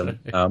 or Adam.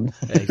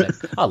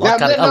 Exactly. I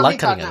like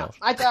cutting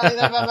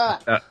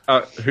it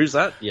off. Who's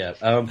that? Yeah.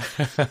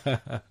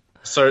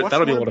 So what's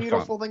that'll be a more lot of fun.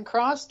 beautiful than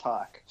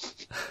crosstalk?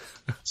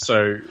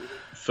 So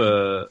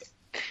for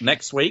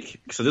next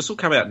week, so this will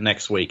come out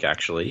next week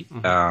actually,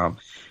 and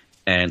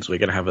we're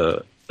going to have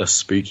a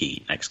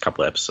spooky next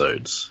couple of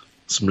episodes.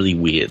 Some really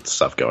weird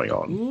stuff going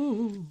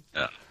on.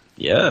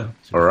 Yeah.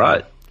 All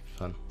right.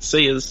 Fun.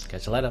 See yous.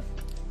 Catch you later.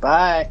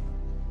 Bye.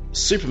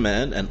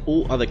 Superman and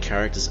all other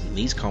characters in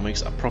these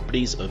comics are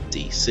properties of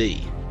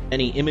DC.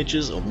 Any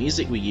images or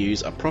music we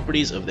use are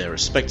properties of their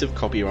respective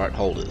copyright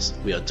holders.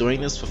 We are doing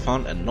this for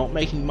fun and not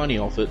making money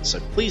off it, so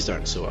please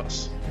don't sue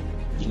us.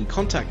 You can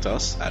contact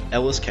us at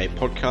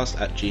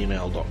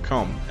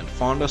lskpodcast@gmail.com and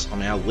find us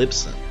on our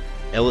Libsyn,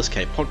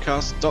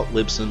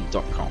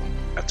 lskpodcast.libsyn.com,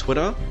 our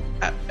Twitter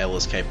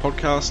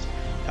 @lskpodcast,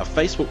 our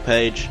Facebook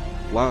page,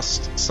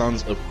 Last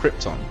Sons of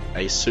Krypton,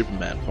 a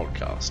Superman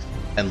podcast.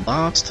 And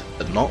last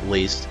but not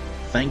least,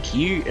 thank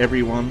you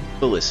everyone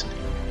for listening.